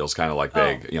to me feels kind of like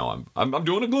vague. I'm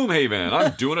doing a Gloomhaven.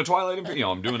 I'm doing a Twilight.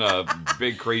 I'm doing a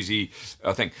big crazy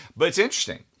thing. But it's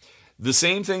interesting. The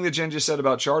same thing that Jen just said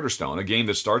about Charterstone, a game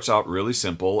that starts out really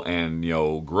simple and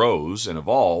grows and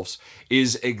evolves,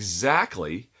 is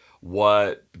exactly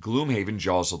what Gloomhaven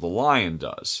Jaws of the Lion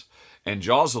does. And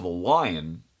Jaws of the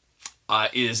Lion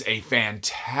is a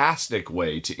fantastic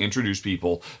way to introduce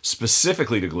people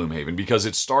specifically to Gloomhaven because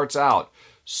it starts out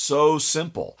so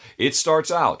simple. It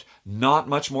starts out not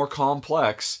much more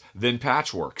complex than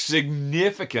Patchwork,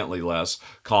 significantly less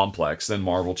complex than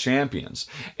Marvel Champions.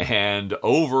 And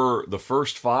over the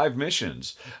first 5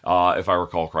 missions, if I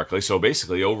recall correctly, so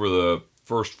basically over the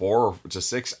first 4 to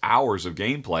 6 hours of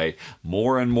gameplay,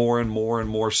 more and more and more and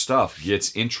more stuff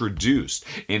gets introduced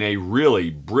in a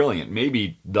really brilliant,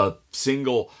 maybe the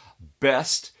single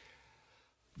best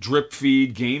drip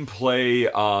feed gameplay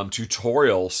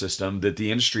tutorial system that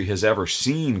the industry has ever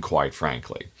seen, quite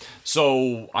frankly.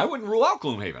 So I wouldn't rule out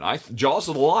Gloomhaven. Jaws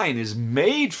of the Lion is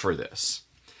made for this.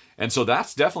 And so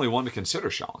that's definitely one to consider,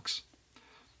 Shanks.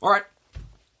 All right.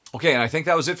 Okay, and I think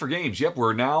that was it for games. Yep,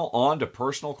 we're now on to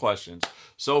personal questions.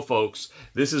 So, folks,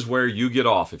 this is where you get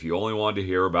off if you only want to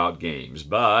hear about games.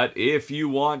 But if you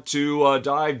want to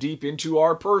dive deep into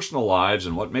our personal lives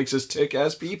and what makes us tick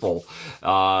as people,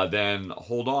 then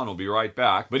hold on, we'll be right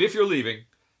back. But if you're leaving,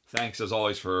 thanks as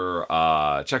always for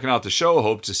checking out the show.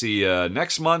 Hope to see you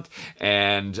next month.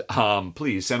 And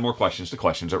please send more questions to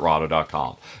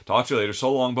questions@rahdo.com. Talk to you later.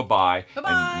 So long, bye-bye. Bye-bye.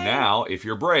 And now, if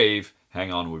you're brave,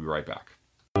 hang on, we'll be right back.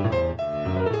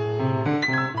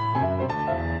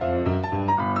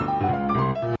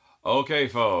 Okay,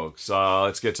 folks,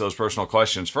 let's get to those personal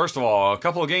questions. First of all, a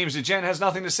couple of games that Jen has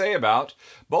nothing to say about.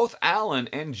 Both Alan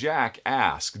and Jack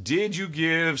ask, did you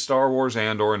give Star Wars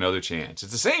Andor another chance?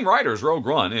 It's the same writer as Rogue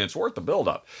One, and it's worth the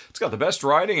build-up. It's got the best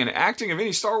writing and acting of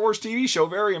any Star Wars TV show,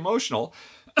 very emotional.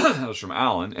 That was from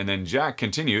Alan. And then Jack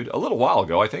continued, a little while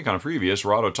ago, I think on a previous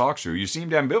Rahdo Talk Through, you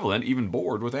seemed ambivalent, even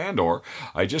bored with Andor.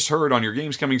 I just heard on your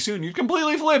Games Coming Soon, you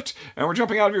completely flipped and were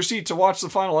jumping out of your seat to watch the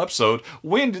final episode.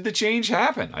 When did the change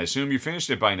happen? I assume you finished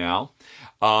it by now.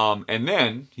 And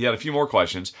then he had a few more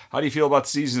questions. How do you feel about the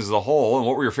season as a whole, and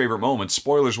what were your favorite moments?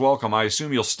 Spoilers welcome. I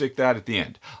assume you'll stick that at the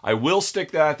end. I will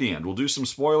stick that at the end. We'll do some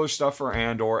spoiler stuff for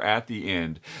Andor at the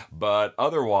end. But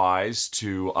otherwise,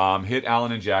 to hit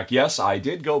Alan and Jack, yes, I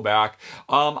did go back.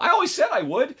 I always said I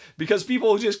would because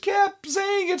people just kept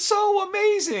saying it's so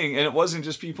amazing. And it wasn't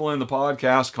just people in the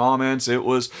podcast comments. It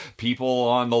was people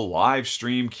on the live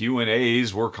stream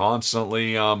Q&As were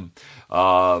constantly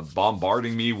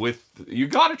bombarding me with you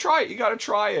got to try it. You got to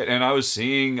try it. And I was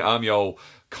seeing,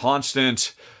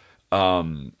 constant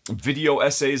video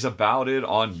essays about it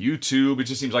on YouTube. It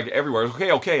just seems like everywhere.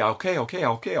 Okay, I'll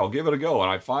give it a go.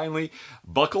 And I finally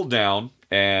buckled down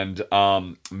and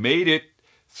made it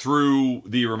through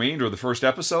the remainder of the first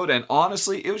episode, and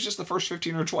honestly, it was just the first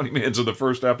 15 or 20 minutes of the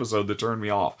first episode that turned me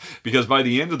off. Because by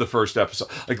the end of the first episode,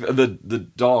 like the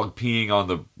dog peeing on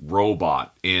the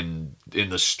robot in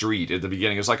the street at the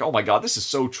beginning, it's like, oh my god, this is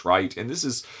so trite, and this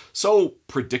is so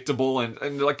predictable,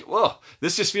 and like, ugh,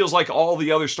 this just feels like all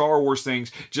the other Star Wars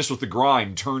things, just with the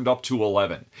grind turned up to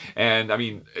 11. And I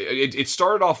mean, it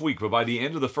started off weak, but by the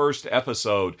end of the first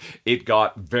episode, it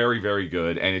got very, very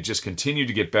good, and it just continued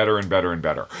to get better and better and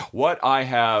better. What I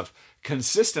have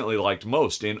consistently liked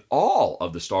most in all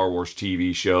of the Star Wars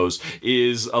TV shows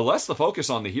is less the focus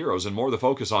on the heroes and more the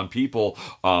focus on people,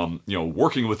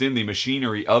 working within the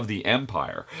machinery of the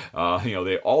Empire. All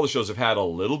the shows have had a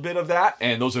little bit of that,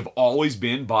 and those have always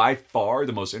been by far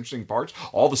the most interesting parts.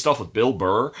 All the stuff with Bill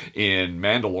Burr in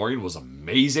Mandalorian was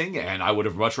amazing, and I would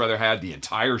have much rather had the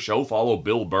entire show follow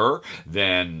Bill Burr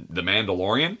than The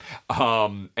Mandalorian.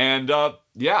 And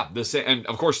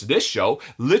of course this show,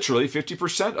 literally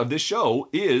 50% of this show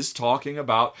is talking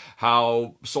about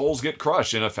how souls get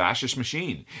crushed in a fascist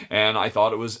machine. And I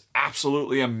thought it was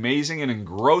absolutely amazing and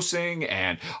engrossing,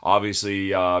 and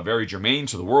obviously very germane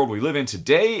to the world we live in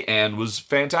today, and was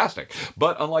fantastic.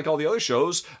 But unlike all the other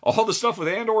shows, all the stuff with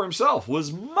Andor himself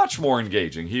was much more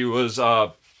engaging. He was...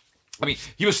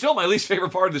 he was still my least favorite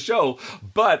part of the show,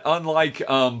 but unlike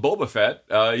Boba Fett,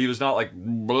 he was not like,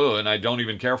 and I don't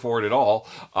even care for it at all.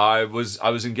 I was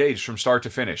engaged from start to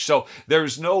finish. So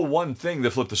there's no one thing that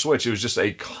flipped the switch. It was just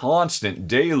a constant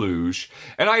deluge,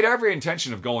 and I had every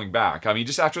intention of going back. I mean,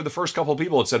 just after the first couple of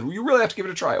people had said, well, you really have to give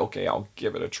it a try. Okay, I'll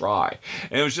give it a try.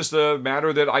 And it was just a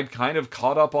matter that I'd kind of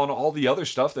caught up on all the other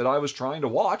stuff that I was trying to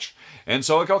watch, and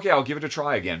so okay, I'll give it a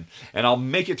try again, and I'll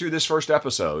make it through this first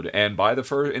episode. And by the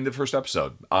first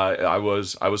episode, I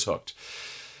was hooked.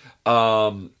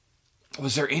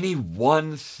 Was there any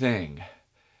one thing?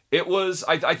 It was,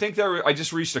 I think I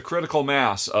just reached a critical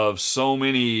mass of so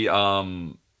many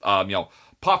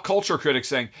pop culture critics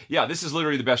saying, yeah, this is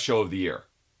literally the best show of the year.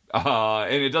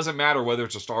 And it doesn't matter whether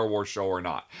it's a Star Wars show or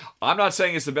not. I'm not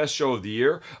saying it's the best show of the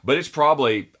year, but it's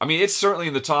probably, it's certainly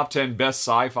in the top 10 best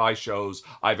sci-fi shows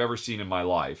I've ever seen in my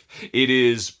life. It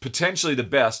is potentially the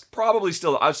best, probably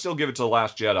still, I'd still give it to The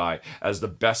Last Jedi as the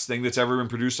best thing that's ever been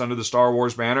produced under the Star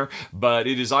Wars banner, but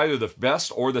it is either the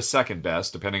best or the second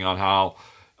best, depending on how...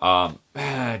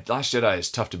 Last Jedi is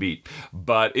tough to beat,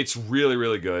 but it's really,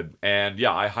 really good. And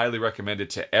yeah, I highly recommend it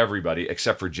to everybody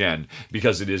except for Jen,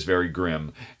 because it is very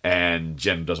grim, and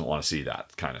Jen doesn't want to see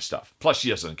that kind of stuff. Plus, she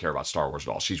doesn't care about Star Wars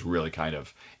at all. She's really kind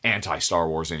of anti-Star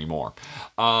Wars anymore.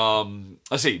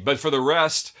 Let's see. But for the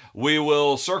rest, we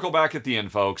will circle back at the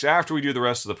end, folks, after we do the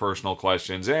rest of the personal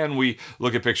questions, and we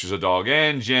look at pictures of dog,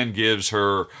 and Jen gives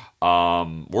her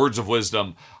words of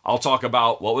wisdom. I'll talk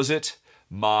about, what was it?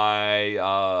 My,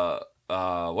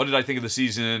 what did I think of the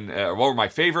season? What were my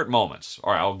favorite moments?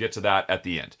 All right, I'll get to that at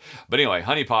the end. But anyway,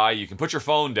 Honey Pie, you can put your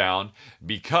phone down,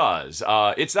 because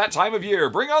it's that time of year.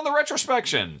 Bring on the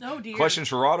retrospection. Oh, dear. Questions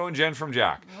for Otto and Jen from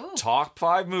Jack. Ooh. Top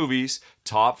 5 movies,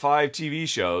 top 5 TV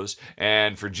shows,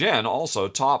 and for Jen, also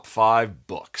top 5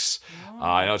 books.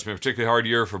 I know it's been a particularly hard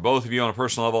year for both of you on a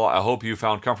personal level. I hope you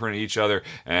found comfort in each other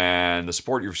and the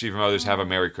support you receive from others. Have a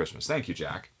Merry Christmas. Thank you,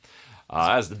 Jack.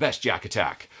 That's the best Jack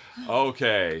attack.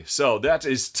 Okay, so that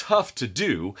is tough to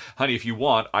do. Honey, if you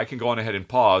want, I can go on ahead and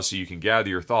pause so you can gather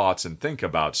your thoughts and think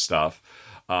about stuff.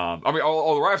 Right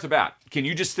off the bat, can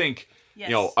you just think, yes.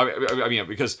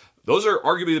 Because those are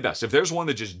arguably the best. If there's one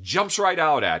that just jumps right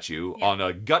out at you on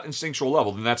a gut instinctual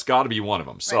level, then that's got to be one of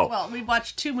them. So, well, we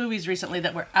watched 2 movies recently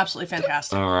that were absolutely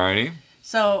fantastic. Alrighty.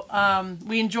 So,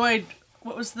 we enjoyed,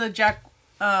 what was the Jack,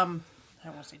 I don't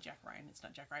want to say Jack Ryan. It's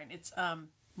not Jack Ryan. It's,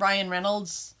 Ryan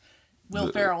Reynolds, Will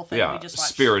Ferrell thing we just watched.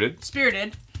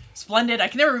 Spirited. Splendid. I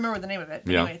can never remember the name of it.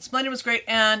 But anyway, Splendid was great.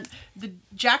 And the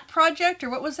Jack Project, or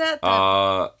what was that?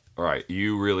 Right.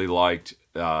 You really liked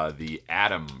the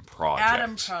Adam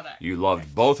Project. You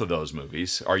loved both of those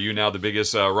movies. Are you now the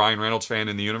biggest Ryan Reynolds fan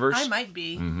in the universe? I might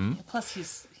be. Mm-hmm. Plus,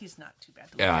 he's not too bad.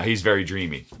 Yeah, he's very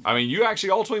dreamy. You actually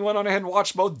ultimately went on ahead and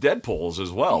watched both Deadpools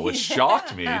as well, which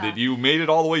shocked me that you made it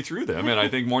all the way through them. And I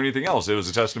think more than anything else, it was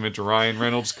a testament to Ryan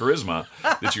Reynolds' charisma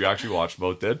that you actually watched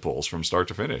both Deadpools from start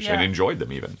to finish and enjoyed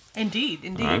them even.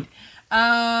 Indeed. Right.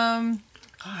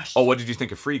 Gosh. Oh, what did you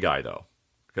think of Free Guy, though?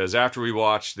 Because after we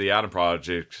watched the Adam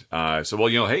Project,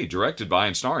 directed by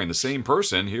and starring the same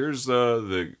person. Here's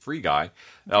the Free Guy.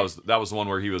 That was the one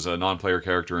where he was a non-player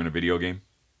character in a video game.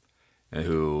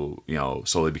 who,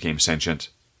 slowly became sentient.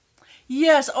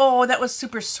 Yes. Oh, that was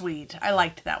super sweet. I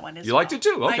liked that one as well. You liked it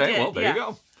too? I Okay, did, well, there you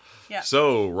go. Yeah.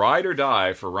 So, Ride or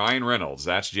Die for Ryan Reynolds.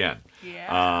 That's Jen.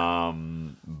 Yeah.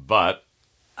 But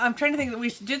I'm trying to think that we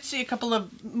did see a couple of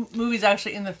movies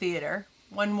actually in the theater.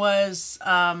 One was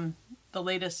the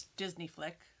latest Disney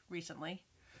flick recently.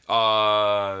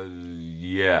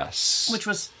 Yes. Which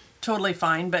was totally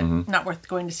fine, but not worth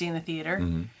going to see in the theater.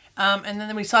 Mm-hmm. And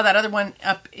then we saw that other one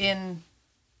up near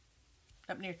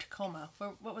Tacoma.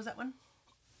 What was that one?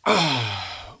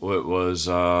 It was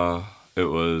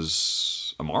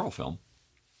a Marvel film.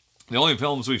 The only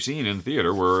films we've seen in the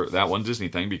theater were that one Disney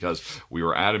thing because we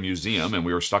were at a museum and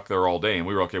we were stuck there all day and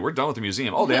we were okay. We're done with the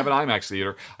museum. Oh, they have an IMAX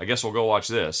theater. I guess we'll go watch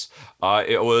this.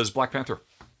 It was Black Panther.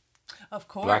 Of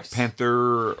course. Black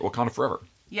Panther: Wakanda Forever.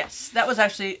 Yes, that was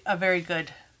actually a very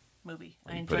good movie.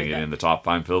 I enjoyed Putting that. it in the top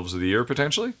 5 films of the year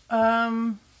potentially.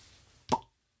 And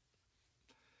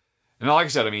like I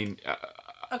said, I mean.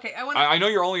 Okay, I know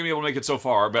you're only going to be able to make it so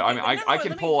far, but I mean, I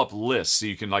can pull up lists so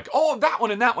you can that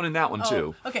one and that one and that one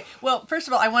too. Okay, well, first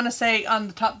of all, I want to say on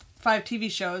the top 5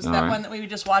 TV shows, that one that we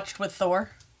just watched with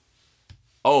Thor.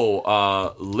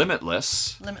 Oh,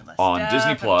 Limitless. On definitely.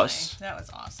 Disney Plus. That was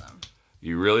awesome.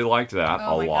 You really liked that a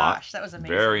lot. Oh my gosh, that was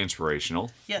amazing. Very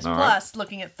inspirational. Yes, All plus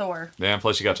looking at Thor. Yeah,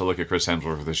 plus you got to look at Chris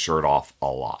Hemsworth with his shirt off a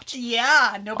lot.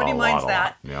 Yeah, nobody minds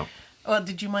that. Yeah. Well,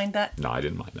 did you mind that? No, I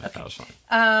didn't mind that. Okay. That was fine.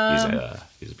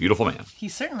 He's a beautiful man. He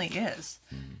certainly is.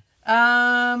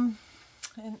 Mm-hmm.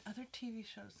 And other TV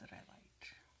shows that I liked.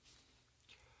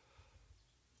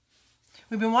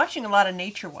 We've been watching a lot of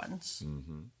nature ones.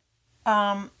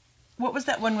 Mm-hmm. What was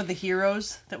that one with the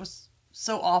heroes that was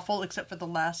so awful, except for the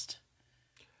last?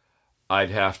 I'd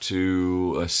have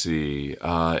to, let's see.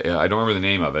 I don't remember the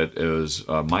name of it. It was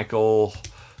Michael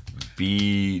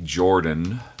B.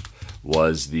 Jordan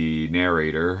was the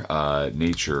narrator,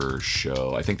 nature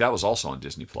show. I think that was also on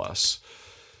Disney Plus.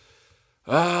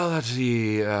 Let's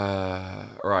see.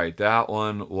 Right, that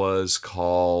one was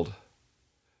called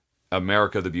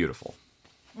America the Beautiful.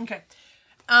 Okay.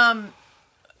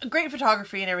 Great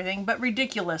photography and everything, but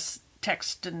ridiculous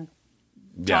text and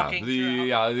talking.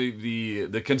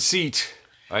 The conceit.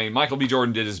 I mean, Michael B.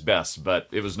 Jordan did his best, but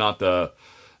it was not the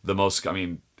most. I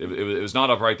mean, it was not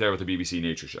up right there with the BBC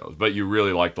nature shows. But you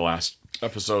really liked the last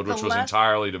episode, which was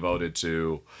entirely devoted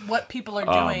to what people are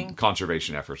doing,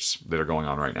 conservation efforts that are going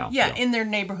on right now. Yeah, in their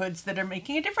neighborhoods that are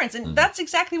making a difference, and that's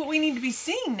exactly what we need to be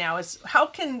seeing now. Is how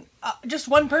can just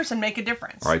one person make a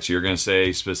difference? All right, so you're going to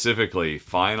say specifically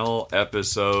final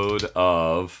episode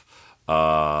of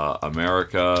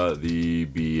America the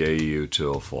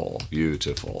Beautiful,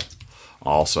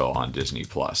 also on Disney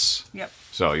Plus. Yep.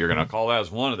 So you're going to call that as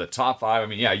one of the top 5. I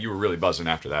mean, yeah, you were really buzzing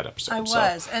after that episode. I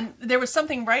was. And there was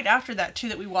something right after that, too,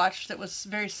 that we watched that was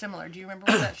very similar. Do you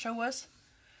remember what that show was?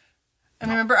 I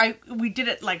remember we did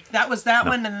it like that was that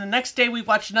one, and the next day we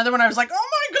watched another one. I was like, oh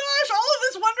my gosh, all of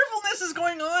this wonderfulness is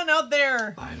going on out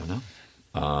there. I don't know.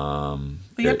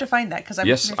 But you have to find that because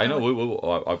yes, I know.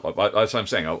 That's what I'm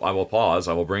saying. I will pause.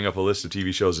 I will bring up a list of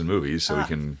TV shows and movies so we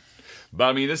can. But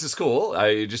I mean, this is cool.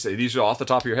 These are off the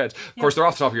top of your head. Of course, they're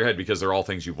off the top of your head because they're all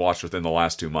things you've watched within the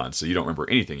last 2 months. So you don't remember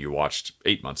anything you watched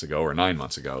 8 months ago or 9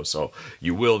 months ago. So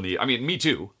you will need. I mean, me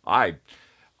too. I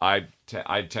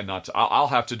tend not to. I'll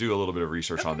have to do a little bit of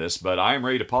research on this, but I am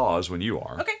ready to pause when you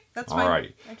are. Okay, that's fine. All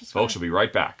righty, folks. Will be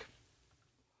right back.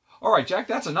 All right, Jack.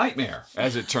 That's a nightmare,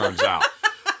 as it turns out.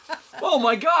 Oh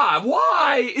my God!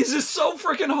 Why is this so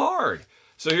freaking hard?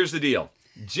 So here's the deal.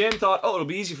 Jen thought, it'll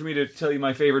be easy for me to tell you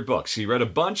my favorite books. She read a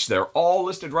bunch. They're all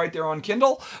listed right there on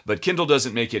Kindle, but Kindle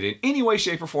doesn't make it in any way,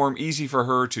 shape, or form easy for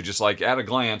her to just like at a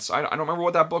glance. I don't remember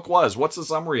what that book was. What's the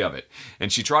summary of it?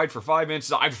 And she tried for 5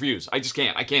 minutes. I refuse. I just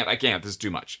can't. I can't. This is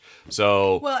too much.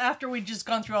 So. Well, after we'd just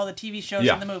gone through all the TV shows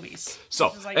and the movies.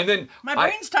 So, like, and then. My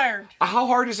brain's tired. How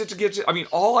hard is it to get to? I mean,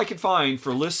 all I could find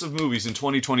for lists of movies in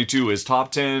 2022 is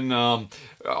top 10,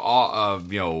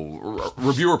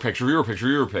 reviewer picks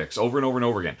over and over and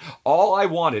over again. All I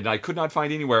wanted, and I could not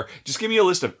find anywhere, just give me a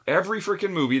list of every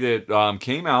freaking movie that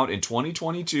came out in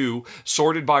 2022,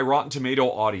 sorted by Rotten Tomato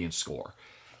audience score.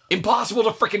 Impossible to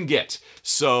freaking get.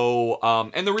 So,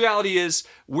 and the reality is,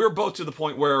 we're both to the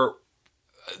point where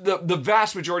the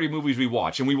vast majority of movies we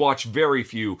watch, and we watch very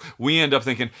few, we end up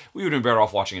thinking we would have been better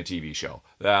off watching a TV show.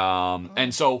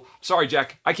 And so, sorry,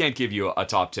 Jack, I can't give you a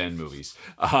top 10 movies.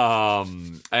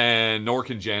 And nor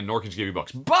can Jen, nor can she give you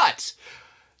books. But,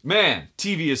 man,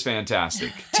 TV is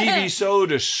fantastic. TV so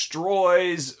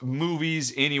destroys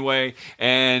movies anyway.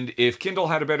 And if Kindle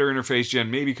had a better interface, Jen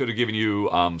maybe could have given you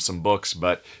some books,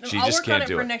 but she just can't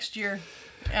do it. I'll work on it for next year.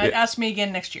 Ask me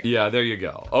again next year. Yeah, there you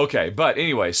go. Okay, but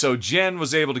anyway, so Jen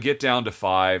was able to get down to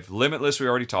 5. Limitless, we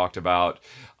already talked about.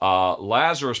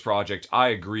 Lazarus Project, I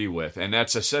agree with, and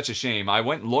that's such a shame. I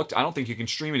went and looked. I don't think you can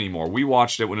stream anymore. We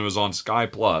watched it when it was on Sky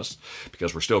Plus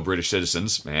because we're still British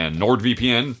citizens, and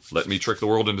NordVPN let me trick the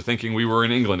world into thinking we were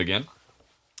in England again.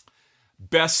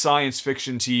 Best science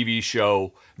fiction TV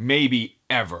show maybe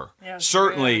ever. Yeah,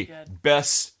 certainly really good.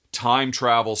 Best time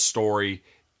travel story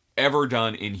ever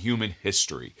done in human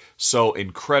history. So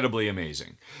incredibly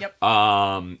amazing. Yep.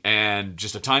 And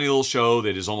just a tiny little show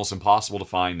that is almost impossible to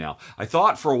find now. I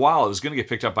thought for a while it was going to get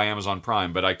picked up by Amazon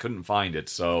Prime, but I couldn't find it.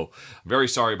 So I'm very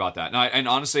sorry about that. And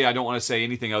honestly, I don't want to say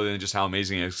anything other than just how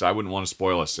amazing it is, because I wouldn't want to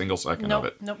spoil a single second of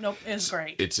it. Nope. It's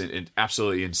great. It's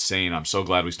absolutely insane. I'm so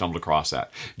glad we stumbled across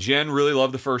that. Jen really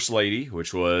loved The First Lady,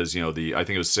 which was, I think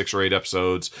it was 6 or 8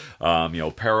 episodes,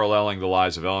 paralleling the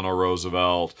lives of Eleanor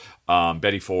Roosevelt,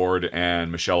 Betty Ford,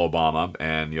 and Michelle Obama,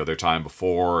 and their time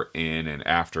before, in, and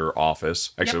after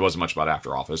office. Actually, It wasn't much about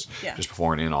after office, just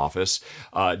before and in office.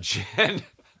 Jen,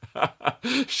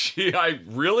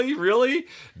 really,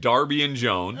 Darby and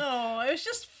Joan. Oh, it was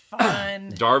just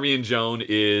fun. Darby and Joan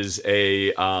is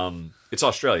it's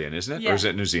Australian, isn't it? Yeah. Or is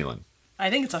it New Zealand? I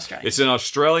think it's Australian. It's an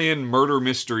Australian murder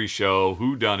mystery show,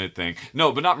 whodunit thing.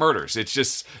 No, but not murders. It's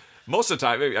just, most of the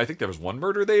time, I think there was one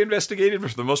murder they investigated, but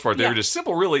for the most part, they were just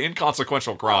simple, really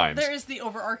inconsequential crimes. There is the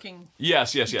overarching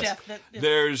Yes. death that is...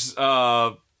 There's,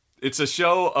 it's a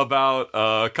show about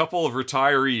a couple of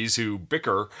retirees who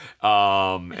bicker,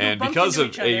 and because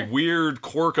of a weird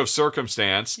quirk of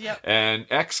circumstance, an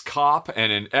ex-cop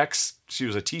and an she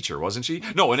was a teacher, wasn't she?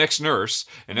 No, an ex-nurse,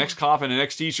 an ex-cop and an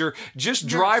ex-teacher just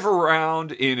drive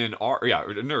around in an RV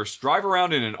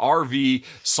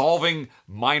solving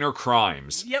minor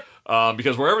crimes. Yep.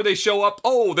 Because wherever they show up,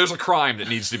 there's a crime that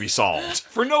needs to be solved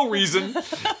for no reason.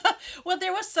 Well,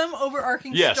 there was some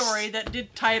overarching story that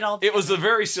did tie it all together. It was a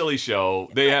very silly show.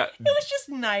 It was just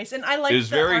nice, and I liked it. It was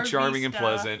very RV charming stuff. and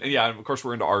pleasant. And of course,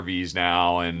 we're into RVs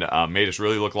now, and made us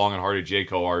really look long and hard at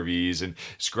Jayco RVs. And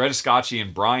Greta Scacchi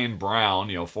and Brian Brown,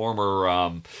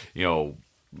 former,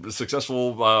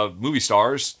 successful movie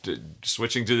stars,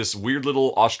 switching to this weird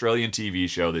little Australian TV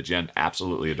show that Jen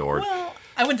absolutely adored. Well,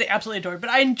 I wouldn't say absolutely adored, but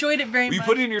I enjoyed it very much. You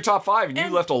put it in your top 5, and you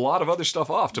left a lot of other stuff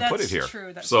off to put it here. That's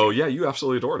true. So yeah, you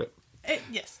absolutely adored it.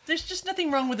 Yes, there's just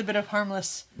nothing wrong with a bit of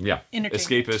harmless entertainment.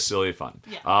 Escapist, silly fun.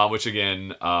 Yeah. Which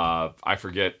again, I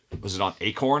forget, was it on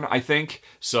Acorn, I think?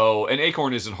 So, and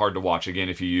Acorn isn't hard to watch, again,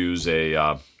 if you use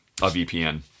a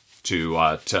VPN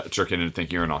to trick in and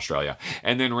think you're in Australia.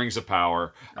 And then Rings of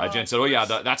Power. Jen said,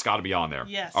 that's got to be on there.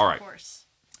 Yes, all right. Of course.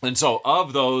 And so,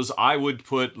 of those, I would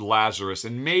put Lazarus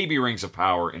and maybe Rings of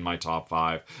Power in my top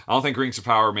 5. I don't think Rings of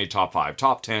Power made top 5.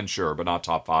 Top 10, sure, but not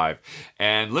top 5.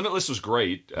 And Limitless was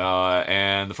great.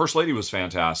 And The First Lady was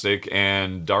fantastic.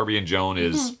 And Darby and Joan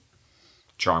is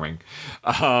charming.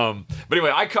 But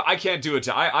anyway, I can't do it.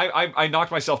 I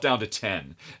knocked myself down to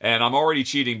 10. And I'm already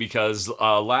cheating because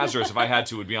Lazarus, if I had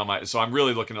to, would be on my... So I'm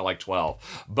really looking at like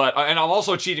 12. But and I'm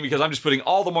also cheating because I'm just putting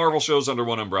all the Marvel shows under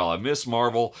one umbrella. Miss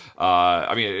Marvel,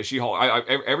 everything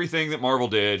that Marvel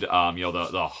did,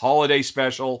 the holiday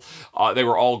special, they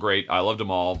were all great. I loved them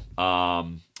all.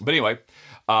 But anyway...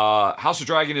 House of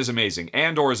Dragon is amazing.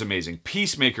 Andor is amazing.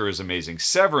 Peacemaker is amazing.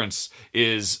 Severance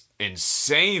is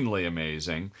insanely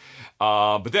amazing.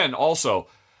 But then also,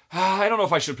 I don't know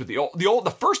if I should put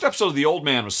the first episode of The Old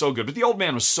Man was so good, but The Old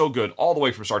Man was so good all the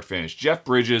way from start to finish. Jeff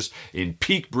Bridges in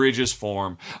peak Bridges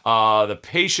form. The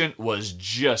Patient was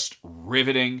just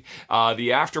riveting.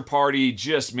 The After Party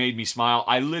just made me smile.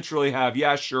 I literally have,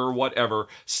 whatever,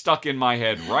 stuck in my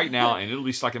head right now, and it'll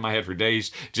be stuck in my head for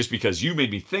days just because you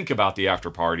made me think about the After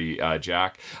Party,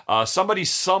 Jack. Somebody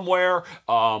Somewhere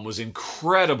was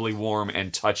incredibly warm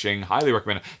and touching. Highly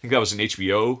recommend it. I think that was an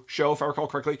HBO show, if I recall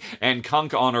correctly. And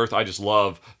Kunk on Earth, I just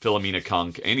love Philomena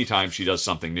Kunk anytime she does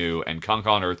something new, and Kunk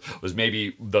on Earth was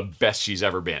maybe the best she's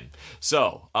ever been.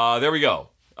 So, there we go.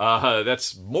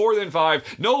 That's more than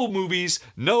 5. No movies,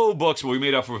 no books, but we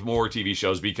made up with more TV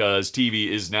shows because TV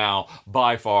is now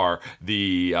by far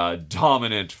the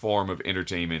dominant form of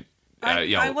entertainment.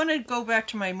 I want to go back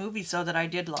to my movies, though, that I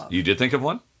did love. You did think of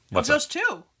one? What's those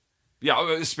two?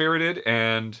 Yeah, Spirited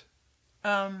and...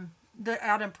 The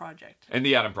Adam Project. And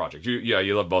The Adam Project.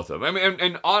 You love both of them. I mean,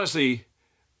 and honestly,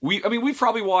 we've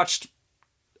probably watched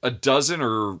a dozen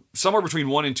or somewhere between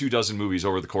 1 and 2 dozen movies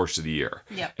over the course of the year.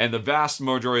 Yep. And the vast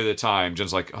majority of the time,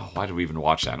 Jen's like, oh, why did we even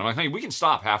watch that? And I'm like, hey, we can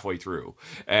stop halfway through.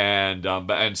 And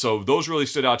so those really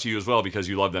stood out to you as well because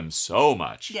you love them so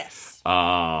much. Yes.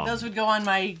 Those would go on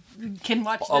my can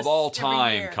watch this Of all every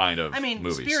time year. kind of I mean,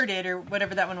 movies. Spirited or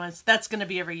whatever that one was. That's going to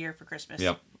be every year for Christmas.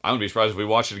 Yep. I wouldn't be surprised if we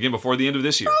watched it again before the end of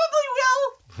this year.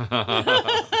 Probably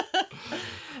will.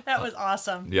 That was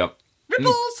awesome. Yep.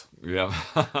 Ripples. Yeah.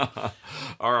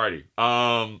 Alrighty.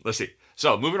 Let's see.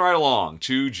 So, moving right along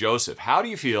to Joseph. How do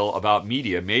you feel about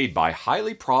media made by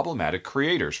highly problematic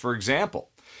creators? For example,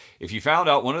 if you found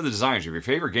out one of the designers of your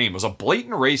favorite game was a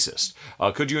blatant racist,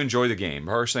 could you enjoy the game?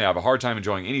 Personally, I have a hard time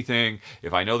enjoying anything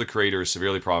if I know the creator is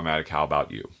severely problematic. How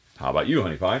about you? How about you,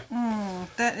 Honey Pie?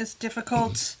 That is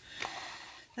difficult.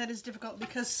 That is difficult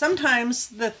because sometimes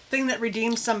the thing that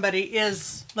redeems somebody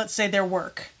is, let's say, their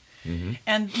work. Mm-hmm.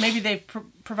 And maybe they've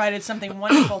provided something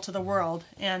wonderful to the world,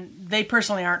 and they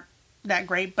personally aren't that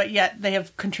great, but yet they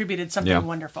have contributed something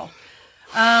wonderful.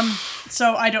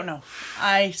 So I don't know.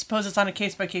 I suppose it's on a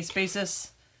case-by-case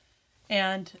basis.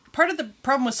 And part of the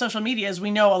problem with social media is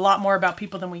we know a lot more about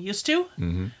people than we used to.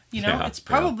 Mm-hmm. You know,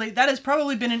 that has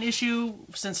probably been an issue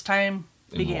since time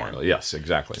began. Immemorial. Yes,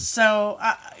 exactly. So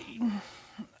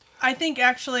I think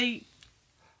actually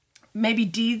maybe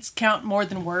deeds count more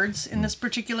than words in this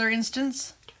particular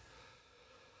instance.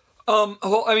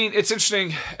 Well, I mean, it's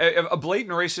interesting. A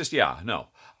blatant racist, no.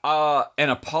 An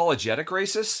apologetic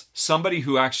racist, somebody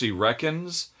who actually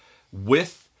reckons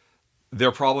with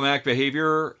their problematic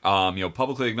behavior,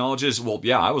 publicly acknowledges, well,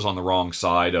 yeah, I was on the wrong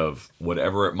side of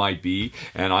whatever it might be,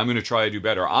 and I'm going to try to do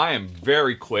better. I am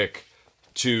very quick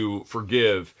to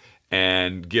forgive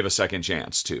and give a second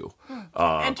chance to.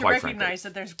 And to recognize frankly.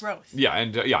 that there's growth. Yeah,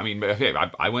 and I mean, hey,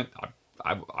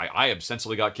 I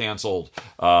essentially got canceled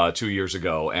 2 years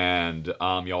ago, and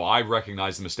I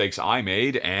recognized the mistakes I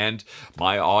made, and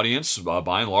my audience,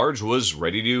 by and large, was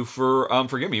ready to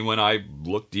forgive me when I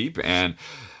looked deep and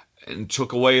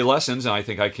took away lessons, and I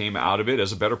think I came out of it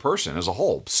as a better person as a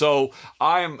whole. So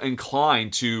I'm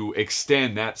inclined to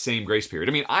extend that same grace period.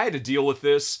 I mean, I had to deal with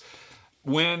this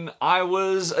when I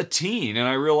was a teen, and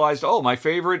I realized, my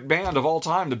favorite band of all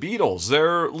time, the Beatles,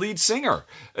 their lead singer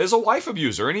is a wife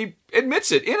abuser, and he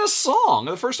admits it in a song.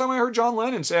 The first time I heard John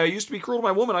Lennon say, I used to be cruel to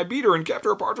my woman, I beat her and kept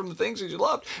her apart from the things she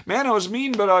loved. Man, I was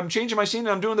mean, but I'm changing my scene and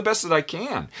I'm doing the best that I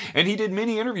can. And he did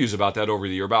many interviews about that over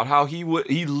the year, about how he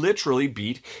literally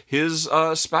beat his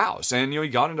spouse, and he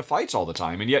got into fights all the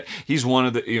time, and yet he's one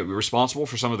of the responsible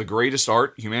for some of the greatest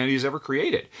art humanity has ever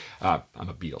created. I'm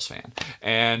a Beatles fan,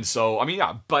 and so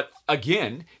but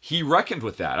again, he reckoned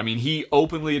with that. I mean, he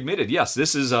openly admitted, yes,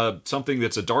 this is something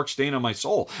that's a dark stain on my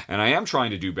soul, and I am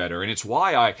trying to do better. And it's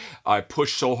why I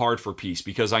push so hard for peace,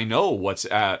 because I know what's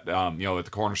at at the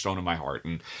cornerstone of my heart.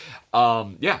 And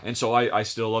and so I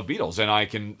still love Beatles, and I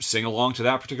can sing along to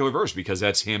that particular verse because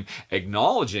that's him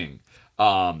acknowledging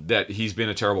that he's been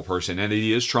a terrible person and that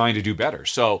he is trying to do better.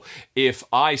 So if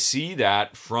I see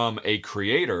that from a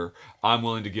creator, I'm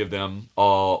willing to give them a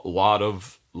lot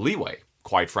of leeway,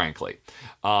 quite frankly.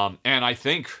 And I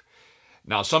think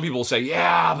now some people say,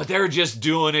 yeah, but they're just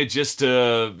doing it just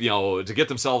to get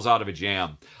themselves out of a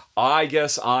jam. I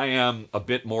guess I am a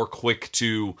bit more quick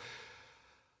to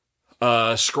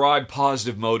ascribe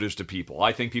positive motives to people.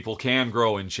 I think people can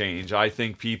grow and change. I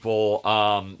think people,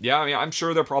 I'm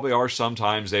sure there probably are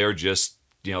sometimes they are just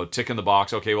ticking the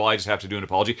box. Okay, well, I just have to do an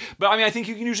apology. But I think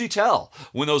you can usually tell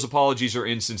when those apologies are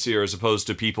insincere as opposed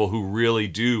to people who really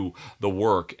do the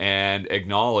work and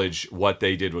acknowledge what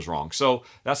they did was wrong. So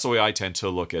that's the way I tend to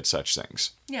look at such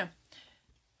things. Yeah.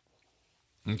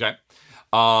 Okay.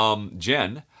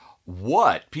 Jen,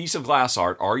 what piece of glass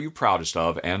art are you proudest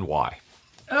of and why?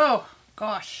 Oh,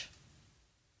 gosh.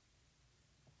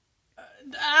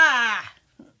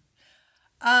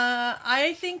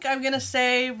 I think I'm going to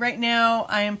say right now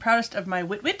I am proudest of my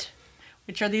Wit-Wit,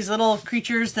 which are these little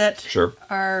creatures that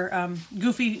are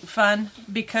goofy fun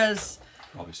because...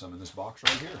 Probably some in this box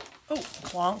right here. Oh,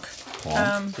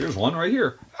 clonk. Here's one right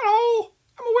here. Hello,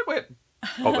 I'm a Wit-Wit.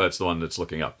 Oh, that's the one that's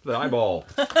looking up. The eyeball.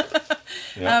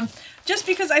 Yeah. Just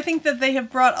because I think that they have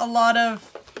brought a lot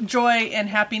of joy and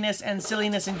happiness and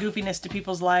silliness and goofiness to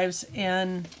people's lives,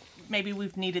 and maybe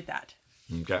we've needed that.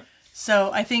 Okay.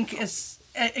 So I think is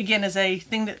a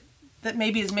thing that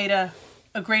maybe has made a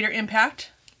greater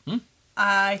impact.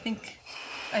 I think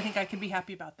I could be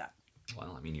happy about that.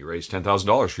 Well, you raised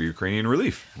 $10,000 for Ukrainian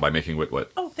relief by making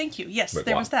Wit-Wit. Oh, thank you. Yes, Wit-Wat.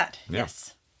 there was that. Yeah.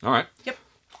 Yes. All right. Yep.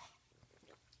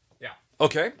 Yeah.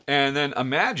 Okay, and then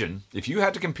imagine if you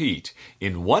had to compete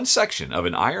in one section of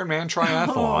an Ironman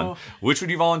triathlon, which would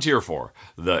you volunteer for?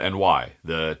 And why?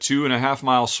 The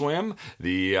 2.5-mile swim,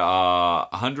 the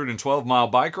 112-mile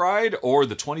bike ride, or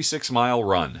the 26-mile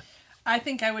run? I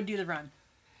think I would do the run.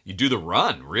 You do the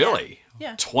run, really?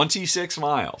 Yeah. 26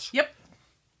 miles. Yep.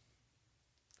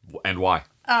 And why?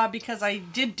 Because I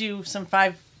did do some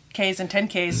 5Ks and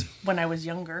 10Ks when I was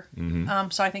younger.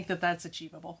 So I think that that's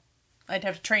achievable. I'd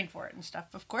have to train for it and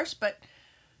stuff, of course, but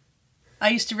I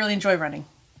used to really enjoy running.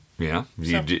 Yeah?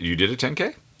 You did a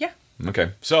 10K? Yeah.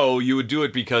 Okay. So you would do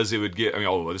it because it would get,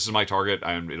 this is my target,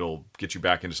 and it'll get you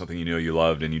back into something you know you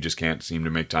loved and you just can't seem to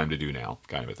make time to do now,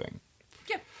 kind of a thing.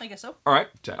 Yeah, I guess so. All right.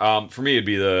 For me, it'd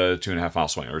be the 2.5-mile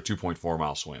swim or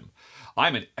 2.4-mile swim.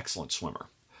 I'm an excellent swimmer.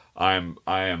 I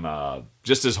am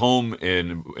just as home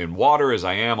in water as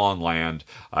I am on land.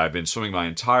 I've been swimming my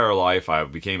entire life. I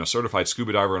became a certified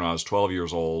scuba diver when I was 12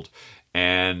 years old.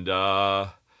 And, I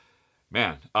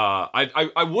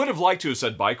would have liked to have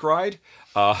said bike ride.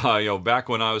 Back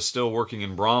when I was still working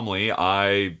in Bromley,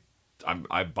 I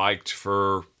biked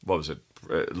for,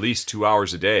 at least 2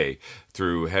 hours a day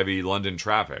through heavy London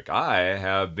traffic. I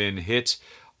have been hit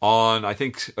on, I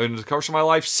think, in the course of my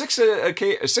life, six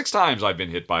times I've been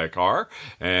hit by a car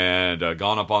and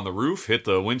gone up on the roof, hit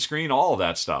the windscreen, all of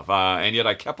that stuff. And yet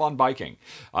I kept on biking.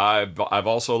 I've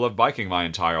also loved biking my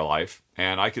entire life,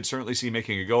 and I could certainly see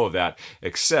making a go of that,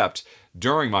 except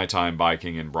during my time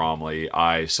biking in Bromley,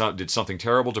 I did something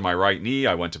terrible to my right knee.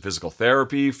 I went to physical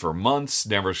therapy for months,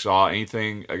 never saw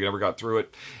anything, I never got through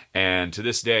it. And to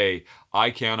this day,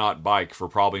 I cannot bike for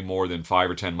probably more than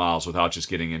 5 or 10 miles without just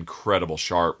getting incredible,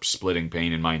 sharp, splitting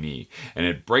pain in my knee. And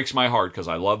it breaks my heart because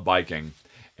I love biking.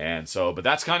 And so, but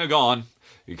that's kind of gone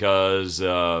because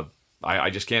I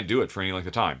just can't do it for any length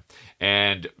of time.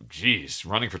 And, geez,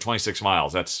 running for 26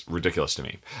 miles, that's ridiculous to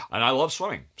me. And I love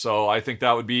swimming, so I think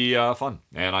that would be fun.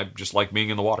 And I just like being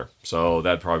in the water. So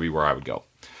that'd probably be where I would go.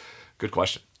 Good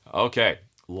question. Okay.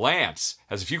 Lance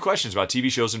has a few questions about TV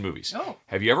shows and movies. Oh.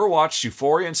 Have you ever watched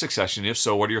Euphoria and Succession? If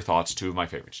so, what are your thoughts? Two of my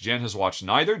favorites. Jen has watched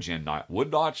neither. Jen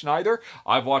would watch neither.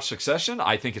 I've watched Succession.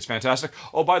 I think it's fantastic.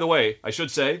 Oh, by the way, I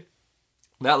should say,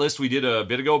 that list we did a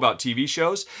bit ago about TV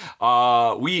shows,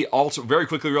 we also very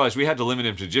quickly realized we had to limit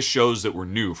them to just shows that were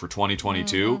new for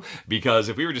 2022. Because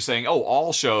if we were just saying,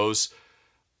 all shows...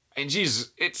 And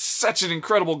geez, it's such an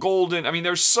incredible golden...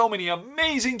 there's so many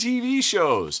amazing TV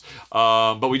shows.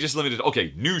 But we just limited,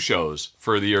 new shows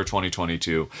for the year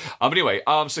 2022. But anyway,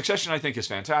 Succession I think is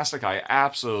fantastic. I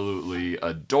absolutely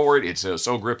adore it. It's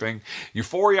so gripping.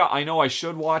 Euphoria, I know I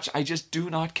should watch. I just do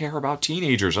not care about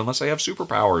teenagers unless they have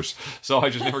superpowers. So I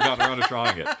just never got around to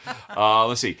trying it.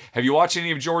 Let's see. Have you watched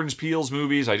any of Jordan Peele's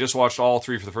movies? I just watched all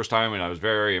 3 for the first time and I was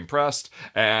very impressed,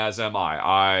 as am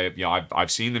I.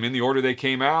 I've seen them in the order they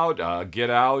came out.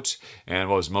 Get Out, and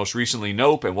what was most recently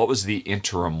Nope, and what was the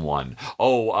interim one?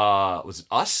 Was it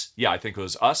Us? Yeah, I think it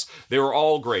was Us. They were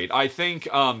all great. I think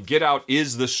Get Out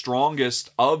is the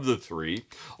strongest of the 3,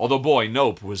 although boy,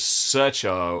 Nope was such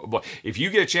a... If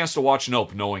you get a chance to watch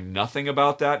Nope knowing nothing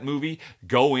about that movie,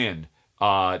 go in.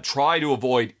 Try to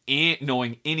avoid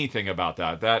knowing anything about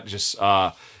that. That just...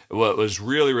 was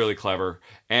really, really clever.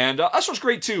 And Us was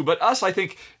great too, but Us, I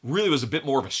think, really was a bit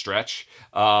more of a stretch.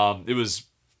 It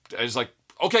was like,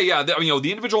 okay, yeah,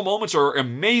 the individual moments are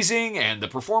amazing, and the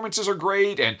performances are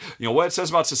great, and, what it says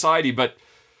about society, but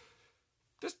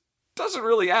this doesn't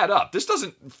really add up. This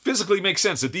doesn't physically make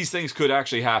sense that these things could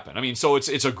actually happen. So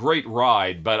it's a great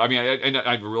ride, but,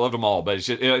 I loved them all, but I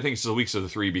think it's the weakest of the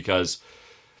 3 because...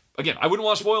 Again, I wouldn't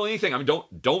want to spoil anything.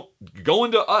 Don't go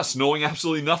into Us knowing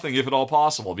absolutely nothing, if at all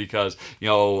possible, because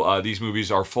these movies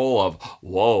are full of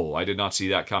whoa, I did not see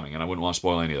that coming, and I wouldn't want to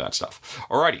spoil any of that stuff.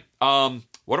 Alrighty,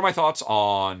 what are my thoughts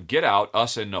on Get Out,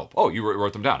 Us, and Nope? Oh, you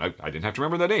wrote them down. I didn't have to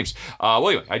remember their names.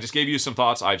 Anyway, I just gave you some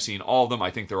thoughts. I've seen all of them. I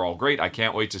think they're all great. I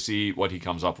can't wait to see what he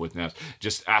comes up with next.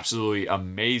 Just absolutely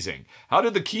amazing. How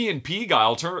did the Key and Peele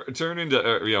guy turn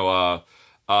into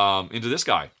this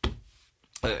guy?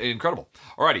 Incredible.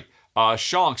 Alrighty.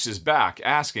 Shonks is back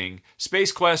asking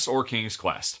Space Quest or King's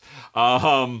Quest.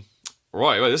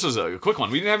 Right, this was a quick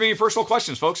one. We didn't have any personal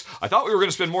questions, folks. I thought we were going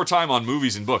to spend more time on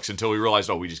movies and books until we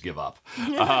realized, we just give up.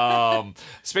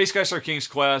 Space Quest or King's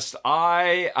Quest.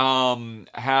 I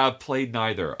have played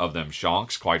neither of them,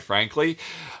 Shonks, quite frankly.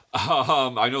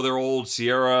 I know they're old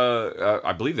Sierra,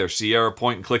 I believe they're Sierra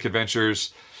point-and-click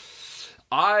adventures.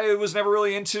 I was never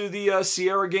really into the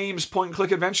Sierra Games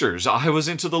point-and-click adventures. I was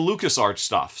into the LucasArts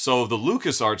stuff. So the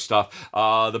LucasArts stuff,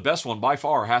 the best one by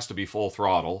far has to be Full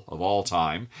Throttle of all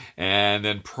time. And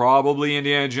then probably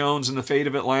Indiana Jones and the Fate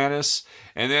of Atlantis.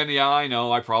 And then, yeah, I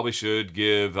know I probably should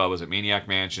give, was it Maniac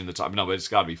Mansion the top? No, but it's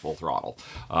got to be Full Throttle.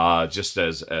 Just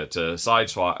as to side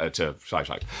swap.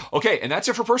 Okay, and that's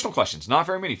it for personal questions. Not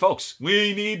very many, folks.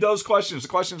 We need those questions. The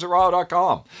questions at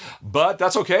raw.com. But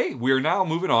that's okay. We're now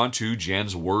moving on to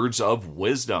Jen's Words of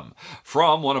Wisdom.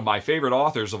 From one of my favorite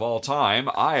authors of all time.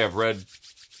 I have read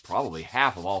probably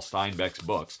half of all Steinbeck's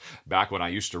books back when I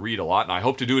used to read a lot, and I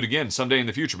hope to do it again someday in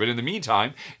the future. But in the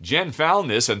meantime, Jen found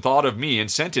this and thought of me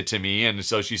and sent it to me, and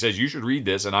so she says, you should read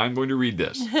this, and I'm going to read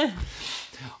this.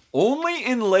 Only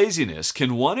in laziness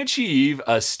can one achieve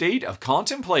a state of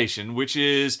contemplation, which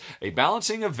is a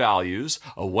balancing of values,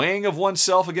 a weighing of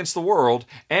oneself against the world,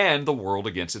 and the world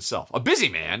against itself. A busy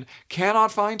man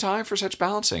cannot find time for such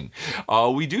balancing.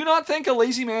 We do not think a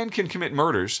lazy man can commit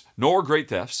murders, nor great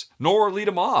thefts, nor lead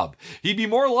a mob. He'd be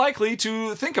more likely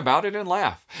to think about it and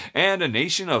laugh. And a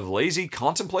nation of lazy,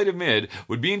 contemplative men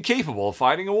would be incapable of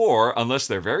fighting a war unless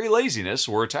their very laziness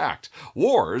were attacked.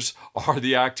 Wars are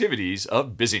the activities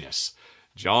of busyness.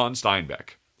 John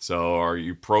Steinbeck. So are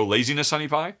you pro laziness, Honey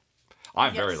Pie?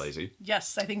 I'm very lazy.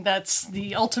 Yes, I think that's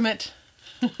the ultimate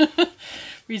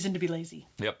reason to be lazy.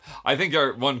 Yep. I think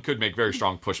one could make very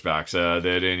strong pushbacks that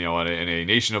in a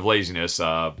nation of laziness,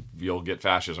 you'll get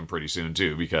fascism pretty soon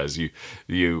too, because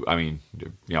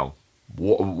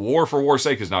war for war's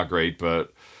sake is not great,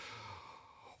 but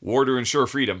war to ensure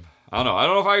freedom. I don't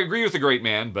know if I agree with the great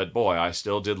man, but boy, I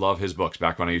still did love his books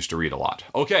back when I used to read a lot.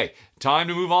 Okay, time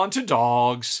to move on to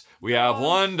dogs. We have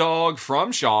one dog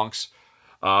from Shonks,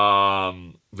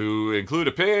 who include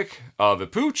a pic of a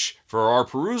pooch for our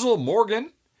perusal.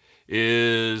 Morgan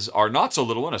is our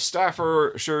not-so-little one, a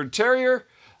Staffordshire Terrier.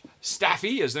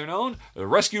 Staffy, as they're known. The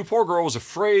rescue poor girl was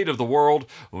afraid of the world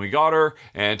when we got her,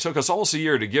 and it took us almost a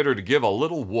year to get her to give a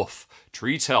little woof.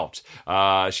 Treats helped.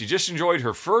 She just enjoyed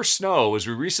her first snow as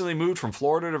we recently moved from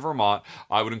Florida to Vermont.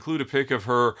 I would include a pic of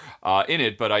her in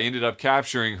it, but I ended up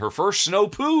capturing her first snow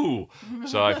poo.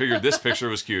 So I figured this picture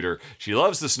was cuter. She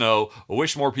loves the snow. I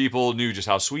wish more people knew just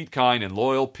how sweet, kind, and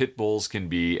loyal pit bulls can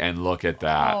be, and look at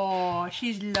that. Oh,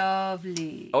 she's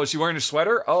lovely. Oh, is she wearing a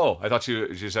sweater? Oh, I thought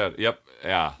she said, yep,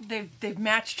 yeah. They've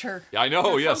matched her. I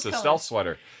know, yes, a stealth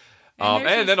sweater.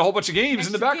 And then a whole bunch of games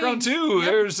in the background, too. Yep.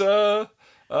 There's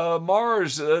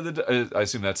Mars, I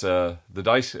assume that's the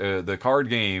dice, the card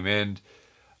game, and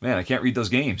man, I can't read those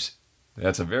games.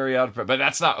 That's a very but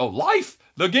that's not, Life!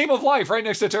 The game of life, right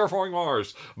next to Terraforming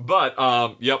Mars. But,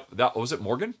 yep, that, was it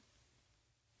Morgan?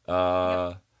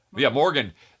 Yep. Yeah,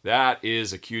 Morgan. That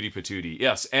is a cutie patootie.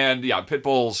 Yes, and yeah, pit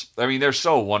bulls, I mean, they're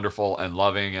so wonderful and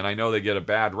loving, and I know they get a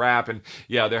bad rap, and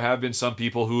yeah, there have been some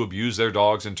people who abuse their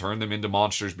dogs and turn them into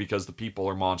monsters because the people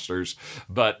are monsters,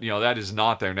 but, that is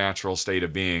not their natural state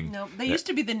of being. No, they used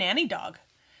to be the nanny dog.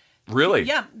 Really?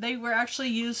 Yeah, they were actually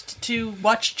used to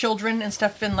watch children and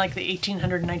stuff in like the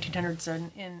 1800s and 1900s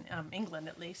in England,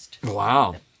 at least.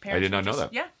 Wow, I did not know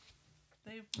that. Yeah.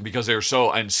 Because they're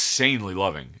so insanely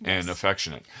loving and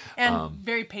affectionate. And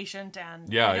very patient, and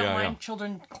they don't mind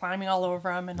children climbing all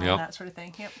over them and all that sort of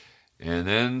thing. Yep. And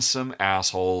then some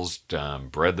assholes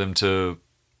bred them to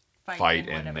fight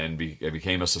and then it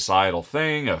became a societal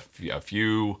thing, a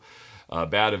few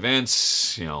bad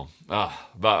events,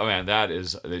 but man,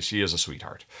 she is a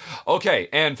sweetheart. Okay,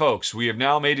 and folks, we have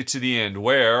now made it to the end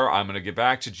where I'm going to get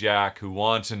back to Jack, who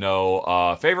wants to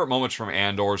know favorite moments from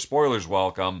Andor. Spoilers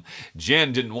welcome.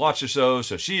 Jen didn't watch the show,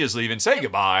 so she is leaving. Say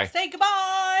goodbye. Say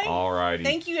goodbye. All righty.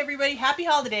 Thank you, everybody. Happy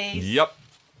holidays. Yep.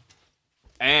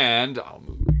 And I'll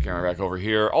move the camera back over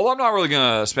here. Although I'm not really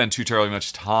going to spend too terribly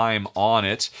much time on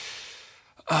it.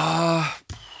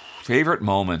 Favorite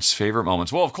moments.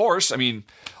 Well, of course, I mean,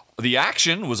 the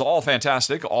action was all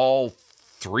fantastic. All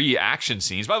 3 action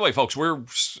scenes. By the way, folks, we're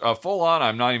full on.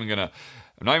 I'm not even gonna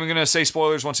say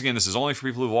spoilers. Once again, this is only for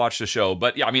people who've watched the show.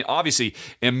 But yeah, I mean, obviously,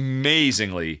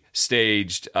 amazingly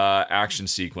staged action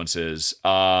sequences.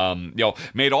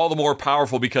 Made all the more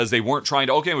powerful because they weren't trying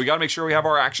to. Okay, we got to make sure we have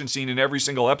our action scene in every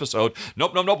single episode.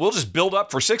 Nope. We'll just build up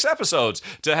for 6 episodes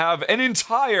to have an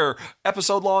entire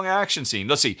episode-long action scene.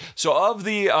 Let's see. So of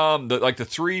the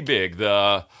 3 big,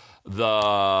 the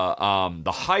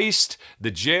heist,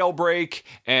 the jailbreak,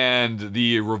 and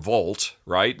the revolt.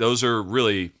 Right? Those are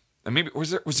really. And maybe was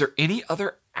there any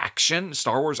other action,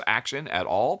 Star Wars action at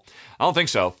all? I don't think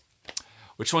so.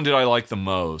 Which one did I like the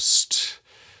most?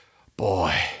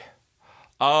 Boy.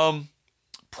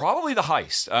 Probably the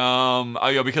heist,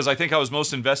 because I think I was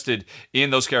most invested in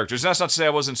those characters. And that's not to say I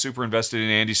wasn't super invested in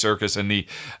Andy Serkis and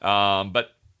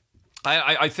but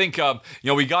I think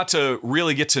we got to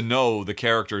really get to know the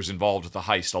characters involved with the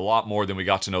heist a lot more than we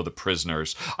got to know the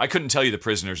prisoners. I couldn't tell you the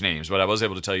prisoners' names, but I was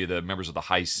able to tell you the members of the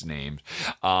heist names.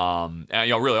 And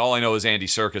really, all I know is Andy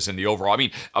Serkis and the overall. I mean,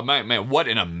 man, what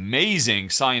an amazing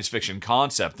science fiction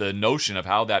concept! The notion of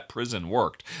how that prison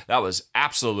worked, that was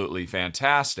absolutely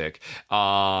fantastic.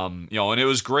 And it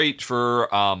was great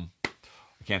for.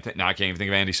 I can't even think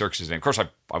of Andy Serkis' name. Of course, I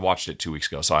watched it 2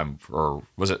 weeks ago,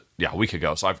 a week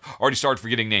ago. So I've already started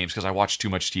forgetting names because I watched too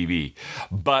much TV.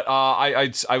 But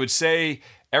I would say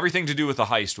everything to do with the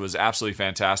heist was absolutely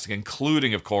fantastic,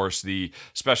 including, of course, the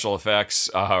special effects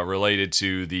related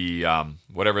to the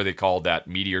whatever they called that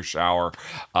meteor shower.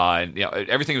 And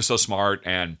everything was so smart.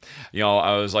 And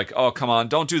I was like, oh, come on,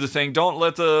 don't do the thing. Don't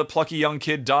let the plucky young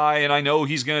kid die. And I know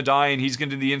he's going to die, and he's going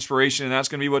to be the inspiration, and that's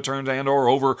going to be what turns Andor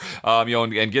over,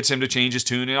 and gets him to change his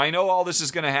tune. And I know all this is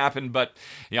going to happen, but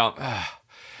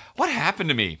what happened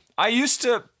to me? I used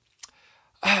to.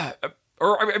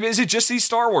 Or is it just these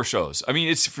Star Wars shows? I mean,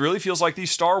 it really feels like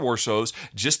these Star Wars shows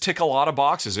just tick a lot of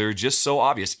boxes. They're just so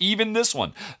obvious. Even this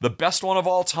one, the best one of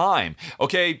all time.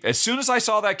 Okay, as soon as I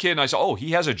saw that kid and I saw, oh,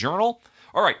 he has a journal?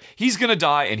 All right, he's going to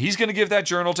die, and he's going to give that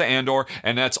journal to Andor,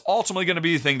 and that's ultimately going to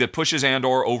be the thing that pushes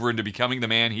Andor over into becoming the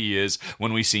man he is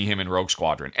when we see him in Rogue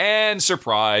Squadron. And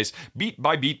surprise, beat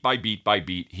by beat by beat by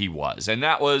beat, he was. And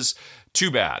that was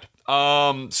too bad.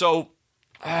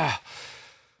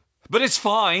 But it's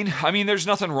fine. I mean, there's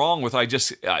nothing wrong with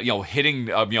hitting,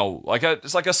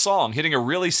 it's like a song, hitting a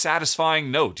really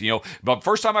satisfying note. But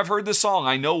first time I've heard this song,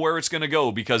 I know where it's going to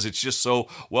go because it's just so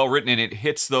well written and it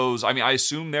hits those. I mean, I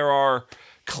assume there are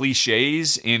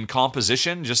cliches in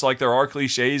composition, just like there are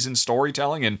cliches in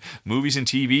storytelling and movies and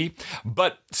TV.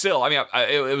 But still, I mean,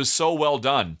 it was so well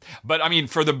done. But I mean,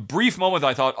 for the brief moment,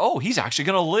 I thought, oh, he's actually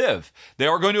going to live. They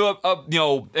are going to,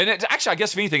 and actually, I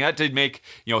guess if anything, that did make,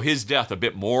 his death a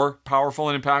bit more powerful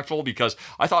and impactful because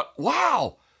I thought,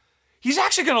 wow, he's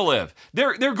actually going to live.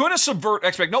 They're going to subvert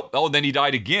expect. Nope. Oh, then he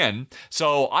died again.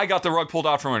 So I got the rug pulled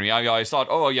out from under me. I thought,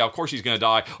 oh yeah, of course he's going to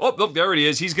die. Oh, look, there it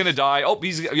is. He's going to die. Oh,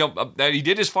 he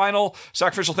did his final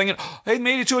sacrificial thing, and they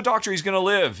made it to a doctor. He's going to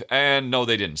live. And no,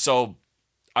 they didn't. So,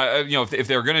 if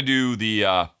they're going to do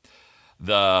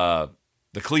the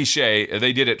cliche,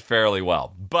 they did it fairly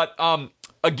well. But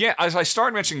again, as I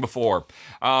started mentioning before,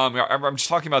 I'm just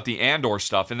talking about the Andor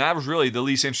stuff, and that was really the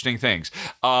least interesting things.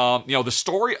 The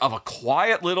story of a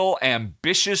quiet little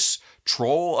ambitious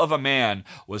troll of a man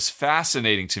was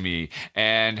fascinating to me,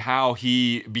 and how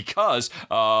he, because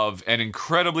of an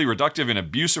incredibly reductive and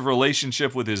abusive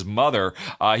relationship with his mother,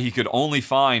 he could only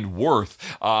find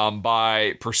worth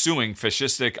by pursuing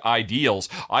fascistic ideals,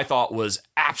 I thought was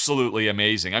absolutely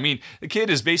amazing. I mean, the kid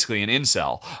is basically an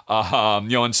incel,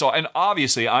 and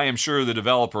obviously I am sure the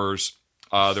developers,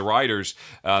 the writers,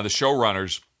 the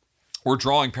showrunners, we're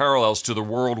drawing parallels to the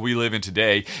world we live in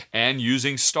today and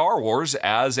using Star Wars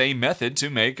as a method to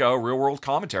make a real-world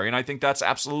commentary. And I think that's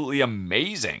absolutely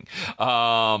amazing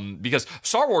because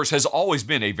Star Wars has always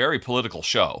been a very political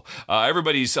show.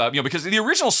 Everybody's, because the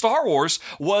original Star Wars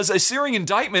was a searing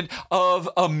indictment of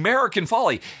American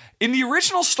folly. In the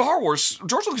original Star Wars,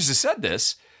 George Lucas has said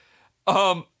this,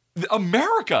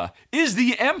 America is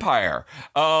the empire.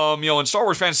 And Star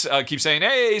Wars fans keep saying,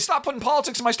 hey, stop putting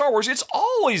politics in my Star Wars. It's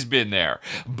always been there.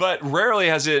 But rarely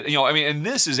has it, and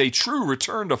this is a true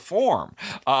return to form,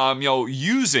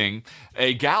 using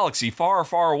a galaxy far,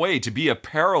 far away to be a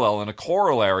parallel and a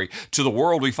corollary to the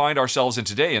world we find ourselves in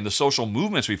today and the social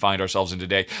movements we find ourselves in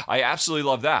today. I absolutely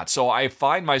love that. So I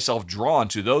find myself drawn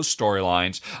to those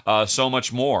storylines so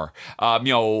much more.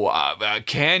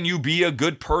 Can you be a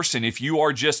good person if you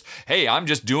are just, hey, I'm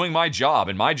just doing my job,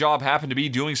 and my job happened to be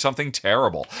doing something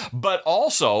terrible? But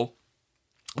also,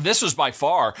 this was by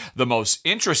far the most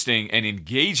interesting and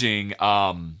engaging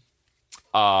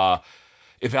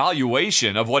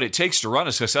evaluation of what it takes to run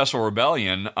a successful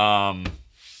rebellion. I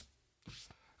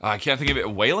can't think of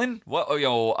it. Wayland? What? The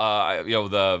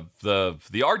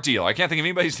art dealer. I can't think of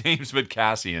anybody's names but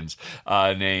Cassian's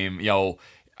name.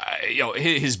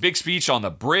 His big speech on the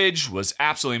bridge was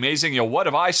absolutely amazing. What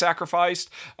have I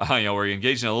sacrificed? Where he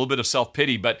engaged in a little bit of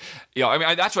self-pity, but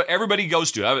that's what everybody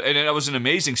goes to, and it was an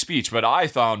amazing speech. But I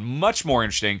found much more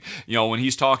interesting, when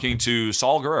he's talking to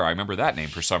Saul Guerrero. I remember that name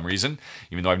for some reason,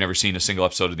 even though I've never seen a single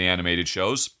episode of the animated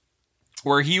shows.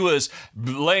 where he was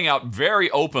laying out very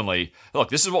openly, look,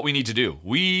 this is what we need to do.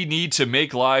 We need to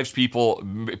make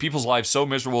people's lives so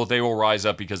miserable that they will rise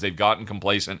up because they've gotten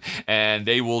complacent, and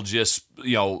they will just,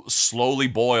 slowly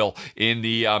boil in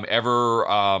the ever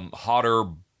hotter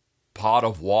pot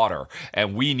of water.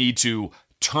 And we need to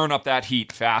turn up that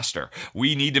heat faster.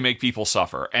 We need to make people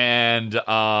suffer. And,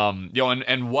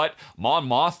 and what Mon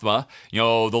Mothma,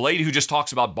 the lady who just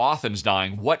talks about Bothans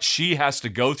dying, what she has to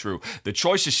go through, the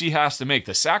choices she has to make,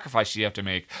 the sacrifice she has to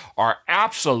make are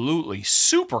absolutely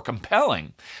super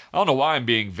compelling. I don't know why I'm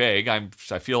being vague. I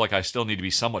feel like I still need to be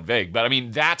somewhat vague, but I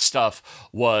mean, that stuff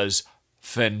was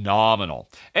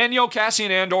phenomenal. And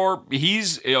Cassian Andor,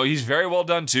 he's very well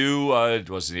done too.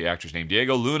 What's the actor's name?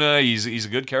 Diego Luna. He's a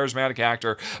good charismatic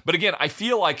actor. But again, I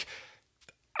feel like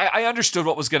I understood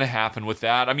what was going to happen with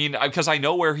that. I mean, because I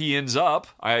know where he ends up.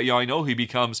 I know he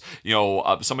becomes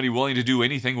somebody willing to do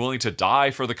anything, willing to die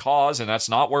for the cause, and that's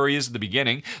not where he is at the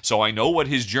beginning. So I know what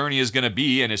his journey is going to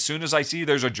be, and as soon as I see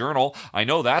there's a journal, I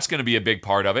know that's going to be a big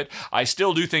part of it. I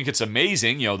still do think it's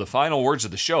amazing. The final words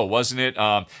of the show, wasn't it?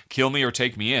 Kill me or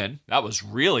take me in. That was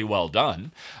really well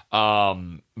done.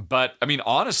 But I mean,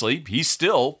 honestly, he's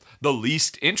still the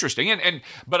least interesting.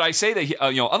 But I say that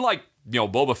unlike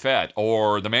Boba Fett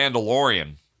or The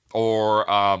Mandalorian or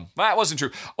that wasn't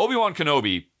true. Obi-Wan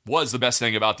Kenobi was the best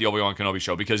thing about the Obi-Wan Kenobi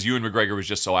show because Ewan McGregor was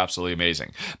just so absolutely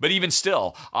amazing. But even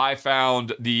still, I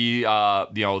found the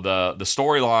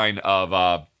storyline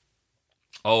of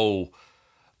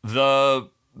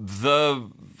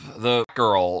the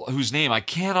girl whose name I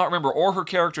cannot remember, or her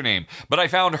character name, but I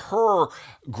found her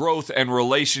growth and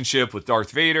relationship with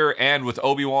Darth Vader and with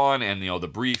Obi-Wan and the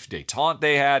brief détente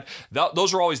they had.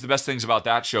 Those are always the best things about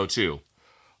that show too.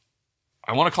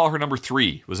 I want to call her number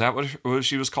 3. Was that what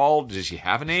she was called? Did she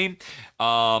have a name?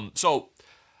 So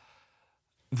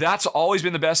that's always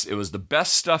been the best. It was the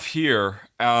best stuff here.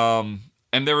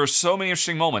 And there were so many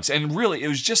interesting moments. And really, it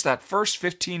was just that first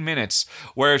 15 minutes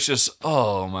where it's just,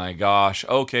 oh my gosh.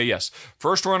 Okay, yes.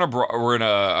 First, we're in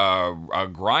a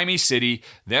grimy city.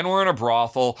 Then we're in a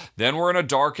brothel. Then we're in a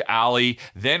dark alley.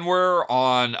 Then we're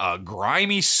on a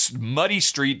grimy, muddy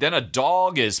street. Then a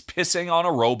dog is pissing on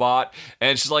a robot.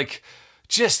 And it's like,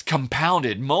 just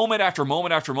compounded moment after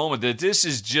moment after moment that this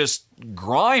is just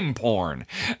grime porn.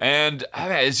 And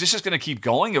is this just going to keep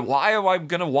going? Why am I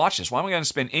going to watch this? Why am I going to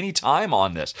spend any time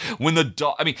on this? When the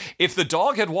dog, if the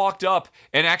dog had walked up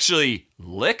and actually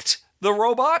licked the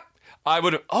robot, I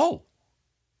would have, well,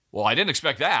 I didn't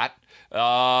expect that.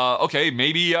 Okay,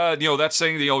 maybe that's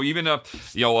saying even a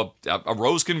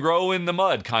rose can grow in the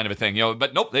mud kind of a thing.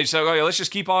 But nope, they said, okay, let's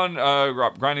just keep on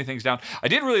grinding things down. I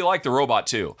did really like the robot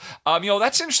too.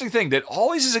 That's an interesting thing that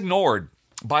always is ignored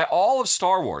by all of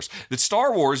Star Wars, that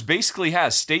Star Wars basically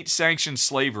has state-sanctioned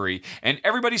slavery, and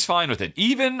everybody's fine with it.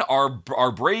 Even our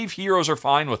brave heroes are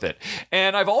fine with it.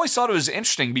 And I've always thought it was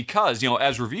interesting because,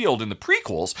 as revealed in the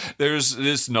prequels, there's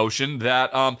this notion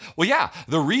that,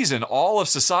 the reason all of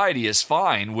society is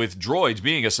fine with droids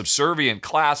being a subservient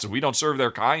class and we don't serve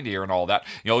their kind here and all that,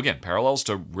 again, parallels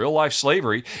to real-life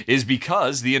slavery, is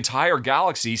because the entire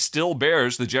galaxy still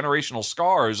bears the generational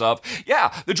scars of,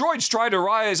 the droids tried to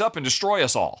rise up and destroy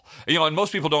us all. And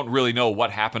most people don't really know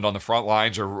what happened on the front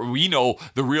lines, or we know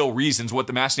the real reasons what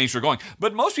the mass names are going.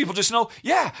 But most people just know,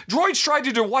 droids tried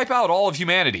to wipe out all of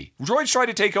humanity. Droids tried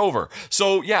to take over.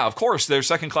 So of course they're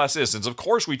second-class citizens. Of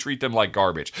course we treat them like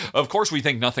garbage. Of course we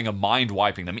think nothing of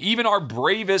mind-wiping them. Even our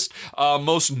bravest,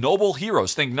 most noble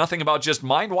heroes think nothing about just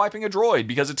mind-wiping a droid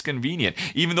because it's convenient,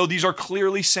 even though these are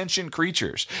clearly sentient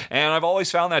creatures. And I've always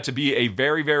found that to be a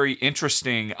very, very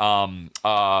interesting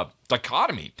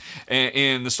dichotomy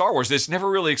in the Star Wars that's never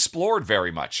really explored very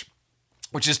much,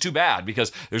 which is too bad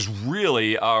because there's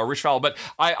really rich fowl. But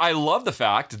I love the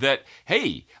fact that,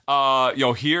 hey,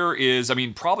 here is,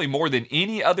 probably more than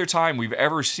any other time we've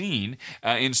ever seen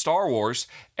in Star Wars,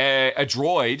 a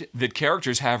droid that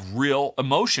characters have real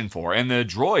emotion for, and the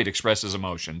droid expresses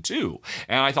emotion too.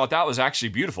 And I thought that was actually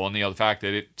beautiful, and the fact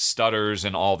that it stutters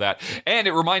and all that. And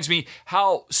it reminds me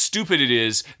how stupid it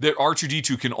is that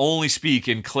R2-D2 can only speak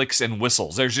in clicks and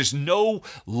whistles. There's just no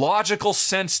logical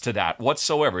sense to that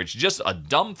whatsoever. It's just a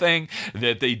dumb thing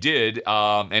that they did,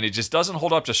 and it just doesn't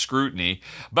hold up to scrutiny.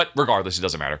 But regardless, it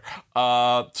doesn't matter.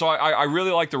 So I really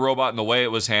like the robot and the way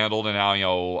it was handled, and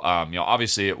how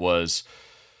obviously it was.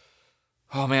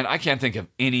 Oh man, I can't think of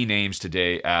any names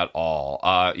today at all.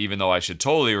 Even though I should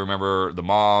totally remember the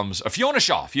moms. Fiona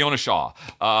Shaw.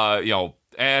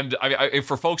 And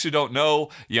for folks who don't know,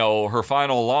 her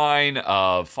final line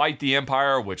of "Fight the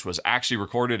Empire," which was actually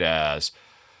recorded as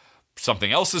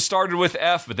something else that started with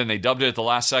F, but then they dubbed it at the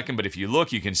last second. But if you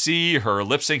look, you can see her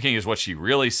lip syncing is what she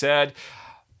really said.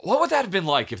 What would that have been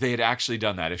like if they had actually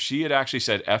done that? If she had actually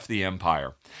said F the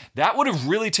Empire? That would have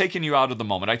really taken you out of the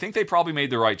moment. I think they probably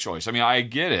made the right choice. I mean, I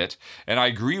get it, and I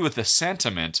agree with the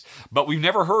sentiment, but we've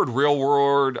never heard real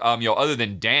word, other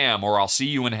than damn or I'll see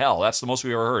you in hell. That's the most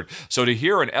we've ever heard. So to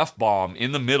hear an F-bomb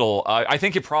in the middle, I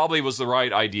think it probably was the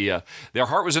right idea. Their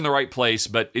heart was in the right place,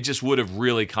 but it just would have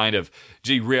really kind of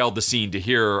derailed the scene to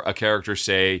hear a character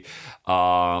say,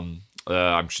 I'm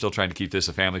still trying to keep this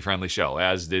a family-friendly show,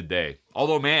 as did they.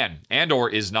 Although, man, Andor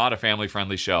is not a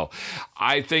family-friendly show.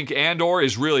 I think Andor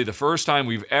is really the first time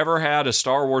we've ever had a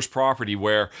Star Wars property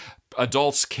where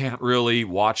adults can't really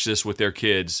watch this with their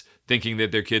kids, thinking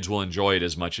that their kids will enjoy it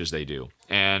as much as they do.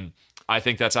 And I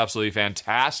think that's absolutely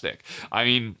fantastic. I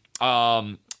mean,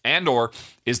 Andor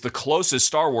is the closest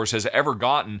Star Wars has ever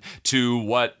gotten to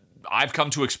what I've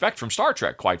come to expect from Star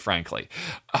Trek, quite frankly.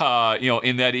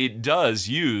 In that it does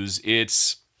use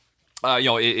its,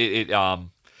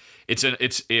 it's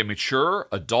a mature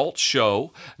adult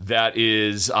show that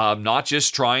is not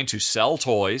just trying to sell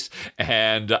toys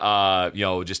and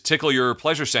just tickle your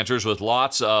pleasure centers with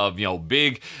lots of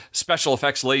big special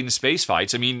effects laden space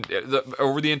fights. I mean,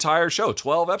 over the entire show,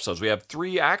 12 episodes, we have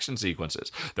 3 action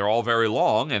sequences. They're all very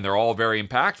long and they're all very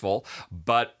impactful.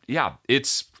 But yeah,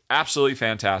 it's absolutely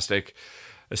fantastic.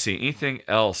 Let's see, anything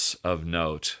else of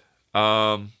note?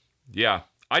 Yeah.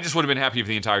 I just would have been happy if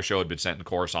the entire show had been sent in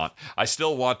Coruscant. I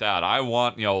still want that. I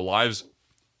want, Lives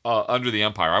Under the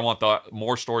Empire. I want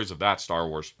more stories of that Star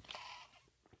Wars.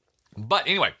 But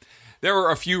anyway, there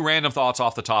were a few random thoughts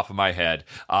off the top of my head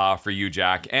for you,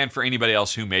 Jack, and for anybody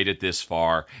else who made it this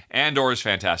far. Andor is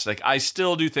fantastic. I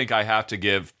still do think I have to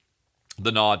give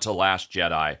the nod to Last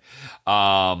Jedi.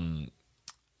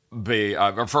 For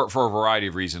a variety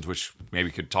of reasons, which maybe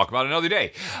we could talk about another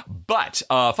day. But,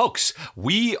 folks,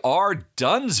 we are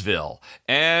Dunsville.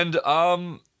 And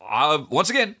once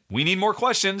again, we need more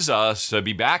questions to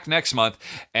be back next month.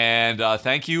 And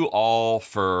thank you all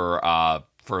for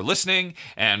listening,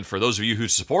 and for those of you who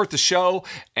support the show.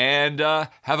 And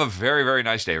have a very, very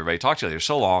nice day, everybody. Talk to you later.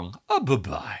 So long.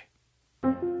 Bye-bye.